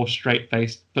like a more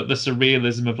straight-faced, but the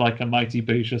surrealism of like a Mighty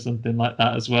Boosh or something like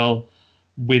that as well,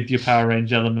 with your Power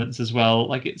Range elements as well.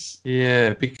 Like it's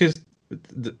because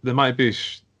the Mighty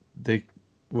Boosh,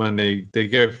 when they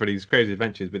go for these crazy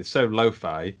adventures, but it's so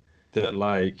lo-fi that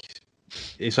like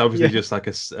it's obviously just like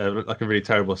a really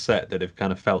terrible set that they've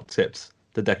kind of felt tipped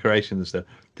the decorations and stuff.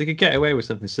 They could get away with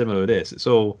something similar with this. It's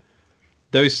all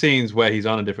those scenes where he's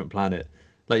on a different planet.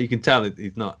 Like you can tell that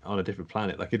he's not on a different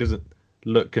planet. Like it doesn't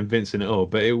look convincing at all,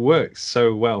 but it works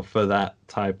so well for that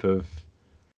type of.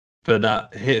 But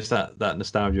that hits that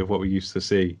nostalgia of what we used to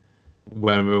see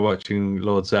when we were watching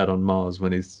Lord Zed on Mars,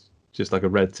 when he's just like a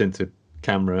red tinted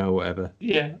camera or whatever.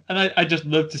 Yeah, and I just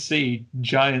love to see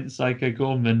giant Psycho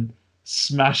Gorman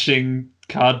smashing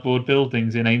cardboard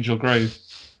buildings in Angel Grove.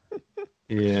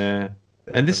 Yeah,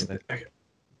 and this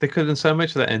they could have done so much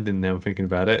of that ending. Now I'm thinking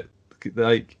about it,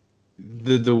 like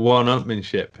the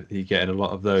one-upmanship you get in a lot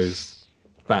of those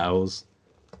battles,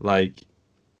 like.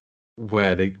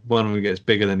 Where one of them gets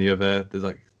bigger than the other. There's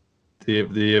like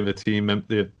the other team.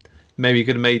 Maybe you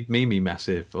could have made Mimi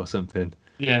massive or something.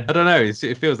 Yeah, I don't know.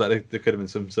 It feels like there could have been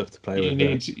some stuff to play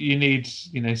with. You need,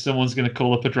 someone's going to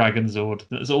call up a Dragon Zord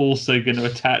that's also going to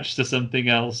attach to something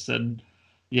else, and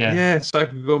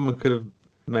Psycho Gorman could have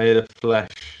made a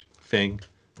flesh thing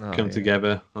come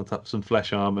together on top of some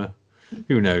flesh armor.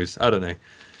 Who knows? I don't know.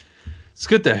 It's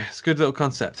good though. It's a good little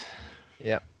concept.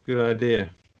 Yeah, good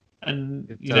idea.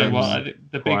 And you know what?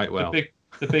 The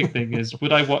big thing is,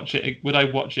 would I watch it? Would I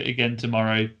watch it again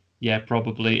tomorrow? Yeah,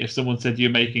 probably. If someone said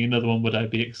you're making another one, would I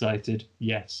be excited?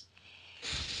 Yes.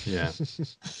 Yeah.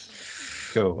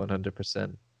 Cool.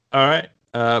 100%. All right.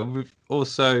 We've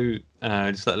also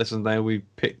just let listeners know we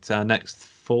picked our next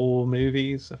 4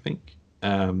 movies. I think.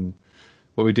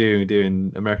 What we're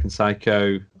doing American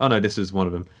Psycho. Oh no, this is one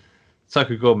of them.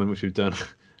 Psycho Gorman, which we've done.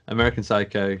 American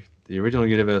Psycho, the original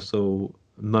Universal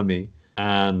Mummy,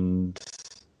 and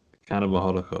Cannibal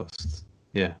Holocaust.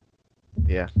 Yeah.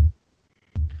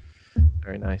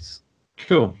 Very nice.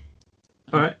 Cool.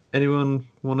 All right. Anyone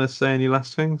want to say any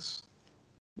last things?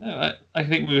 No, I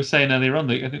think we were saying earlier on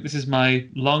that I think this is my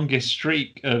longest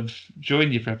streak of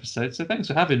joining you for episodes. So thanks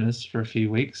for having us for a few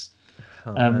weeks.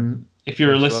 If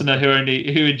you're a listener who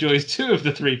enjoys 2 of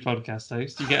the 3 podcast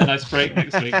hosts, you get a nice break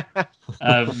next week.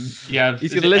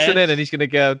 He's going to listen in and he's going to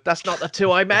go, "That's not the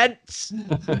 2 I meant."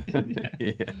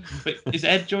 Yeah. But is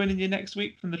Ed joining you next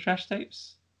week from the Trash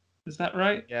Tapes? Is that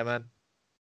right? Yeah, man.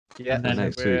 Yeah, and then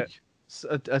next week.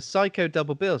 A Psycho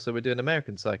double bill. So we're doing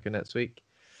American Psycho next week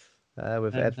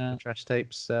with Ed from Trash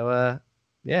Tapes. So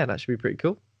that should be pretty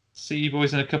cool. See you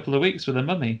boys in a couple of weeks with a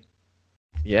mummy.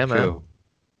 Yeah, man. Cool.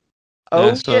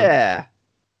 Oh, yeah.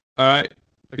 All right.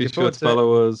 Be sure to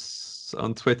follow us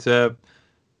on Twitter.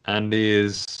 Andy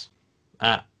is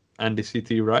at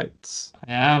AndyCTWrites.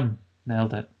 I am.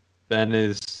 Nailed it. Ben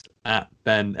is at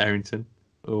Ben Errington.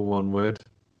 All one word.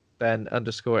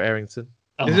 Ben_Errington.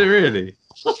 Oh. Is it really?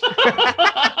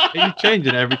 Are you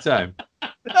changing every time?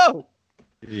 No.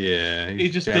 Yeah. He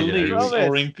just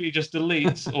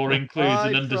deletes or includes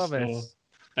an underscore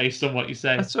based on what you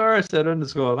say. I swear I said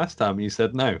underscore last time. You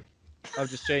said no. I've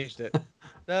just changed it.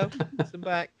 No, listen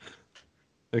back.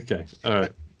 Okay. All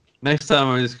right. Next time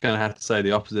I'm just going to have to say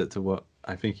the opposite to what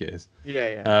I think it is.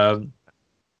 Yeah.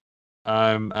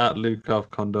 I'm at Lukov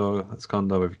Condor. That's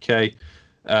Condor with a K.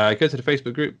 Go to the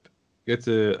Facebook group. Go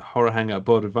to Horror Hangout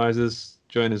Board Advisors.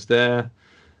 Join us there.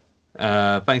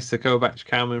 Thanks to Kovacs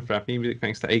Kalman for our theme music.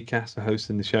 Thanks to Acast for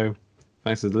hosting the show.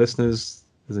 Thanks to the listeners.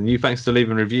 There's a new thanks to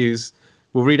leaving reviews.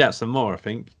 We'll read out some more, I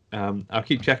think. I'll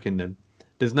keep checking them.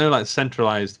 There's no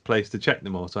centralized place to check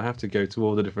them all, so I have to go to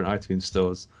all the different iTunes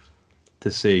stores to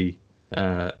see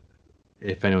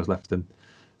if anyone's left them.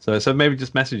 So maybe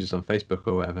just message us on Facebook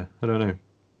or whatever. I don't know.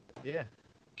 Yeah.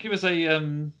 Give us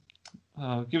a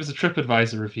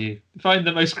TripAdvisor review. Find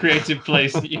the most creative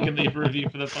place that you can leave a review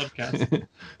for the podcast,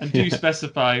 and do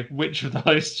specify which of the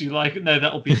hosts you like. No,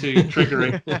 that'll be too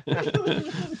triggering.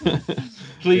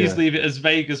 Please leave it as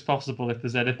vague as possible if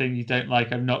there's anything you don't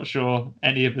like. I'm not sure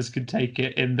any of us can take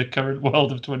it in the current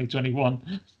world of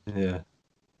 2021. Yeah.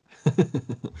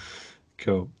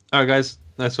 Cool. All right, guys.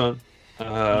 Nice one.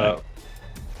 Thanks.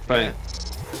 Okay,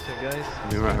 guys.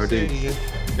 You're right, dude.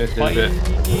 Bye.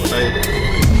 Bye.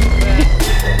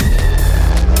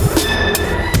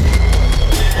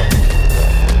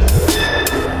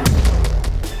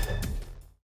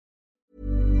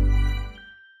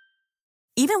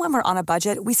 Even when we're on a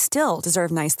budget, we still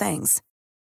deserve nice things.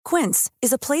 Quince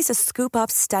is a place to scoop up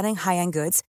stunning high-end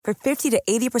goods for 50 to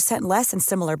 80% less than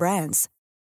similar brands.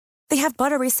 They have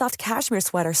buttery soft cashmere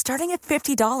sweaters starting at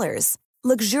 $50,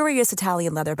 luxurious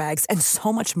Italian leather bags, and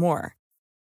so much more.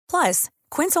 Plus,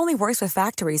 Quince only works with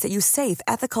factories that use safe,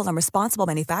 ethical, and responsible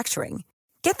manufacturing.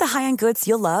 Get the high-end goods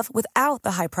you'll love without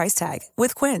the high price tag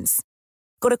with Quince.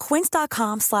 Go to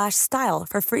quince.com/style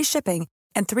for free shipping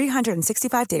and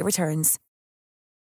 365-day returns.